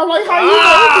 dog. I'm like,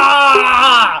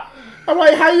 Ah!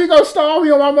 how you gonna stall me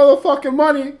on my motherfucking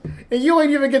money and you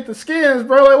ain't even get the skins,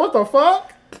 bro? Like, what the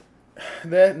fuck?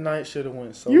 That night should have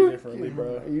went so differently,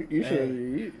 bro. You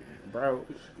should, bro.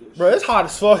 Bro, it's hot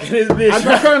as fuck in this bitch.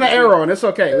 I'm turning the arrow, and it's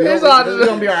okay. It's hot as- We're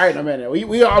gonna be all right in a minute.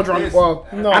 We all drunk. Well,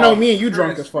 No. I know me and you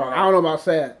drunk Chris, as fuck. bro. I don't know about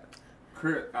sad.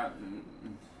 Chris,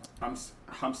 I'm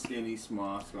skinny,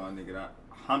 small, so nigga,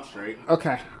 I'm straight.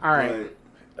 Okay, all right,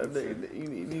 But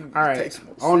all right.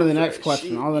 On to the next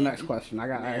question. On to the next question. I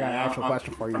got an actual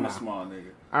question for you I'm now. a small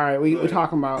nigga. All right, we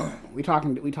talking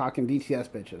DTS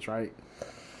bitches, right?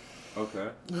 Okay.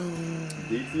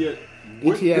 DTS.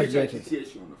 DTS bitches.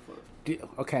 DTS you on the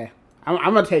fuck? Okay, I'm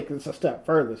gonna take this a step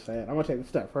further, Sam. I'm gonna take this a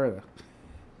step further.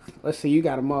 Let's see, you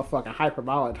got a motherfucking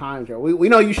hyperbolic time chamber. We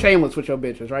know you shameless with your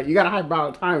bitches, right? You got a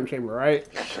hyperbolic time chamber, right?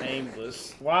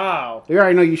 Shameless. Wow. We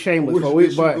already know you shameless, Which but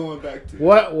bitch you but going back to?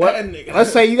 what? That nigga.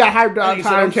 Let's say you got hyperbolic Nigga said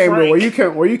time I'm chamber Frank. where you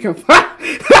can where you can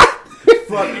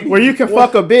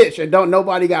fuck a bitch and don't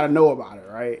nobody gotta know about it,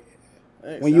 right?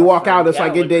 When you walk out, it's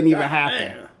like it didn't even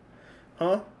happen.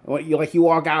 Huh? When you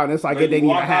walk out and it's like Bro, it didn't you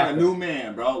even walk out a happen. new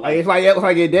man, bro. Like it's like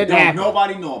it didn't don't happen.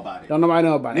 nobody know about it. Don't nobody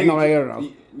know about it. Ain't nobody ever know.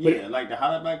 Yeah, like the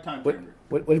Holla Back time chamber.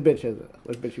 Which bitch is it?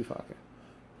 Which bitch you fucking?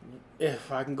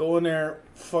 If I can go in there,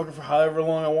 fuck it for however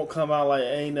long, I won't come out like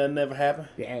ain't nothing ever happened.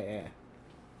 Yeah. And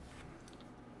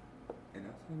that's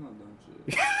no dumb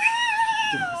shit.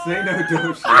 Say no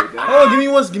dumb shit. Dog. Hold on, give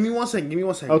me one second.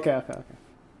 Okay. You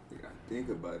gotta think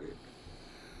about it.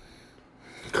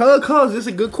 Cause it's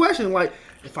a good question. Like,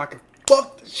 if I can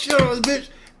fuck the shit out of this bitch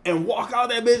and walk out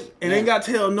that bitch and ain't got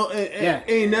to tell no,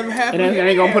 ain't never happened. And then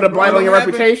ain't gonna put a blight on your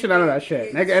reputation. None of that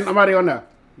shit. Nigga, nobody gonna know.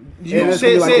 Yeah,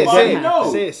 Say it's gonna be like it.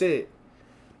 that. Say it.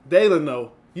 Dayla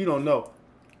know. You don't know.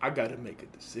 I gotta make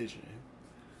a decision.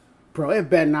 Bro, it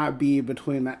better not be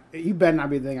between that. You better not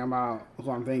be thinking about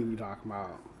what I'm thinking you talking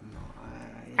about.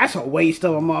 That's a waste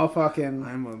of a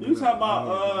motherfucking. You talking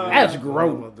about That's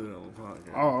gross.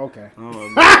 Oh, okay.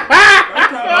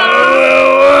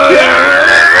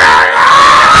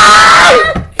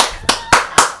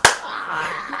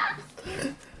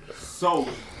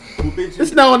 with you.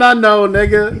 It's known unknown,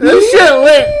 nigga. This shit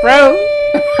lit, bro.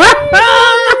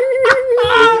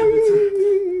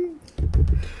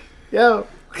 Yo.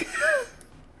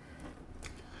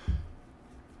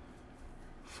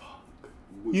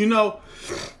 You know,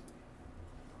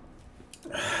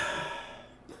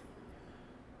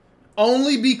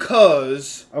 only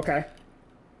because Okay.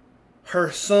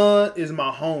 her son is my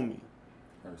homie.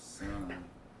 Her son.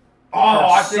 Her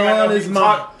I think I know son who is you my.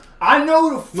 talk- I know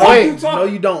who the fuck Wait, you talking. No,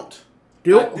 you don't.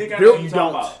 I think I know who you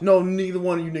talking about. No, neither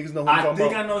one of you niggas know who I'm I talking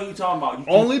think about. I know who you talking about. You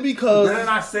Only Then because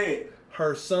I said,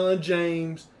 her son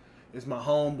James is my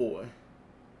homeboy.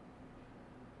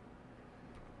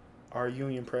 Our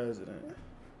union president.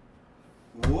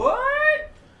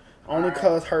 what? Only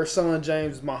because her son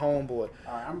James is my homeboy.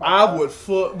 Right, I would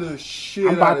fuck the shit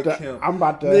I'm out about of to. Kim. I'm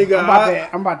about to. Nigga,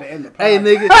 I'm about to end the. Hey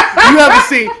podcast.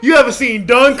 nigga, you ever seen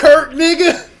Dunkirk,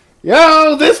 nigga?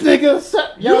 Yo, this nigga.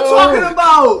 Yo, You talking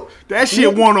about? That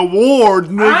shit won awards,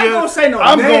 nigga. I ain't gonna say no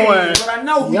I'm names, going. but I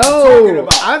know who you Yo, talking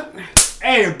about.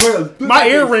 Hey, bro, My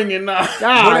ear ringing now.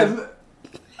 God.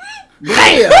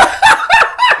 Damn.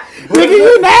 Nigga,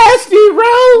 you nasty,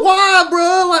 bro. Why,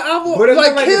 bro? Like I But it like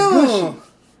look like it's Kim. Gucci.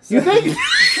 You think?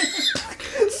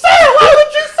 Say it. Why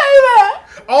would you say that?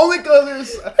 Only because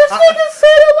it's. This nigga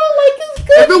said it looked like it's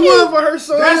good. If it wasn't for her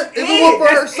son, That's if it it, wasn't for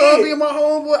her that's son it. being my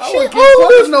homeboy, I She wouldn't give a old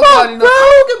fuck as if nobody fuck, knows.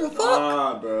 I don't give a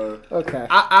fuck. Bro. Okay.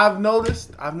 I've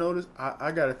noticed.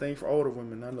 I got a thing for older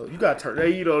women. I know you got turn.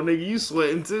 Hey, you know, nigga, you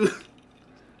sweating too.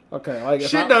 Okay. Like if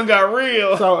Shit done got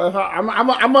real. So if I'm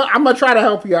gonna try to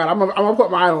help you out. I'm gonna put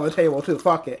mine on the table too.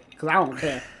 Fuck it, because I don't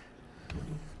care.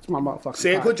 It's my motherfucking.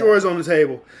 Sam, put podcast. yours on the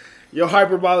table. Your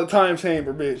hyperbolic time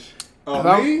chamber, bitch.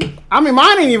 Oh, me? I mean,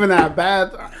 mine ain't even that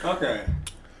bad. Okay.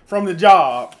 From the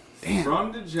job.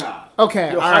 From the job.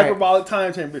 Okay. Your All right. hyperbolic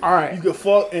time chamber. All right. You could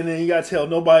fuck and then you gotta tell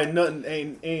nobody nothing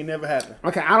ain't never happened.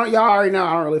 Okay. I don't. Y'all already know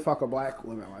I don't really fuck with black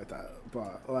women like that.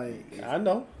 But like, I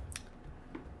know.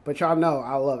 but y'all know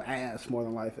I love ass more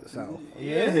than life itself.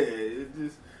 Yeah. It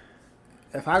just,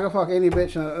 If I could fuck any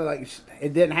bitch and like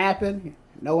it didn't happen,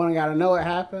 no one gotta know it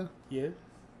happened. Yeah.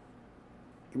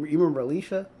 You remember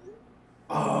Alicia?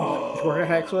 oh. She worked at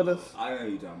Hex with us. I know who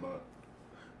you talking about.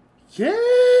 Yeah.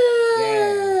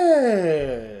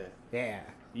 Yeah.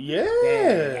 Yeah.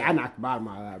 Yeah. I knocked the bottom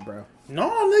out of that, bro. No,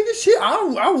 nigga, shit.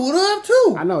 I would have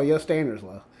too. I know your standards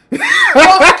low.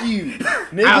 Fuck you,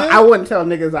 nigga. I wouldn't tell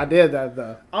niggas I did that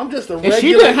though. I'm just a If regular.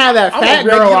 she didn't have that I'm a fat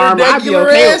girl regular, arm, I'd be regular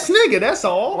okay ass nigga. That's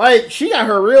all. Like she got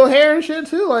her real hair and shit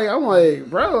too. Like I'm like,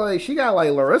 bro, like she got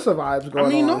like Larissa vibes going I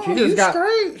mean, on. no, She you just got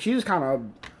straight. She just kind of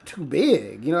too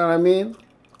big. You know what I mean?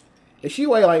 If she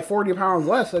weighed like 40 pounds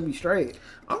less, that'd be straight.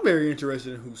 I'm very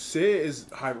interested in who Sid's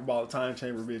hyperbolic time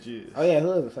chamber bitch is. Oh yeah,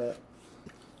 who is that?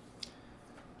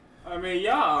 I mean,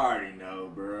 y'all already know,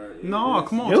 bro. No, It's-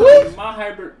 come on. Do we? My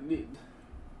hyper.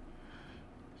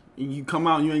 You come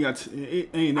out and you ain't got. It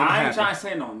ain't never I ain't happened. trying to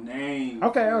say no name.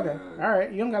 Okay, bro. okay, all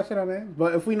right. You don't gotta say that name,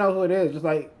 but if we know who it is, just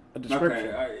like a description.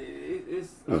 Okay, it's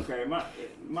okay.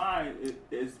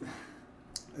 It's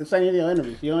This ain't your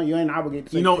interview. You ain't obligated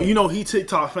to say You know he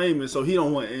TikTok famous, so he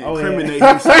don't want to Oh, yeah. incriminate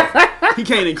himself. He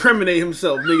can't incriminate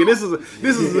himself, nigga. This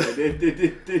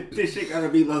is this shit gotta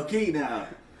be low key now.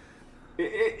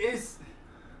 It's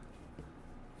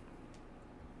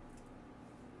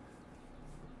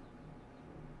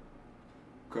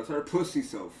cause her pussy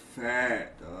so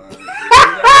fat, dog.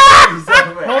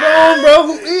 Hold on, bro.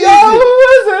 Who is Yo, it? who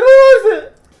is it? Who is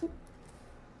it?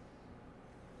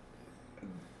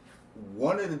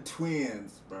 One of the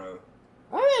twins, bro.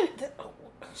 I mean,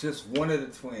 Just one of the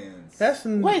twins. That's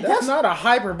that's- not a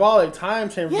hyperbolic time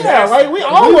chamber. yeah, like we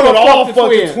all we would would all have fuck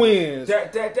fucked the the twins. twins.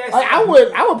 That's Like, I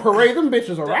would parade them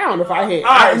bitches around if I had.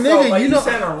 Alright, so nigga, like you you know-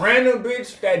 saying a random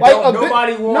bitch that Like don't a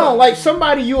nobody bit, want. no, like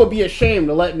somebody you would be ashamed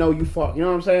to let know you fuck. You know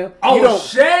what I'm saying? oh, you don't.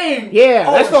 shame. Yeah,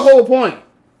 Oh, that's the whole point.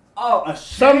 Oh, a shame.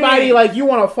 Somebody like you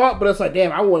want to fuck, but it's like,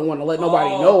 damn, I wouldn't want to let nobody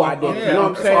know I did. okay. You know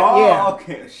what I'm saying? Oh, Yeah.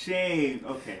 okay, shame.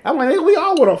 Okay, I'm like, nigga, we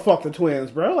all would have fucked the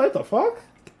twins, bro. Like the fuck?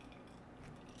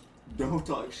 don't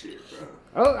talk shit, bro.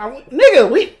 Oh,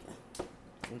 nigga, We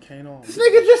can't all. this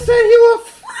nigga just said he was.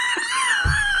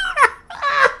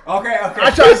 Okay.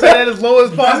 I try to say that as low as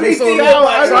possible me so think the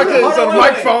about it. so the Hold on,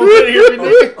 microphone wait. couldn't hear me,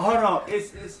 nigga. Hold on,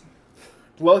 it's.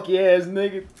 Lucky ass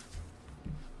nigga.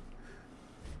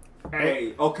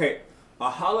 Hey, okay. A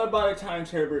holla about a time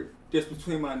chamber just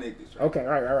between my niggas. Right? Okay,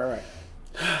 right.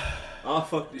 I'll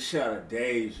fuck the shit out of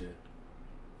Deja.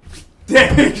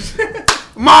 Deja.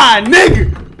 My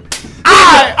nigga.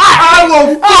 I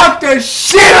will fuck the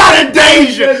shit out of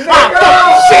Deja. I fuck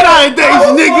the shit out of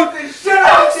Deja, nigga. Fuck the shit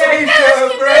out of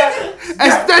Deja, bro.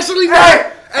 Especially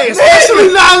now. Hey, especially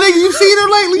Really not, nigga. You seen her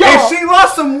lately? And she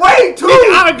lost some weight too.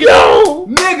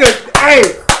 Nigga, hey,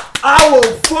 I will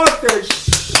fuck the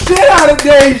shit out of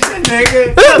Deja,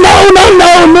 nigga. No,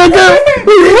 nigga.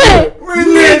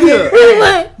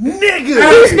 Nigga.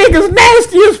 These niggas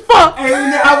nasty as fuck. Hey,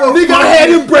 I Nigga, I had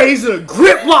him braids in a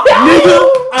grip lock, nigga.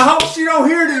 I hope she don't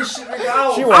hear this shit,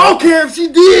 nigga. I don't care if she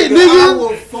did, I nigga.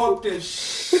 will fuck the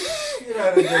shit out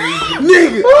of Deja.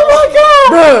 Nigga. Oh my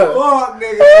god. Fuck,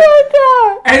 nigga. Oh my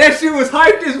god. And that shit was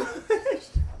hyped as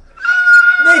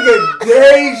nigga,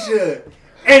 Deja.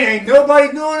 And ain't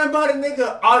nobody knowing about it,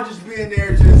 nigga. I'll just be in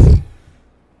there just.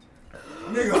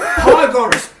 Nigga, I'll go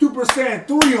to Super Saiyan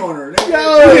 3 on her,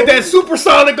 nigga. You hit that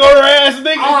supersonic on her ass,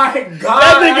 nigga. Oh, God.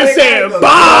 That nigga said,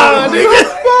 bye, nigga.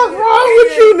 What's wrong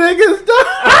with you niggas?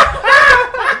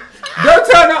 Don't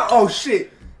tell no. Oh, shit.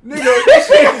 Nigga,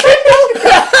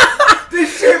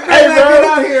 this shit Hey, been bro.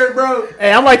 out here, bro.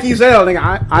 Hey, I'm like Ezel,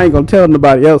 nigga. I ain't gonna tell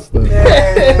nobody else though.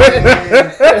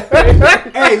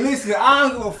 Hey, listen, I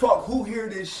don't give a fuck who hear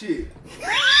this shit.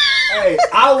 Hey,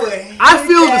 I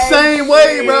feel the same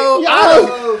way, bro.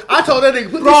 I told that nigga,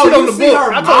 put this shit on the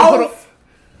book. I told him,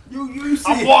 put You see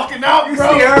I'm walking out, You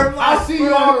bro. see her I see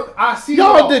y'all. I see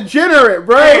Y'all degenerate,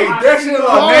 bro. Hey, that shit look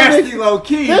Y'all nasty niggas- low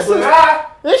key. This is but-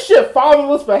 this shit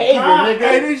fatherless behavior, Hey,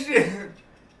 nigga. this shit.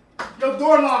 Your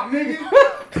door locked, nigga.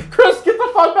 Chris, get the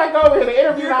fuck back over here. The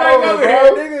interview Get not back over, over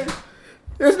bro. here, nigga.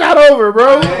 It's not over,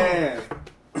 bro. Man.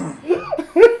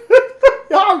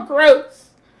 Y'all gross.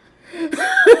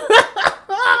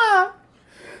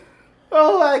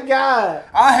 Oh my god.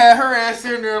 I had her ass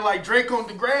in there like Drake on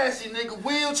Degrassi, nigga,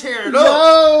 wheelchaired up.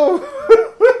 No.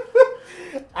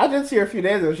 I did see her a few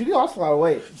days ago. She lost a lot of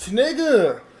weight.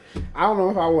 Nigga. I don't know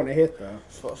if I want to hit though.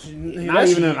 Not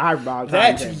That's even you. an eyebrow.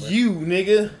 That's time, but- you,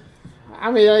 nigga. I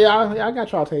mean, y'all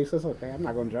got y'all taste. That's okay. I'm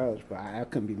not gonna judge, but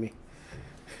that couldn't be me.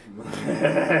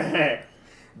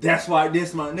 That's why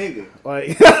this my nigga. Like,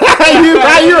 you're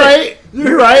right.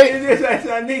 You're right. That's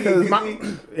my nigga.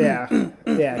 Cause yeah.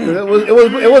 Cause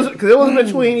it was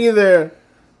between either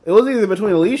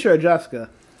between Alicia or Jessica.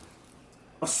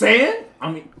 Saying?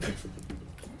 I mean,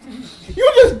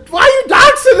 Why you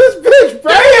doxing this bitch,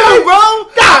 bro? Damn,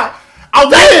 bro. God,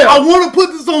 I want to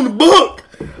put this on the book.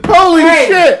 holy Hey.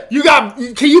 shit!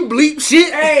 Can you bleep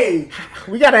shit? hey,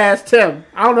 We gotta ask Tim.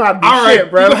 I don't know how to do All right,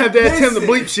 shit, bro. you gonna have to ask him to Listen.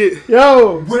 bleep shit.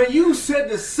 Yo, when you said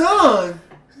the sun,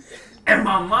 and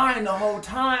my mind the whole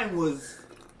time was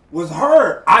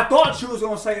her. I thought she was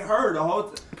gonna say her the whole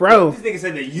time. Bro. This nigga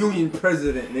said the union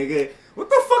president, nigga. What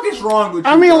the fuck is wrong with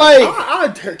you? I mean, bro? like,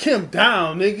 I'd tear Kim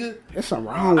down, nigga. there's something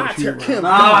wrong I with you, tear bro. Kim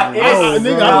Nah, down. it's-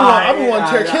 Nigga, nah, I've been wanting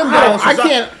to tear yeah, Kim I- down I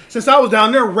can't- since I was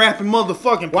down there rapping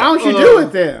motherfucking. Why don't you do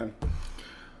it then?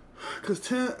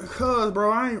 Cause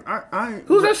bro, I ain't.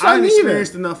 Who's that I son ain't either?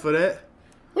 experienced enough for that.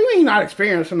 What do you mean not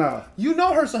experienced enough? You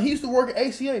know her son. He used to work at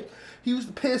ACH. He used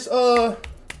to piss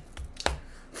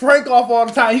Frank off all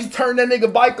the time. He used to turn that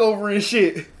nigga bike over and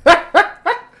shit.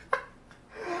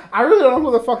 I really don't know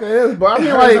who the fuck it is, but I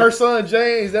mean, Her like, son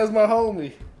James. That's my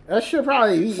homie. that should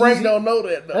probably be Frank easy. don't know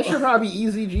that though. That should probably be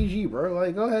easy GG, bro.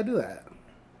 Like, go ahead, do that.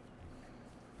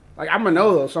 Like, I'm gonna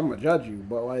know though, so I'm gonna judge you,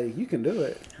 but like, you can do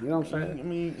it. You know what I'm I saying?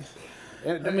 mean,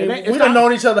 It's we not- done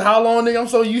known each other how long, nigga? I'm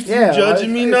so used to Yeah, you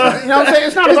judging me now. you know what I'm saying?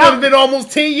 It's not It's about- been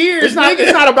almost 10 years, It's not. nigga.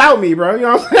 It's not about me, bro. You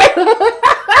know what I'm saying?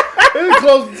 It's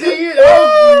close to 10 years.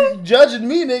 Oh, you judging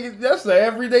me, nigga. That's an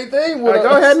everyday thing. With Like, go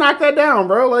us. ahead, and knock that down,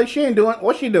 bro. Like, she ain't doing.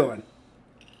 What's she doing?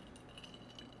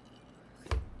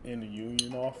 In the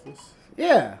union office.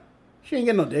 Yeah, she ain't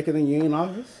getting no dick in the union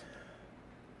office.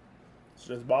 It's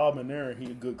just Bob in there. He a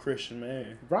good Christian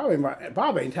man.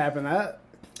 Bob ain't tapping that.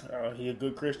 He a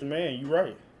good Christian man. You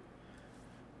right.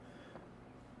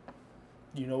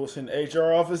 You know what's in the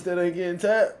HR office that ain't getting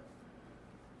tapped?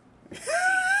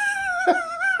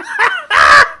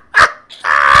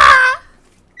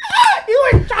 You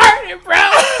retarded, bro.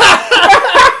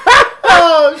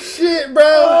 Oh shit, bro.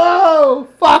 Oh,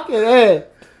 fucking head.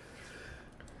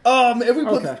 Man, if we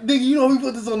put Okay. nigga, you know we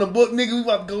put this on the book, nigga. We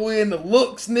about to go in the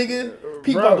looks, nigga.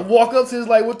 People Bro. about to walk up to us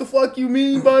like, what the fuck you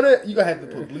mean by that? You gonna have to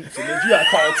put bleeps in it. You gotta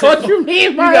call Tim. What you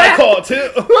mean by You that? gotta call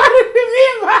Tim. What do you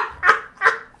mean by?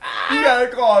 You gotta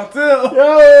call Tim.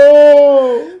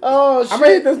 Yo. Oh shit. I'm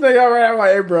gonna hit this nigga up right now. I'm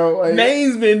like, hey, bro. Like,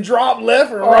 Names been dropped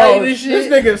left and oh, right and shit.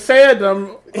 This nigga said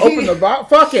them. Open the box.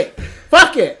 Fuck it.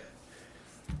 Fuck it.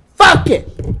 Fuck it.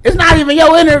 It's not even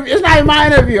your interview. It's not even my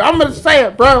interview. I'm gonna say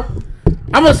it, bro.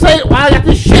 I'm gonna say it while I got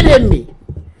this shit in me.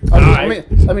 Oh, Alright.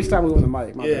 let me stop moving the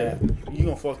mic. My Yeah, bad. you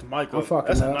gonna fuck the mic I'm up. fucking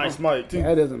That's a up. nice mic too.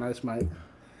 That is a nice mic.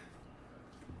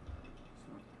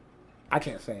 I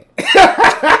can't say it.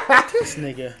 This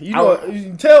nigga, you know,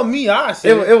 you tell me I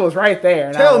say it. It was right there.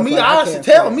 And Tell me I can't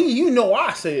tell say me you know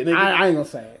I say it, nigga. I ain't gonna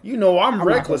say it. You know I'm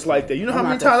reckless like that. You know how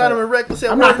many times I've been reckless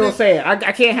at I'm work? not gonna say it. I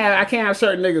can't have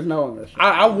certain niggas knowing this shit.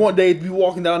 I want they to be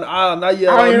walking down the aisle and I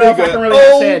yell, I don't even know if I can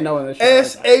really say it knowing this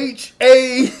shit.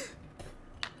 SHA.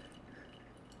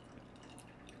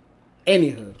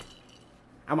 Anywho,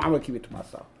 I'm gonna keep it to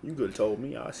myself. You could have told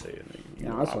me I say it, nigga.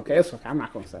 No, it's okay. It's okay. I'm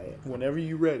not gonna say it. Whenever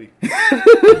you ready.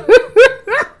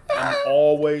 I'm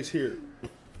always here.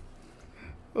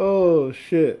 Oh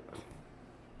shit.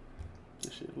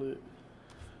 This shit lit.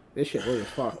 This shit lit as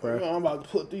fuck, bro. I'm about to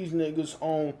put these niggas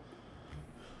on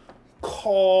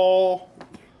call.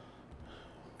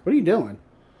 What are you doing?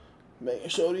 Making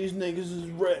sure these niggas is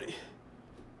ready.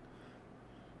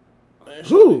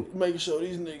 Who? Making sure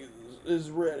these niggas is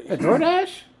ready. A DoorDash?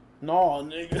 Nah,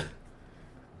 nigga.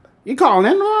 You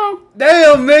calling in wrong?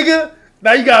 Damn, nigga.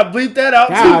 Now you gotta bleep that out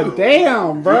God too.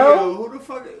 damn, bro. Yo, who the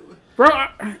fuck? Bro,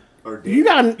 Or you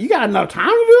got enough time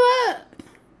to do that?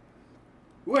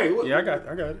 Wait, what? Yeah, I got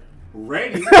it.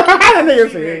 Ready? That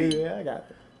nigga said, yeah, I got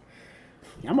it.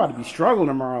 I'm about to be struggling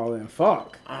tomorrow then.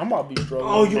 Fuck. I'm about to be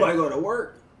struggling. Oh, you gotta go to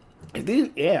work? If these,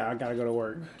 yeah, I gotta go to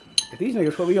work. If these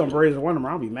niggas put me on Brazen One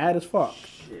tomorrow, I'll be mad as fuck.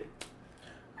 Shit.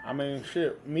 I mean,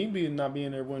 shit. Me not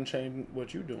being there wouldn't change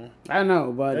what you doing. I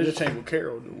know, but It just changed what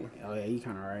Carol doing. Oh yeah, you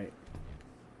kind of right.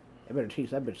 They better teach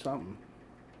that bitch something.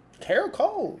 Carol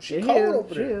cold. She She cold is,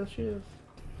 over there. She is.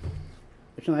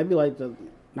 But you know, I'd be like to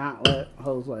not let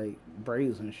hoes like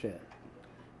braids and shit.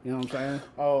 You know what I'm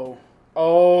saying?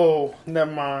 Oh,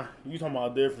 never mind. You talking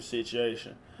about a different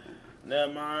situation.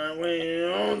 Never mind. We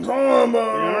don't talk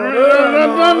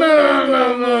about.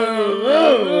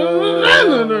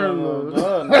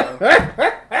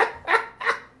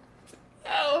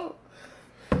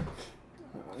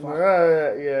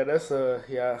 Yeah, that's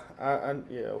yeah.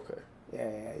 Yeah, okay.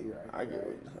 Yeah, you're right. I get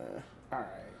what you're saying. All right.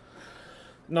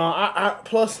 No, I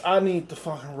plus I need to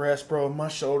fucking rest, bro. My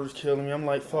shoulder's killing me. I'm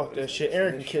like, fuck that shit.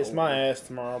 Aaron can kiss my ass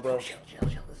tomorrow, bro. Chill. This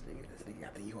nigga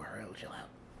got the URL. Chill out.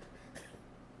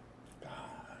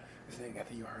 This nigga got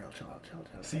the URL. Chill out.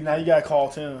 See, now you gotta call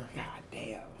Tim. God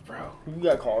damn, bro. You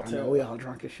gotta call I know Tim. we all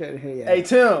drunk as shit in here. Yeah. Hey,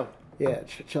 Tim. Yeah,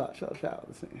 chill out. This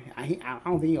nigga, I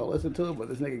don't think you'll listen to it, but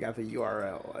this nigga got the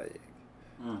URL. Like,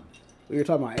 we were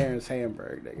talking about Aaron's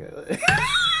Hamburg, nigga.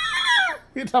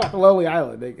 We were talking about the Lonely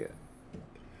Island, nigga.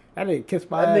 That nigga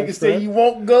kissed my That ass. nigga said bro. you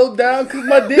won't go down because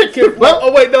my dick can float.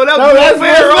 Oh, wait, no, that was that's Will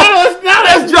Ferrell.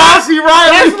 That's John C.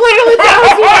 Reilly. That's literally John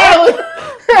C.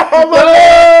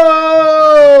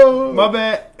 Reilly. My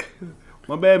bad.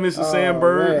 My bad, Mr.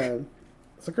 Sandberg. Man.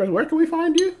 So, Chris, where can we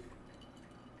find you?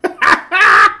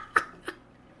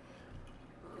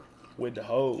 With the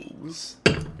hose.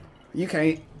 You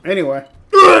can't. Anyway.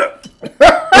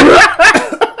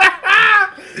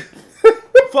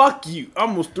 Fuck you. I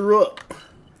almost threw up.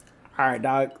 All right,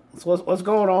 dog. So what's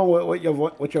going on with your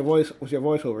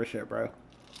voiceover shit, bro?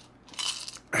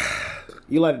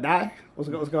 You let it die? What's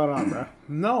going on, bro?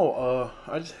 No,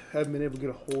 I just haven't been able to get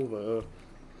a hold of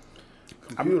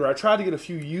a computer. I tried to get a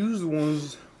few used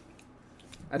ones.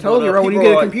 I told But, you, bro. When you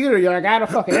people get a are like- computer, I got a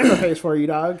fucking interface for you,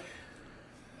 dog.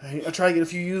 I tried to get a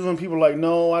few used ones. People are like,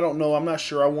 no, I don't know. I'm not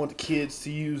sure. I want the kids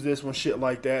to use this one, shit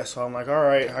like that. So I'm like, all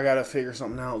right, I gotta figure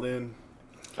something out then.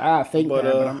 I think But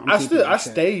that, but I'm keeping that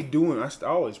shit. stay doing. I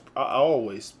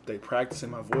always stay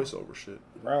practicing my voiceover shit.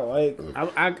 Bro, like,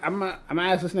 I'm gonna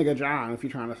ask this nigga John if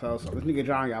you're trying to sell something. This nigga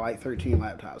John got like 13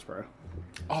 laptops, bro.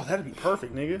 Oh, that'd be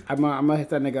perfect, nigga. I'm gonna hit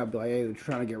that nigga up and be like, hey, what you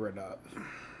trying to get rid of?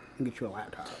 And get you a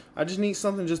laptop. I just need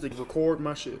something just to record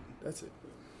my shit. That's it.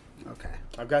 Okay.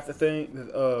 I've got the thing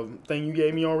you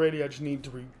gave me already. I just need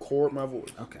to record my voice.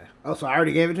 Okay. Oh, so I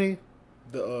already gave it to you?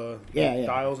 The Yeah.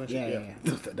 dials and shit. Yeah.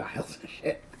 The dials and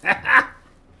shit.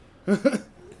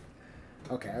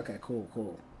 Okay,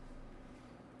 cool.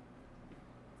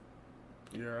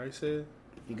 You alright, said?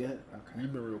 You good? Okay.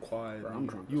 You've been real quiet. Bro, I'm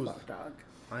drunk You as was, fuck, dog.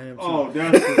 I am too. Oh,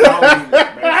 that's because I was in the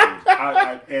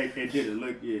message. It didn't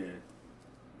look, yeah.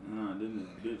 Nah, then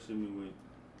this bitch hit me with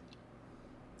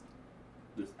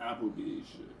this Applebee's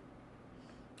shit.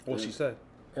 What she said?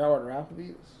 Y'all order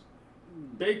Applebee's?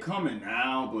 They coming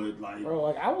now, but like, Bro,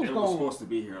 like, I was they were going... supposed to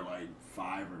be here like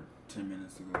 5 or 10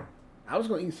 minutes ago. I was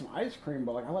gonna eat some ice cream,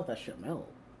 but like I let that shit melt.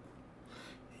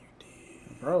 You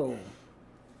did, bro.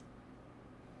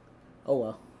 Oh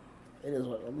well, it is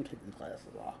what. Let me take these glasses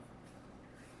off.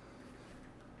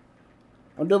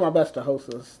 I'm doing my best to host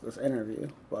this interview,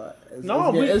 but it's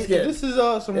getting, this is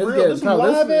some it's real, getting this some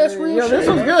tough. live ass real Yo, shit. this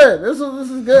is good. This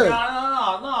is good.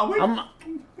 No.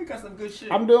 We got some good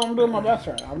shit. I'm doing my best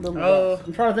right now. I'm doing my best.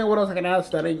 I'm trying to think what else I can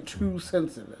ask that ain't too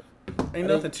sensitive. Ain't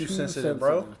nothing too sensitive,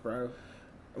 bro.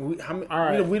 We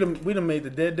done made the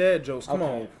dead dad jokes. Come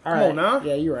on now.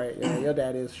 Yeah, you're right. Yeah, your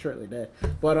dad is shortly dead.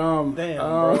 But damn,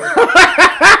 bro.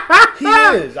 He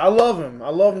is. I love him. I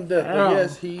love him to death. But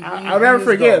yes, I'll never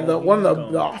forget one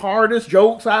of the hardest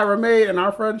jokes I ever made in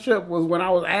our friendship was when I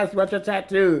was asked about your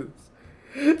tattoos.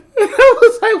 And I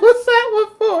was like, "What's that one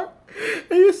for?"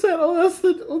 And you said, "Oh, that's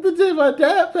the day my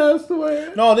dad passed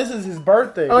away." No, this is his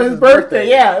birthday. Oh, his birthday.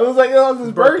 Yeah, it was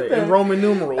his birthday. In Roman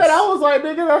numerals. And I was like,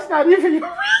 "Nigga, that's not even your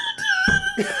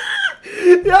real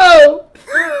Yo.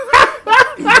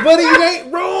 But he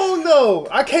ain't wrong though.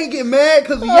 I can't get mad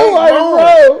because he ain't wrong.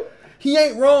 Bro. He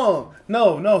ain't wrong.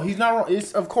 No, he's not wrong.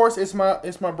 It's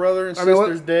my brother and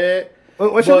sister's dad.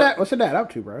 What's your dad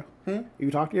up to, bro?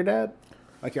 You talk to your dad?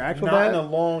 Like your actual dad? Not in a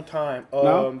long time.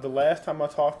 No? The last time I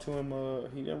talked to him,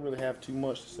 he didn't really have too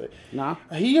much to say. Nah.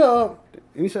 He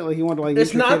said like he wanted to like.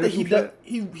 It's not that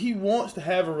he wants to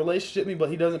have a relationship with me, but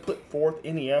he doesn't put forth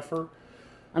any effort.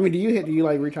 I mean, do you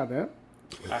like reach out to him?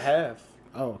 I have.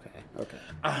 Oh, okay.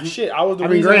 Shit, I was the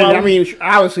reason.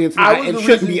 Obviously, it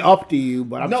shouldn't be up to you,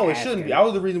 but it shouldn't be. I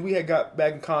was the reason we had got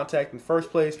back in contact in the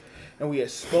first place, and we had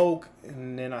spoke,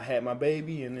 and then I had my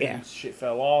baby, and then shit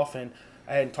fell off, and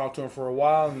I hadn't talked to him for a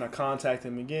while, and I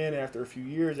contacted him again after a few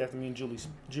years, after me and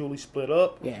Julie split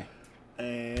up. Yeah.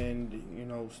 And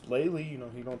lately, he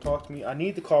don't talk to me. I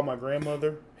need to call my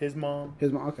grandmother, his mom.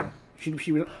 His mom, okay.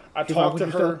 I talked to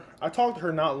her. I talked to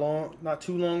her not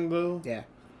too long ago. Yeah.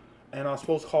 And I was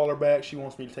supposed to call her back. She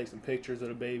wants me to take some pictures of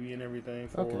the baby and everything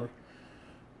for her.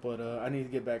 But I need to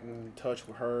get back in touch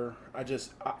with her. I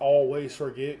always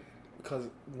forget because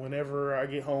whenever I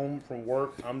get home from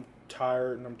work, I'm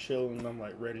tired and I'm chilling and I'm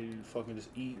like ready to fucking just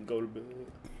eat and go to bed.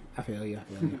 I feel you.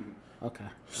 Okay.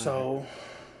 So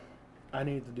I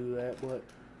need to do that. But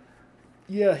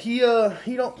yeah, he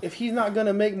don't. If he's not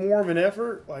gonna make more of an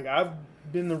effort, like I've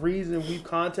been the reason we've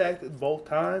contacted both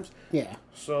times. Yeah.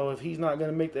 So if he's not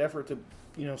going to make the effort to,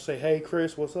 say, "Hey,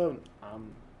 Chris, what's up?"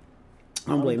 I'm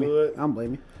blaming. Good. I'm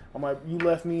blaming. I'm like, you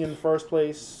left me in the first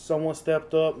place. Someone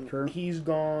stepped up. Sure. He's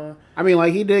gone. I mean,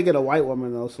 like he did get a white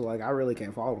woman though, so like I really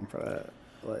can't fault him for that.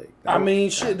 Like,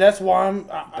 that's why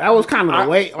that was kind of the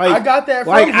way. Like I got that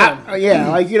from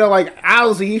him.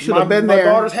 Obviously he should have been there.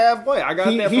 My daughter's halfway. I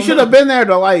got that. He should have been there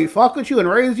to like fuck with you and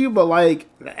raise you, but like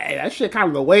hey, that shit kind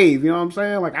of the wave. You know what I'm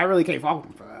saying? Like I really can't fault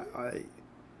him for that. Like,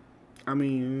 I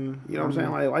mean, you know what I'm saying?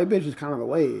 Like white bitch is kind of the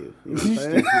wave. You know what I'm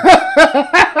saying?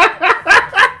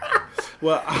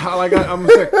 Well, I'm gonna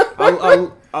say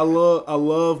I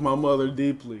love my mother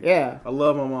deeply. Yeah, I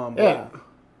love my mom. But yeah.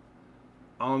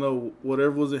 I don't know, whatever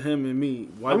was in him and me.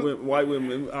 White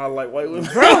women. I like white women.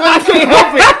 Bro, I can't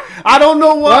help it. I don't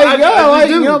know why. Like, there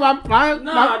ain't nothing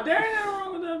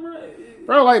wrong with that, bro.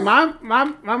 Bro, like my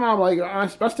mom, like my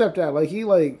stepdad, like he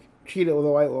like cheated with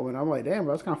a white woman. I'm like, damn,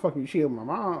 bro, that's kind of fucking cheating with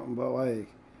my mom. But like,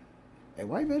 hey,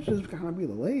 white bitches kind of be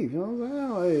the wave. You know what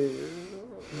I'm saying?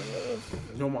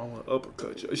 Like, your mom want to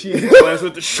uppercut you. She in class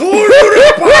with the short.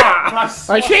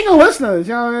 Like she ain't gonna listen to this.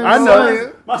 You know what I mean? I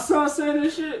know. My son saying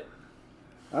this shit.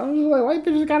 I'm just like, white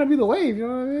bitches gotta be the wave, you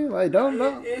know what I mean? Like,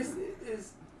 don't.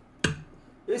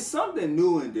 It's something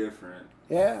new and different.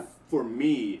 Yeah. For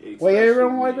me, wait, you ever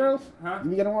been with white girls? Huh?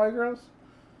 You get on white girls?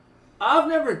 I've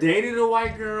never dated a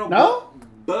white girl. No?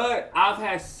 But I've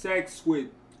had sex with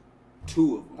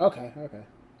 2 of them. Okay.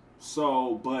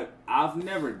 So, but I've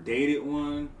never dated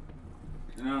one.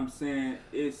 You know what I'm saying?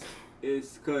 It's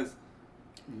because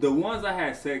the ones I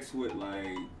had sex with,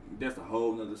 like, that's a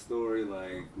whole nother story.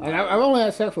 Like I've only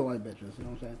had sex with white bitches. You know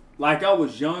what I'm saying? Like I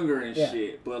was younger and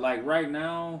shit, but like right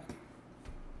now,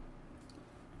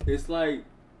 it's like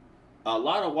a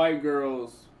lot of white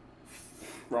girls,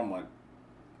 from what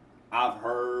I've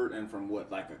heard and from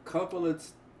what like a couple of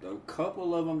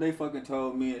them they fucking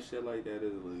told me and shit like that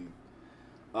is like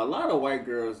a lot of white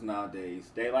girls nowadays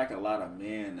they like a lot of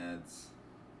men that's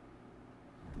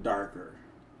darker.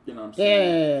 You know what I'm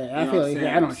saying? Yeah, I feel like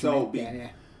I don't know.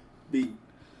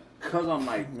 Because I'm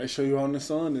like, make sure you're on the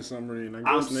sun this summer. And I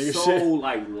I'm guess so shit.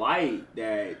 like light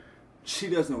that she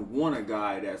doesn't want a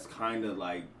guy that's kind of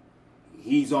like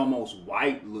he's almost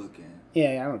white looking.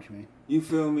 Yeah, I know what you mean. You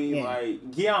feel me? Yeah. Like,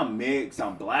 yeah, I'm mixed,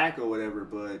 I'm black or whatever,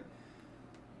 but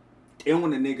it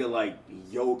want a nigga like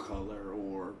your color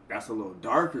or that's a little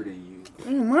darker than you.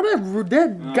 Why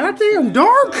that goddamn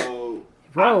dark? So,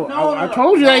 bro, I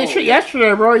told you that shit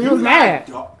yesterday, bro. You was mad.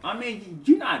 I mean,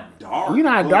 you're not dark. You're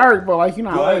not dark, but like you're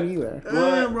not white either.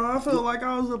 Damn, bro, I felt like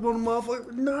I was up on the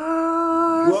motherfucker.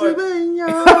 Nah,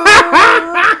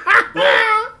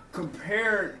 but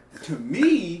compared to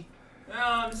me, what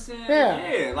I'm saying?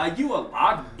 Yeah. Yeah, like you a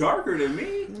lot darker than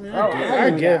me. Bro, I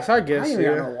guess, I ain't even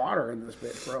got yeah. no water in this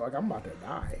bitch, bro. Like, I'm about to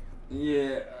die.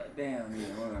 Yeah, damn, yeah,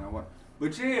 we're gonna work.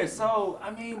 But yeah, so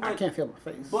I mean, I can't feel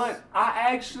my face. But I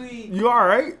actually, You all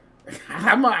right?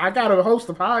 I gotta host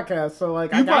a podcast, so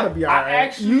like I gotta be alright.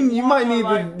 actually You might need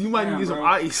like, you might damn, need some bro.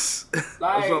 ice or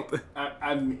Like, something.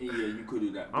 I mean, yeah, you could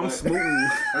do that. I'm but-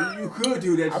 smooth. You could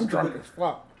do that. I'm just drunk because- as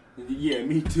fuck. Yeah,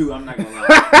 me too. I'm not gonna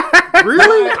lie.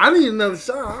 Really? I need another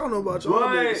shot. I don't know about y'all. But,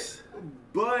 niggas.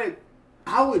 but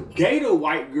I would date a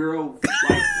white girl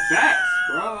like facts,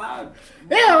 bro.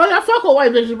 Yeah, like I fuck with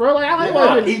white bitches, bro. Like I like I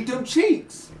white bitches. eat them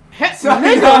cheeks. So,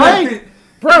 nigga, like,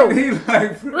 bro,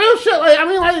 like, real shit. Like I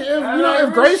mean, like if, you know, if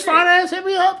real Grace shit. Finance hit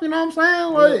me up, you know what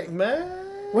I'm saying? Like, Man,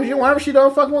 whenever she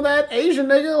done fucking with that Asian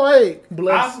nigga, like,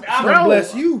 bless, I'm- bro.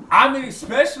 bless you. I mean,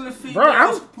 especially females Bro,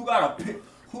 I'm-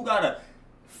 who got a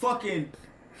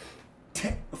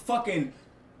fucking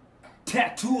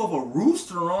tattoo of a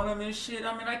rooster on them and shit.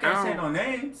 I mean, I can't say no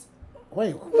names.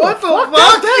 wait, What the fuck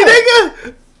fuck, that?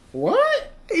 nigga?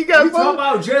 What? He got We talking fucked.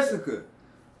 about Jessica.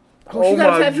 Oh, she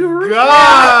got a tattoo of a rooster?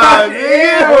 God,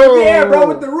 Yeah, bro,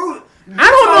 with the root. I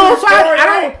don't know if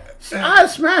I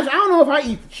smash. I don't know if I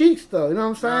eat the cheeks though. You know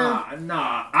what I'm saying?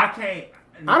 Nah, I can't.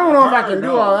 I don't know if I can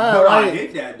do all that, But I like-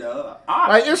 did that though.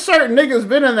 Like it's certain niggas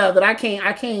been in that I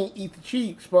can't eat the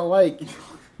cheeks, but like,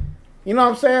 you know what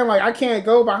I'm saying? Like I can't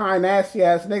go behind nasty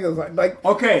ass niggas. Like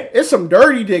okay, it's some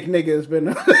dirty dick niggas been.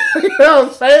 You know what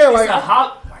I'm saying? Like it's a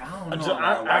hot. I don't know.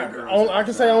 about I, white girls. I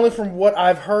can say only from what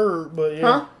I've heard, but yeah,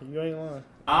 Huh? you ain't lying.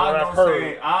 I What I've was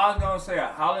heard. gonna say a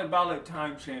holly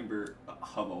time chamber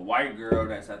of a white girl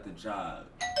that's at the job.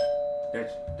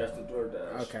 That's the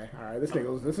DoorDash. okay, all right. This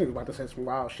nigga about to say some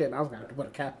wild shit, and I was gonna have to put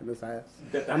a cap in his ass.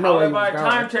 That's the I know where he was holly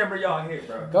going. time chamber y'all hit,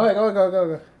 bro. Go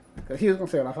ahead. Cause he was gonna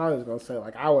say what I thought he was gonna say.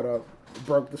 Like I would have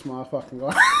broke this motherfucking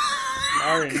glass.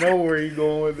 I already know where you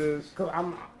going with this. Cause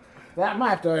I might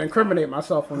have to incriminate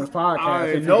myself on this podcast. I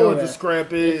already if you know go what the there.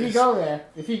 scrap If you is. go there,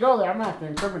 I'm gonna have to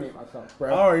incriminate myself, I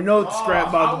bro. already know what the scrap I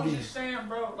about to was be. just saying,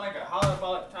 bro, like a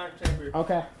holly time chamber.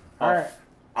 Okay, all right,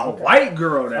 A white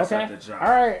girl that's okay, at the job. all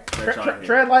right. That y'all hit.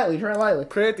 Tread lightly.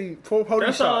 Pretty pour these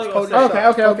That's all shots. I Pour was these gonna say.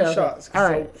 shots. Okay, pour these okay. shots. All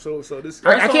right. So this.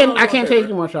 I That's all can't I take want,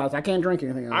 any more shots. I can't drink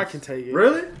anything else. I can take it.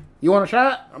 Really? You want a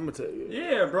shot, I'm gonna tell you.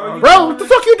 Yeah, bro. bro? What the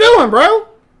fuck you doing, bro?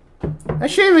 That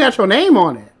shit even got your name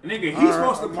on it. Nigga, he's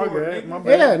supposed to My pour. bad. Nigga. My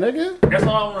bad. Yeah, nigga. That's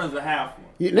all I want is a half one.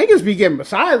 You niggas be getting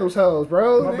beside themselves,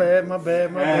 bro. My bad. My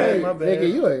bad. My Hey, bad. My bad.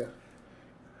 nigga,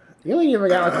 you ain't even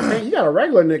got like a thing. You got a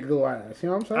regular nigga glass. You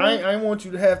know what I'm saying? I ain't want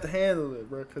you to have to handle it,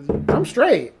 bro. Cause you, I'm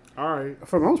straight all right.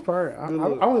 for the most part. I Good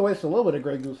look. only waste a little bit of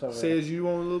Grey Goose over there. Says you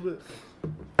on a little bit.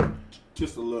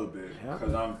 Just a little bit, Yeah.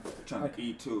 because I'm trying to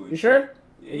eat too. and You shit. sure?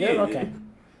 Yeah, You good? yeah. Okay.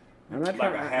 I'm not Like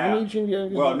trying. a I half. need you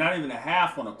to. Well, not even a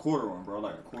half one, a quarter one, bro.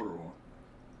 Like a quarter one.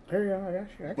 There you go. I got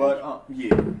you. I got But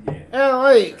you. yeah. Yeah,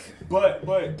 like But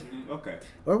okay.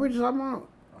 what we just talking about?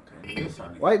 Okay. It's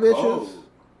starting to White get bitches? cold.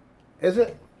 Is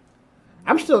it?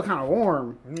 I'm still kind of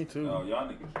warm. Me too. Oh, y'all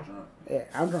niggas drunk. Yeah,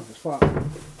 I'm drunk as fuck.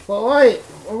 But like,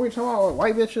 what were we talking about?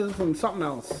 White bitches and something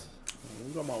else.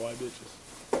 We talking about white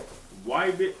bitches.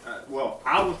 White bitch. Well,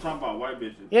 I was talking about white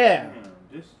bitches. Yeah. Damn,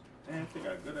 this damn thing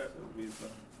got good ass movies.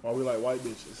 Why we like white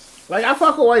bitches? Like I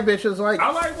fuck with white bitches. Like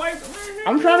I like white. Man,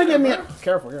 I'm trying to get me. bro.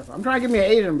 Careful. I'm trying to get me an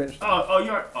Asian bitch.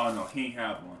 You're. Oh no, he ain't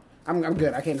have one. I'm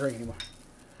good. I can't drink anymore.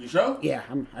 You sure? Yeah,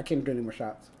 I can't do any more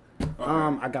shots. Okay.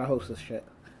 I gotta host this shit.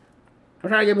 I'm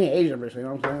trying to get me an Asian bitch. You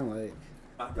know what I'm saying? Like,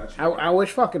 I got you. I wish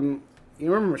fucking.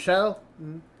 You remember Michelle?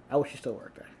 Mm-hmm. I wish she still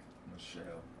worked there. Michelle.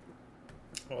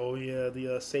 Oh yeah,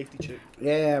 the safety chick.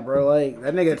 Yeah, bro. Like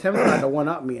that nigga Tim tried to one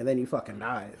up me, and then he fucking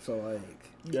died. So like,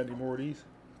 You got any more of these?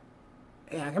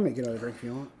 yeah, I can make another drink if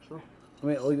you want. Sure. I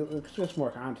mean, it's just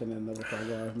more content in the before I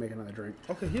go make another drink.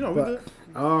 Okay, you know we But,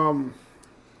 good.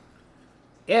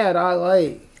 yeah, dog,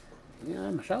 like, yeah,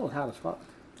 Michelle was hot as fuck.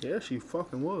 Yeah, she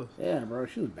fucking was. Yeah, bro,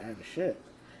 she was bad as shit.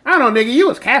 I don't know, nigga, you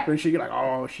was capping shit. You're like,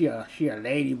 oh, she a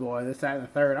lady boy, this, that, and the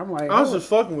third. I'm like, I was oh, just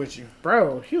fucking with you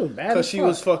bro, she was bad because as she fuck.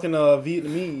 was fucking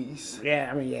Vietnamese. Yeah,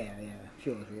 I mean, yeah, she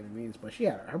was Vietnamese, but she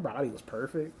had her body was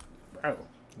perfect, bro.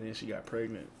 Then she got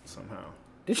pregnant somehow.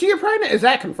 Did she get pregnant? Is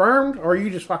that confirmed, or are you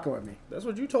just fucking with me? That's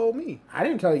what you told me. I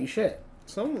didn't tell you shit.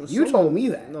 Someone told me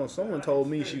that. No, someone told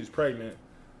me she was pregnant.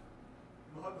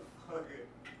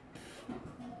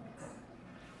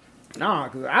 Nah,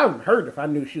 because I would hurt if I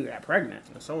knew she got pregnant.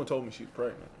 Someone told me she was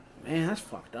pregnant. Man, that's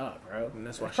fucked up, bro. And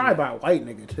that's why It's she- probably by a white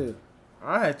nigga, too.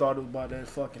 I had thought it was about that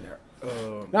fucking.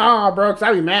 Nah, bro, because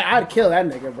I'd be mad. I'd kill that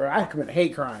nigga, bro. I'd commit a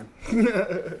hate crime.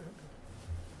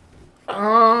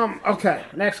 Okay,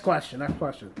 next question.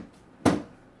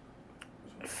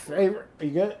 Favorite, are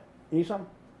you good? You need something?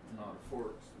 No, the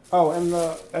forks. Oh, and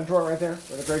that drawer right there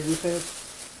where the Grey Goose is?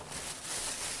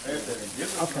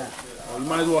 Okay. Oh, you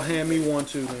might as well hand me one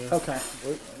too, man. Okay.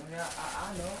 Yeah,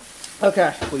 I know.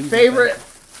 Okay. Please.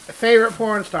 Favorite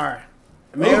porn star?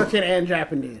 American and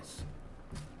Japanese.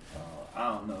 I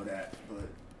don't know that, but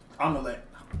I'm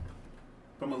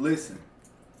gonna listen.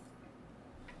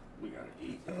 We gotta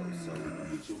eat though, so we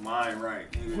gotta get your mind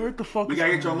right. Nigga. What the fuck? We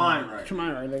gotta get your mind right. Come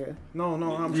on, right, nigga. No,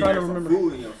 I'm You trying to got some remember.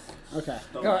 food in your Okay.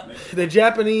 stomach, Go ahead. nigga. The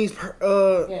Japanese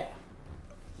Yeah.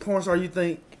 porn star. You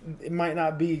think it might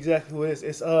not be exactly what it is?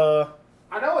 It's I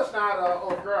know it's not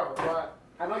old girl, but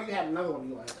I know you have another one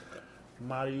you like.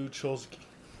 Mayu Chozuki.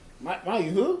 Mayu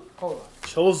who? Hold on.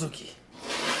 Chozuki.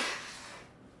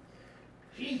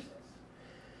 Jesus.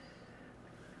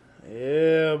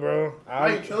 Yeah, bro.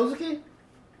 Mayu Chozuki?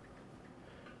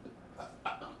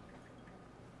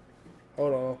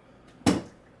 Hold on.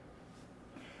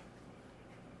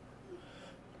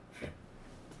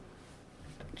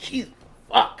 Jeez,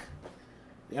 fuck.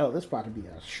 Yo, this about to be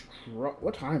a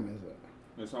what time is it?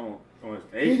 It's almost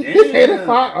It's 8 8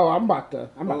 o'clock. Oh, I'm about to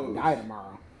die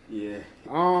tomorrow. Yeah.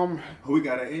 Um, We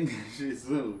gotta end this shit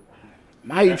soon.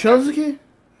 Mayu Chozuki?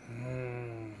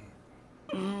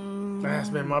 That's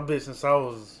been my bitch since I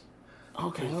was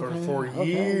Okay, for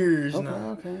years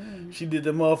now. Okay. She did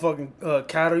the motherfucking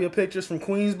Kadoya pictures from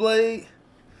Queensblade.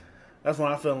 That's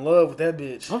when I fell in love with that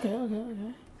bitch.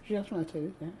 Okay. She has my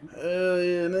too. Yeah. Hell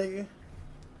yeah, nigga.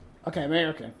 Okay,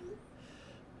 American.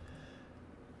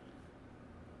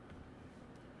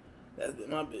 That's been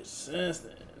my bitch since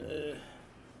then.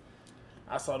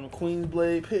 I saw them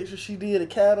Queensblade pictures she did at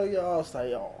Kadoya. I was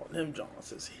like, oh, them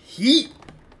Johns is heat.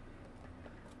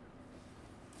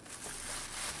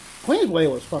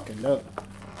 Queensblade was fucking dope.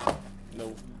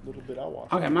 No, little bit I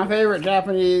watched. Okay, my favorite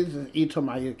Japanese is Ito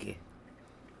Mayuki.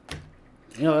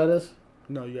 You know what that is?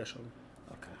 No, you gotta show me.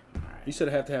 Okay. Alright. You said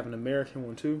I have to have an American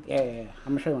one too. Yeah.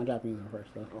 I'm gonna show you my Japanese one first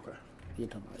though. Okay.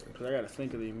 Ito Mayuki. Cause I gotta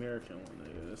think of the American one.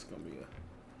 Nigga. That's gonna be a.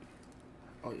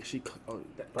 Oh yeah, she. Oh,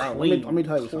 that Bro, clean. let me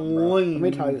tell you something, bro. Clean. Let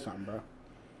me tell you something, bro.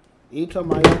 Ito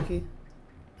Mayuki,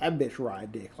 that bitch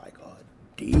ride dick like a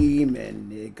demon,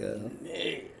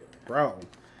 nigga. Bro,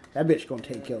 that bitch gonna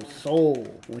take your soul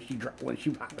when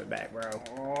she pop it back, bro.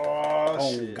 Oh,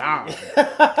 Oh shit. God.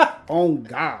 Oh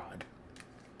God.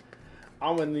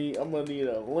 I'm gonna need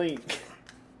a link.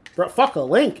 Bro, fuck a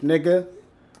link, nigga.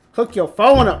 Hook your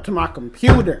phone up to my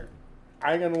computer.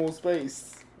 I ain't got no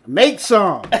space. Make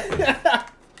some.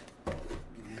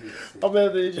 I'm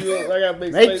gonna hit you up. I gotta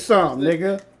make Make space. some,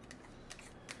 nigga.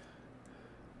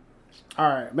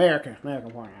 Alright, American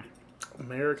porn.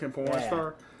 American porn Yeah.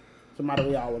 star. Somebody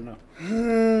we all would know.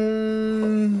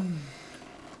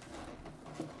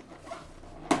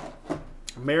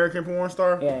 American porn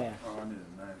star? Yeah. Oh, I need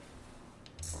a knife.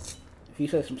 If you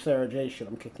say some Sarah J shit,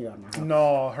 I'm kicking you out of my house.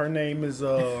 No, her name is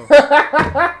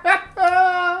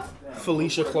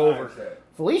Felicia Clover.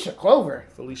 Felicia Clover.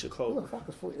 Felicia Who the Clover. fuck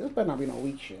is Felicia? This better not be no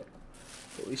weak shit.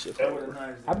 Felicia That was a Clover.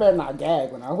 nice. I better not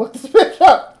gag when I look this bitch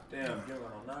up. Damn, give her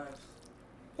no knives.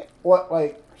 What,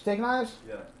 like, steak knives?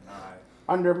 Yeah, knife.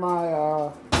 Under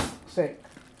my, sink.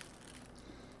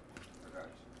 I got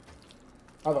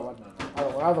you.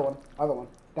 Other one. Other one.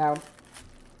 Down.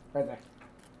 Right there.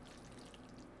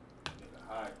 Get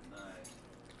a hot knife.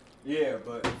 Yeah,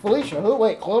 but Felicia, who?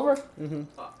 Wait, Clover?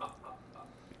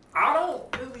 I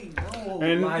don't really know.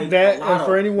 And like, that, a lot and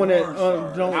for of anyone that porn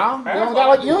stars. don't, Nah? You don't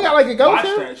got like a Watch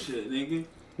go-to? that shit, nigga.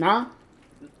 Nah?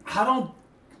 I don't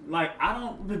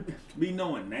be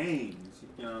knowing names.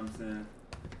 You know what I'm saying?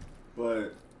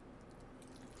 But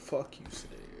fuck you said.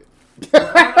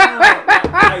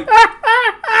 like,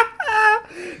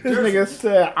 This nigga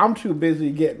said, I'm too busy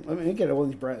getting. Let me get all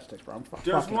these breadsticks, bro. I'm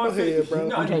just fucking. one thing, bro.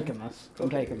 I'm taking this.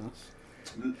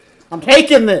 I'm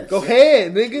taking this. Go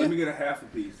ahead, Let nigga. me get a half a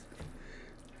piece.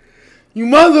 You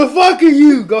motherfucker,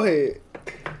 you. Go ahead.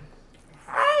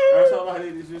 That's all I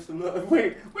need is just a little.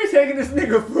 Wait, we taking this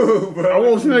nigga food, bro. I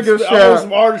want some nigga I want some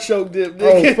shit. artichoke dip, Oh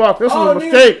nigga. fuck! This is Oh, a nigga.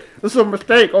 mistake. This is a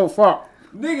mistake. Oh fuck!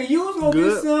 Nigga, you was gonna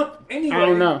Good. get some anyway. I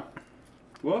don't know.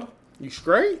 What? You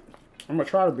straight? I'm gonna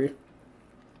try to be.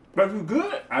 But if you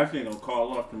good, I think I'll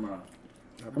call off tomorrow.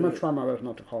 I'm gonna try my best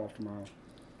not to call off tomorrow.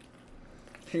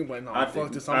 He went, no, I fuck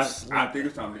think this. I I'm think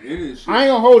it's time to end this shit. I ain't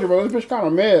gonna hold you, bro. This bitch kind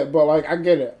of mad, but like I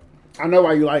get it. I know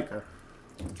why you like her.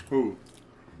 Who?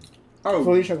 Oh,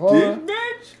 Felicia Clover? this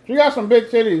bitch? She got some big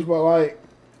titties, but like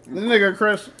this nigga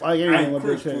Chris, like anything with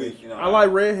big Chris, titties. you know, I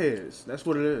like redheads. That's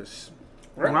what it is.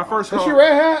 When I first Is saw she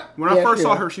red hat? when I Yeah, first she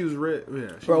saw is. her, she was red. Yeah,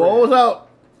 she Bro, red. what was up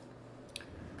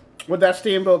with that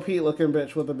Steamboat Pete looking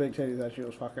bitch with the big titties that she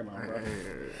was fucking on, bro?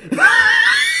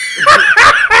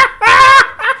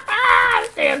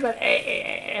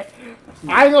 I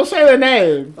ain't gonna say the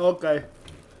name. Okay.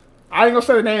 I ain't gonna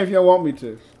say the name if you don't want me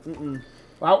to.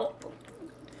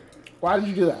 Why did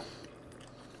you do that?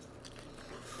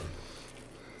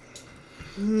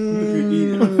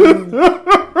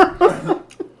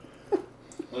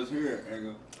 Let's hear it,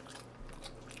 Angle.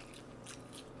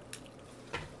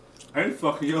 I ain't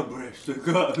fucking your breast took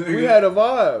up, nigga. We had a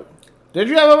vibe. Did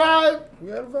you have a vibe? We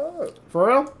had a vibe. For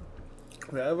real?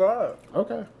 We had a vibe.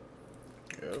 Okay.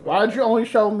 Yeah, Why did you only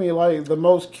show me like the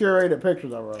most curated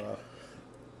pictures of her?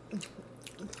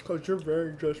 Because you're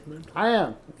very judgmental. I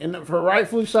am, and for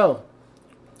rightfully so.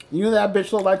 You knew that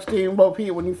bitch looked like Steamboat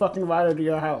Pete when you fucking invited her to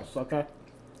your house, okay?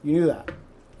 You knew that.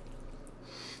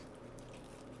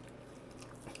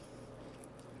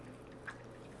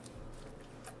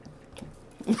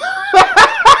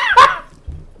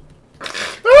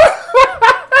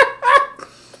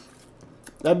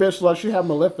 That bitch like she had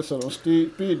Maleficent on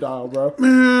speed dial, bro.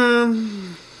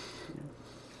 Man.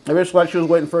 That bitch like she was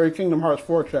waiting for a Kingdom Hearts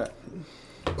 4 chat.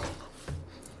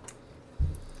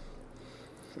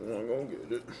 I'm not gonna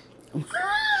get it.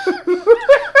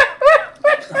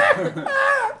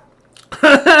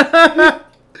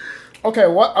 Okay,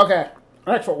 what? Okay.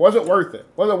 Next one. Was it worth it?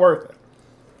 Was it worth it?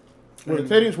 Were the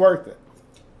titties worth it?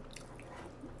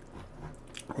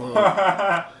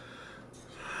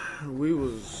 We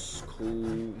was cool.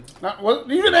 You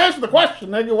didn't answer the question,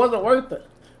 nigga. Was it worth it?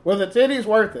 Was the titties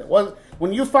worth it? Was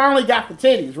when you finally got the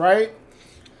titties, right?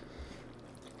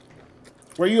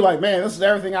 Were you like, man, this is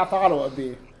everything I thought it would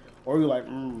be? Or were you like,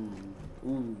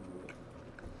 ooh.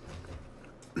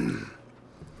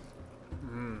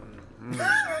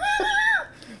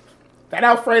 That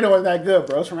Alfredo is that good,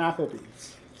 bro. It's from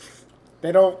Applebee's.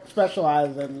 They don't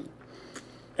specialize in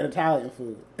Italian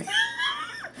food.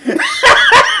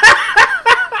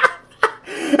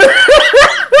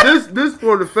 This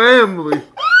for the family.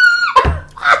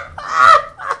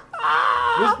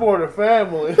 This for the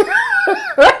family.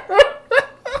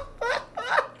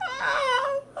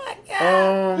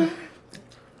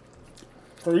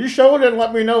 So you sure didn't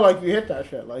let me know like you hit that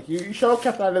shit. Like you sure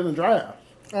kept that in the draft.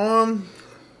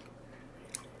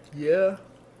 Yeah.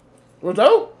 Was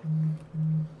dope?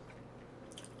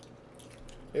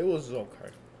 It was okay.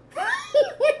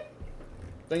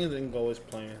 Things didn't go as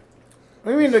planned.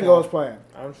 What do you mean didn't go as planned?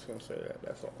 I'm just gonna say that.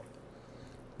 That's all.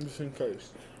 Just in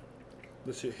case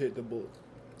the shit hit the bullet.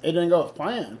 It didn't go as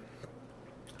planned.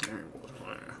 It ain't go as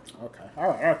planned. Okay. All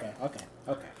right.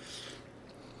 Okay.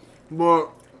 But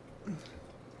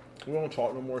we don't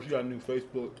talk no more. She got a new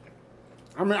Facebook.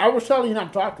 I mean, I was telling you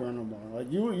not to talk to her no more.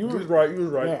 Like you You was right.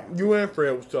 Yeah. You and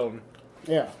Fred was telling me.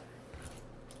 Yeah.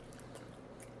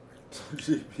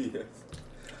 GPS.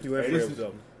 You and Hey, Fred this was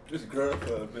telling me. This girl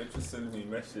bitch was sending me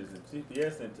messages and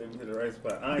GPS didn't take me to the right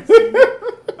spot.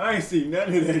 I ain't seen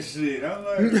none of that shit. I'm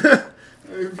like,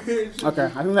 hey, bitch. Okay.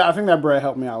 I think that bread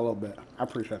helped me out a little bit. I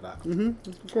appreciate that. Of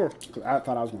course. 'Cause I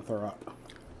thought I was gonna throw up.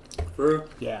 For real?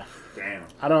 Yeah. Damn.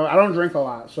 I don't drink a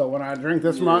lot, so when I drink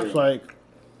this much, like,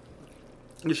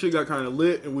 This shit got kind of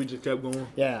lit, and we just kept going.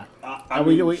 yeah. I And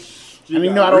we mean, you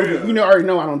know I don't. Already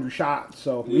know I don't do shots.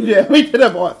 So we did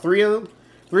about three of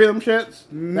them shits.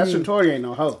 That Suntory ain't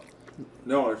no hoe.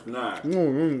 No, it's not.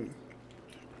 Mm-hmm.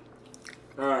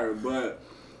 Alright, but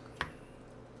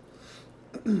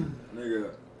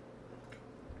nigga.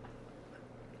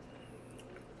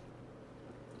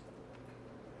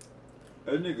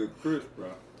 That nigga Chris, bro.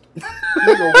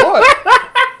 Nigga, what?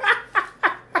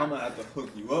 I'm gonna have to hook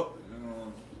you up.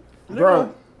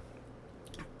 Bro.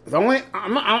 The only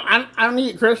I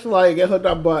need Chris to like get hooked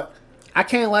up, but I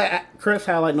can't let Chris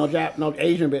have like no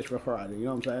Asian bitch before I do. You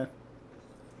know what I'm saying?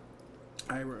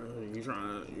 Hey, bro, you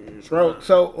trying to... Bro,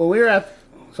 so when we were at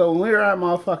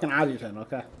motherfucking Ajitan,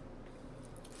 okay?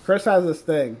 Chris has this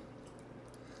thing.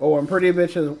 Or when pretty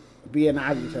bitches be in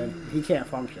Ajitan, he can't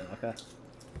function, okay?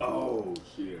 Oh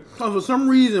shit. Cause for some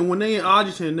reason, when they in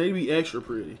Ajitan, they be extra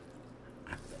pretty.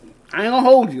 I ain't gonna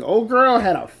hold you. Old girl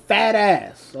had a fat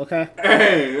ass, okay?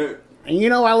 Hey, And you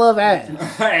know I love ass.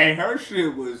 hey, her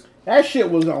shit was That shit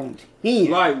was on 10.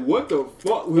 like, what the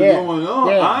fuck was Yeah, going on?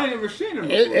 yeah. I ain't never seen it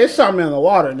before. It's something in the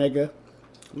water, nigga.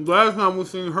 Last time we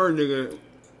seen her, nigga,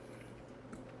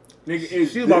 Nigga,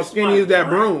 is she was about this skinny my as that friend?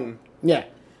 broom. Yeah.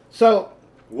 So,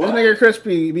 What? this nigga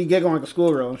Crispy be giggling like a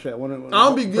schoolgirl and shit. When I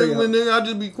don't be giggling, nigga. I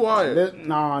just be quiet.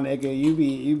 Nah, nigga,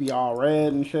 you be all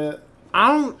red and shit.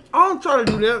 I don't try to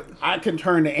do that. I can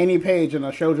turn to any page in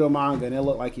a shoujo manga and it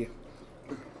look like you.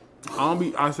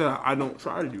 I said I don't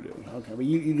try to do that. Okay, but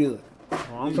you do it.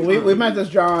 I'm So we met this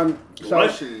John. So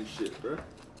Blushing and shit, bro.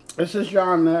 this is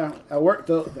John at work.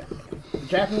 The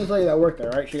Japanese lady that worked there,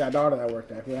 right? She got a daughter that worked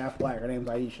there. She's half black. Her name's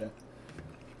Aisha.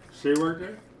 She work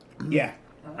there? Yeah.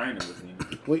 I ain't never seen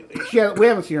her. We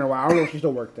haven't seen her in a while. I don't know if she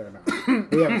still works there or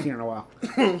not. We haven't seen her in a while.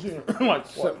 Like,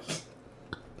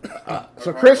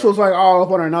 So Chris was like all up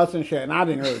on her nuts and shit, and I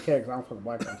didn't really care because I don't fucking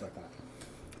like things like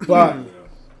that. But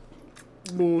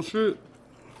bullshit.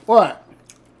 what?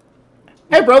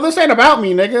 Hey, bro, this ain't about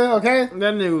me, nigga. Okay?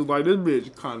 That nigga was like, this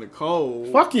bitch kind of cold.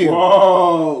 Fuck you.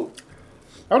 Whoa.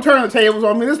 Don't turn the tables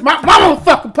on me. This is my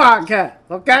motherfucking podcast.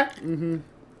 Okay? Mm-hmm.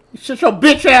 You shut your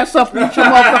bitch ass up and eat your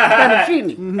motherfucking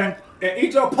fettuccine. And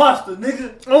eat your pasta,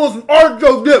 nigga. I want some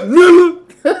artichoke dip,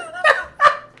 nigga.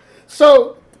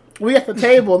 So we at the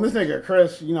table, and this nigga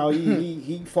Chris, you know,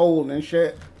 he folding and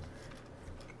shit,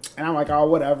 and I'm like, oh,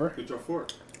 whatever. Get your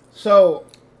fork. So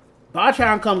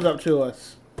Bachan comes up to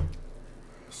us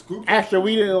Scoop. after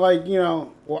we did like, you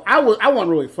know, well, I wasn't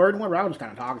really flirting with her. I was just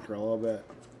kind of talking to her a little bit.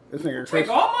 This nigga Chris, Take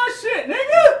all my shit,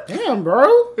 nigga. damn,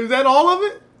 bro, Is that all of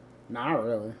it? nah, not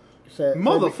really. She said,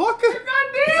 Motherfucker.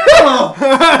 Goddamn.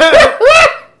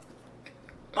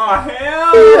 Oh,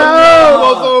 hell No.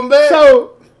 Both of them bad.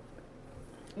 So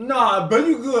Nah, but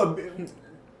you good.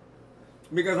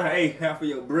 Because I ate half of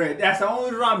your bread. That's the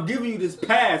only reason I'm giving you this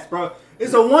pass, bro.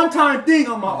 It's a one-time thing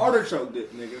on my artichoke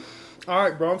dip, nigga. All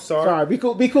right, bro. I'm sorry. sorry, be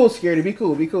cool, Security, be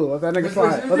cool. Let that nigga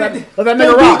slide. Let that nigga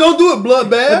Don't rock. do it, blood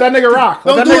Let bad. that nigga rock.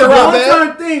 Let Don't that do nigga it, rock. bro.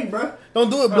 One-time thing, bro. Don't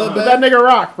do it, blood Let that bad. nigga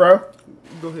rock, bro.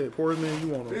 Go ahead, pour as many as you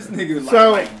want. This nigga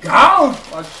So- like gone.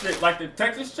 Oh, shit, like the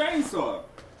Texas Chainsaw.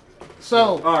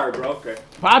 So All right, bro, okay.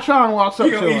 Bachan walks up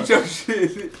You to gonna us. eat your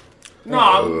shit.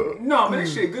 No, man,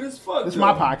 this shit good as fuck. This is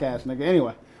my podcast, nigga.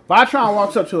 Anyway, Bachan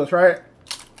walks up to us, right?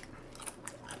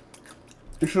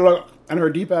 And she like, and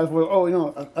her deep ass was, oh, you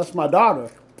know, that's my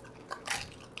daughter.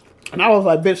 And I was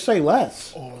like, bitch, say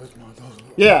less. Oh, that's my daughter.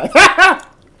 Yeah. I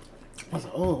was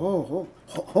like,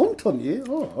 home to me.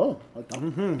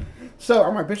 So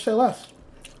I'm like, bitch, say less.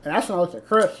 And that's when I looked at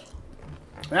Chris.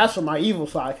 And that's when my evil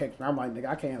side kicked me. I'm like, nigga,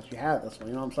 I can't actually have this one.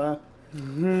 You know what I'm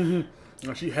saying?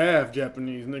 Now, she half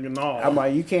Japanese, nigga. No. I'm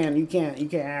like, you can't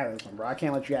have this one, bro. I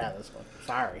can't let you have this one.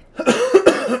 Sorry.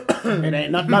 It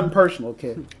ain't nothing personal,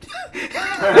 kid.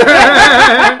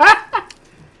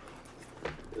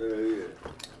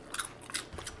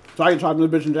 So I can talk to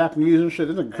this bitch in Japanese and shit.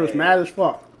 This nigga Chris mad as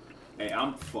fuck. Hey,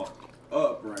 I'm fucked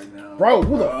up right now. Bro,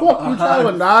 who the fuck you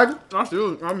telling, dog? I'm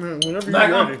here whenever Like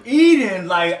you're I'm ready. eating,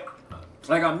 like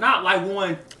I'm not like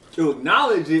one to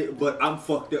acknowledge it, but I'm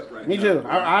fucked up right Me now. too.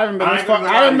 bro. I haven't been I this ain't fuck, gonna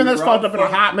I haven't lie been to you, this bro. fucked up in a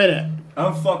hot minute.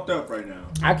 I'm fucked up right now.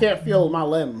 I can't feel my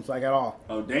limbs like at all.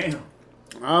 Oh damn.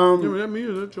 Yeah, that me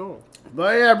or that y'all?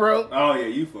 But yeah, bro. Oh yeah,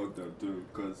 you fucked up too.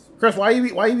 Cause Chris, why you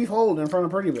be holding in front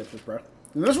of pretty bitches, bro?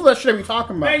 And this is what that shit we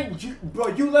talking about. man,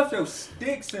 you left your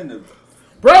sticks in the.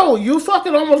 Bro, you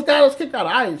fucking almost got us kicked out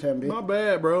of ice, MB. My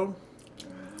bad, bro.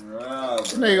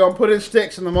 This nigga gonna put his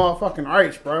sticks in the motherfucking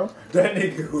ice, bro. that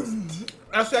nigga was.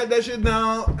 I sat that shit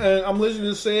down and I'm listening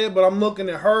to say it, but I'm looking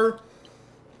at her.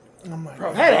 And I'm like,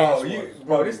 Bro, that ass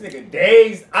Bro, this nigga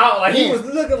dazed out. Like he Yeah. was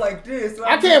looking like this.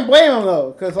 Like, I can't blame him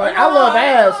though, cause like I love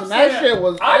ass and that shit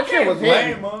was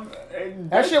hitting.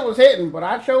 That shit was hitting, but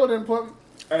I chose and put.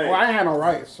 Hey. Well, I ain't had no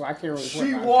rice, so I can't really.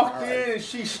 She put walked rice. in and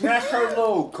she snatched her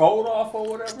little coat off or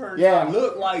whatever. Yeah. I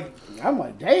looked like, I'm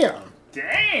like, damn.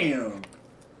 damn.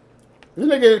 This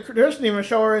nigga Chris didn't even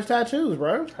show her his tattoos,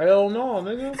 bro. hell no,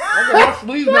 nigga. I got my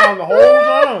sleeves down the whole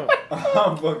time.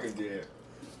 I'm fucking dead.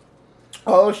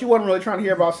 Oh, she wasn't really trying to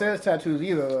hear about Sed's tattoos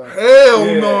either. Though. Hell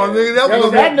Yeah. no, nigga. That Yo,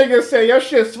 was that nigga said your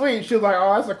shit sweet. She was like,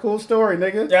 oh, that's a cool story,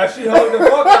 nigga. Yeah, she held the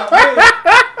fuck out, man.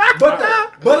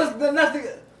 But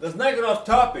let's not get off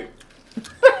topic.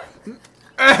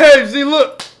 Hey, see,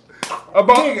 look.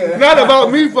 Nigga. Not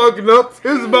about me fucking up.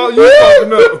 It's about you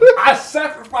fucking up. I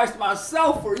sacrificed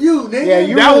myself for you, nigga. Yeah,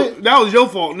 you That really, that was your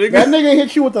fault, nigga. that nigga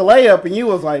hit you with the layup, and you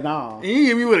was like, nah. He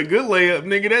hit me with a good layup,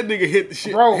 nigga. That nigga hit the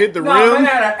shit, Bro, hit the Nah, rim. man, I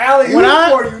had an alley When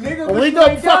hoop for you, nigga. when but we you go,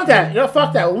 ain't fuck done that. Yo,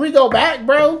 fuck that. When we go back,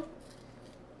 bro,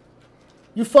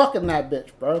 you fucking that bitch,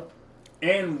 bro.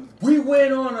 And we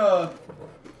went on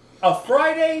a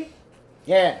Friday.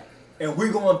 Yeah. And we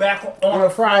going back on a a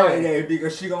Friday. Friday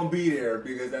because she gonna be there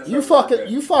because that's You her fucking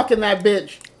birthday. that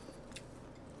bitch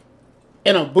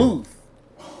in a booth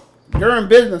during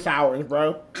business hours,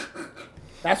 bro.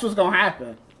 That's what's gonna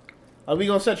happen. We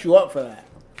gonna set you up for that.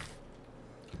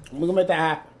 We gonna make that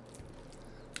happen.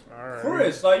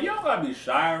 Chris, like, you don't gotta be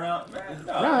shy around, man.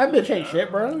 No, that bitch ain't shit,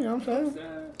 bro. You know what I'm saying?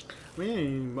 We ain't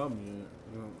even about me yet.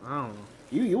 I don't know.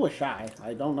 You was shy.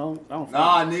 I don't know. Don't.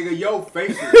 Nah, nigga, your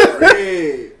face is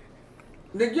red.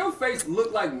 Nigga, your face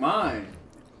look like mine.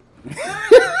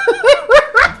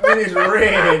 And it's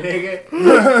red, nigga.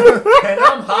 And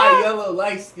I'm high yellow,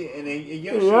 light skin, and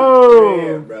your shit Whoa.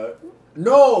 red, bro.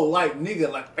 No, like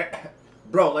nigga, like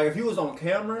bro, like if you was on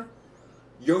camera,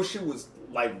 your shit was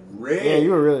like red. Yeah,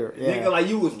 you were really Nigga, like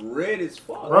you was red as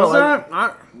fuck. Bro, What's like- that? I,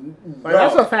 Like,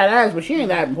 that's a fat ass, but she ain't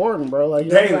that important, bro. Like,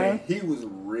 you know what I'm Damn, saying? he was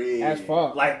red As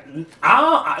fuck. Like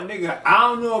nigga, I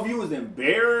don't know if you was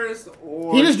embarrassed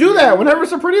or He just do that. Whenever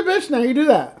it's a pretty bitch, now he do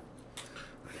that.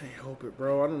 I can't help it,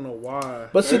 bro. I don't know why.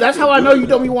 But see, that's how I know you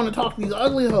don't be want to talk to these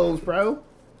ugly hoes, bro.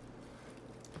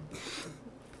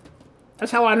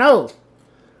 That's how I know.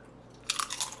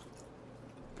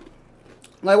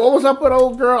 Like, what was up with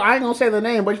old girl? I ain't gonna say the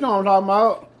name, but you know what I'm talking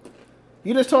about.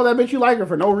 You just told that bitch you like her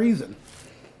for no reason.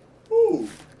 Ooh.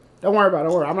 Don't worry about it.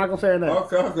 Don't worry. I'm not gonna say her name.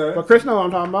 Okay. But Chris know what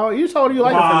I'm talking about. You told her you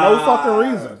like her for no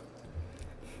fucking reason.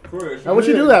 Chris, Now, what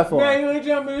you do that for? Man, you ain't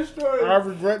tell me the story. I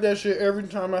regret that shit every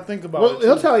time I think about Well, it.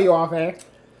 he'll too. tell you offhand.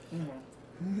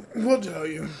 We'll tell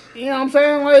you. You know what I'm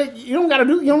saying? Like, you don't gotta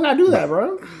do that,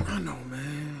 bro. I know,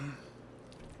 man.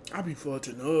 I be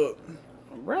fucking up.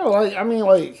 Bro, like, I mean,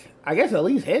 like, I guess at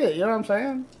least hit it. You know what I'm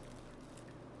saying?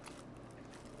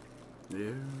 Yeah.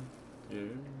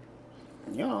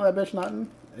 You don't know that bitch nothing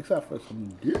except for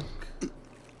some dick.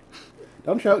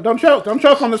 Don't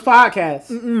choke on this podcast.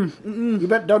 You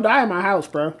bet. Don't die in my house,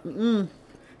 bro.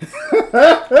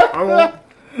 I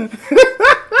won't.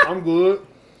 I'm good.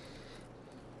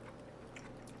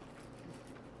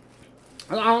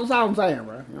 That's all I'm saying,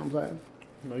 bro. You know what I'm saying?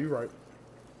 No, you're right.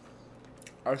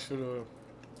 I should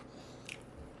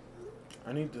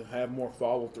I need to have more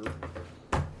follow through.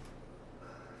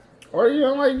 Or you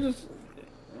know, like just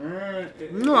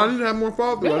No, I need to have more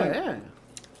follow through. yeah.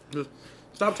 Just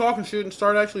stop talking shit and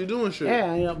start actually doing shit.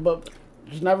 Yeah, you know, but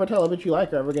just never tell a bitch you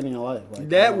like her ever again in your life. Like,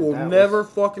 That will was- never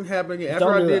fucking happen again. After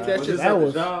Don't I do did that. that Was shit, that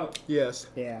was- job. yes.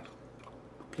 Yeah.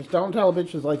 Just don't tell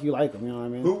bitches like you like them. You know what I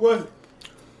mean? Who was it?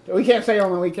 We can't say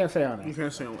on You it. can't say on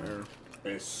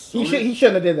air. He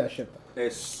shouldn't have did that shit though.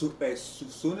 As soon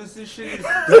as this shit is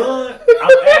done,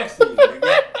 I'm asking you,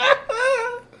 nigga.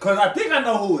 Cause I think I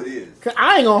know who it is. 'Cause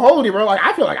I ain't gonna hold you, bro. Like,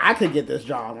 I feel like I could get this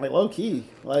job, like low key.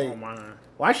 Like, Oh my.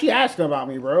 why she asking about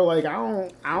me, bro? Like, I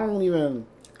don't even.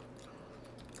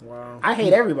 Wow. I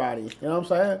hate everybody. You know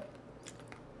what I'm saying?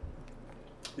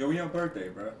 Yo, when your birthday,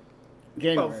 bro? The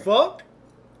January fuck?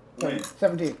 When?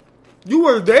 17. You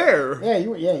were there. Yeah, you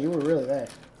were really there.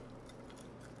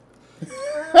 You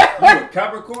a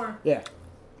Capricorn? Yeah.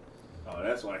 Oh,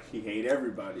 that's why he hate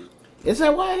everybody. Is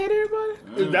that why I hate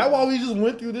everybody? Is that why we just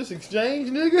went through this exchange,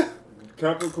 nigga?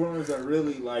 Capricorns are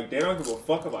really like they don't give a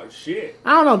fuck about shit.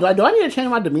 I don't know. Do I need to change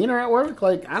my demeanor at work?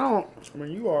 Like, I don't. I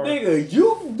mean, you are. Nigga,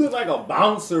 you look like a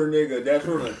bouncer, nigga. That's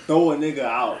gonna throw a nigga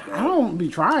out, bro. I don't be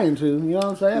trying to. You know what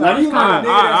I'm saying? Now, I you just might- kinda-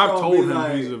 nigga, that's I've gonna told be him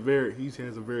like- he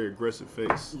has a very aggressive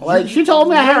face. like, she told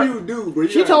me I What had. do you do, bro? You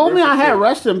She got told me I had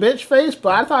aggressive resting bitch face,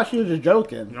 but I thought she was just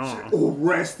joking. No. face. Oh,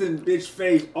 resting bitch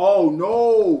face. Oh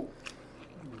no.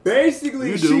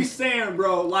 Basically, You do. she's saying,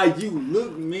 bro, like you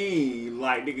look mean,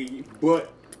 like nigga,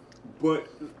 but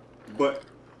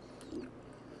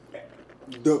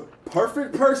the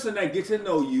perfect person that gets to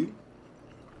know you,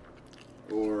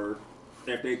 or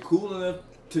if they cool enough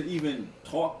to even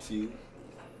talk to you,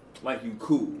 like you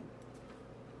cool,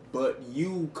 but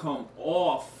you come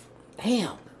off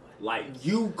Damn. like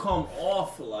you come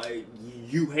off like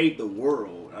you hate the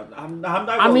world. I'm not.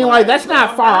 I mean, like, that's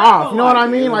not far off. You know what I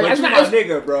mean? Like, that's that's not not- my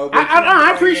nigga, bro.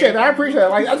 I appreciate that. I appreciate it.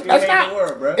 Like, that's hate the not.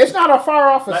 world, bro. It's not a far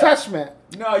off Like- assessment.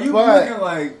 No, you but- looking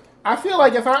like I feel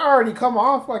like if I already come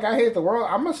off like I hate the world,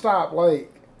 I'm gonna stop like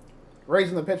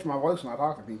raising the pitch of my voice when I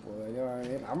talk to people. You know what I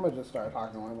mean? I'm gonna just start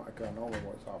talking like my normal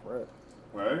voice off rip.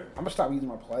 right. I'm gonna stop using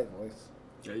my polite voice.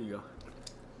 There you go.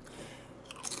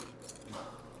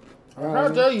 You know what I I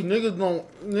mean? tell you,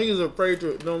 niggas are afraid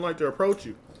don't like to approach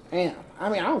you. Damn. I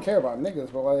mean, I don't care about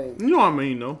niggas, but like, You know what I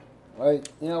mean, though. you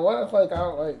know what? If like I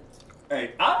like,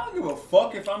 Hey, I don't give a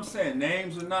fuck if I'm saying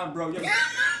names or not, bro.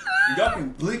 Y'all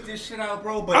can bleep this shit out,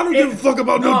 bro. But I don't give a fuck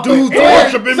about no but dudes if-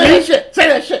 worshiping say me. that shit. Say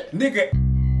that shit. Nigga,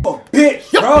 a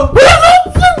bitch, bro.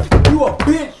 You a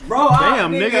bitch, bro.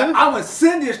 Damn, nigga. I'ma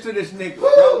send this to this nigga,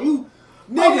 bro. You,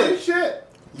 Holy nigga, shit.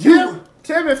 you,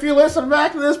 Tim, if you listen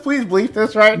back to this, please bleep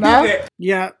this right now. nigga,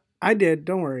 Yeah, I did.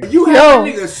 Don't worry. you Yo. have a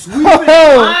nigga sweeping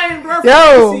Yo. line, bro.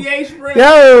 Yo. PCH, bro.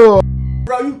 Yo,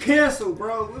 Bro, you cancel,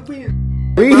 bro.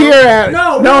 we here at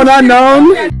No, Known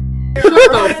Unknown. Do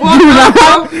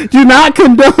not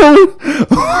condone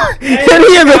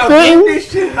any of the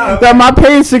things that my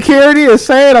paid security is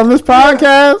saying on this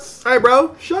podcast. Hey,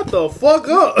 bro, shut the fuck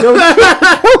up.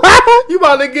 You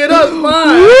about to get us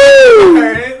fined.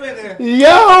 Woo! Yo!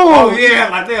 Oh yeah,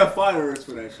 like they'll fire us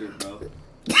for that shit, bro.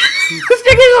 This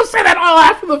nigga gonna say that all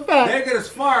after the fact. They get us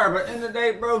fired, but in the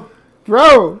day, bro,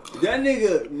 Bro. That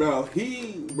nigga, bro,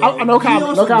 bro, No he on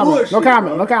comment. some bullshit, No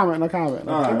comment. bro. No comment. No comment.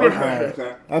 No All comment. right, All right.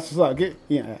 okay. That's what's up.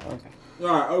 Yeah. Okay. All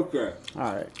right, okay.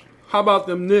 All right. How about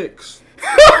them Knicks?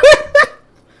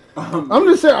 I'm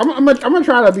just saying. I'm gonna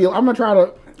try to be. I'm gonna try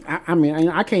to. I mean,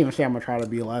 I can't even say I'm gonna try to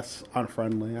be less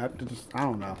unfriendly. I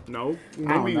don't know. No.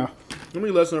 I don't know. Let me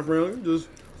less unfriendly. Just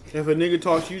if a nigga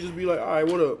talks to you, just be like, all right,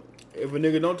 what up? If a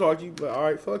nigga don't talk to you, be like, all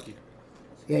right, fuck you.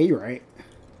 Yeah, you're right.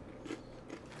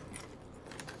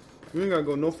 You ain't gotta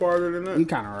go no farther than You that.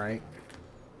 kind of right.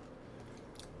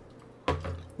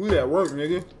 We at work,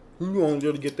 nigga. You going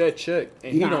there to get that check,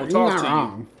 and he You're don't not talk to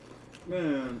wrong.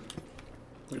 Man,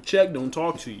 you. The check don't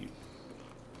talk to you.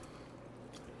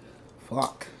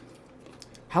 Fuck.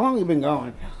 How long you been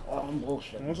going? Oh, I'm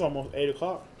bullshit. It's almost 8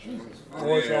 o'clock.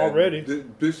 oh, it's already.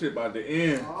 This shit about to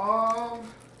end.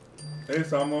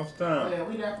 It's almost time. yeah,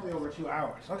 we definitely over 2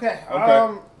 hours. Okay.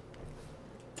 Okay.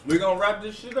 We're gonna wrap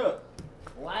this shit up.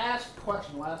 Last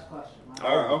question. All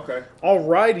right, okay.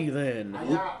 Alrighty then. I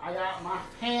got my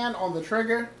hand on the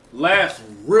trigger, Last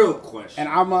real question. and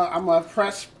I'm gonna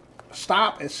press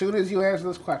stop as soon as you answer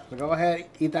this question. Go ahead,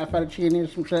 eat that fettuccine or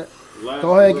some shit. Last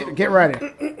Go ahead, real get ready.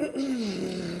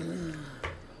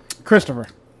 Christopher.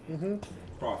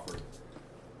 Crawford.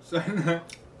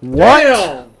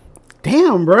 What?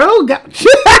 Damn, bro.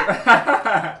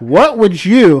 What would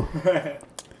you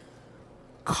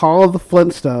call the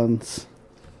Flintstones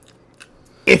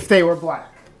if they were black?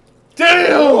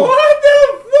 Damn! What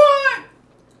the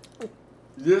fuck?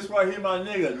 This right here, my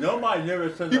nigga. Nobody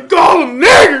never said You call them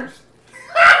niggers!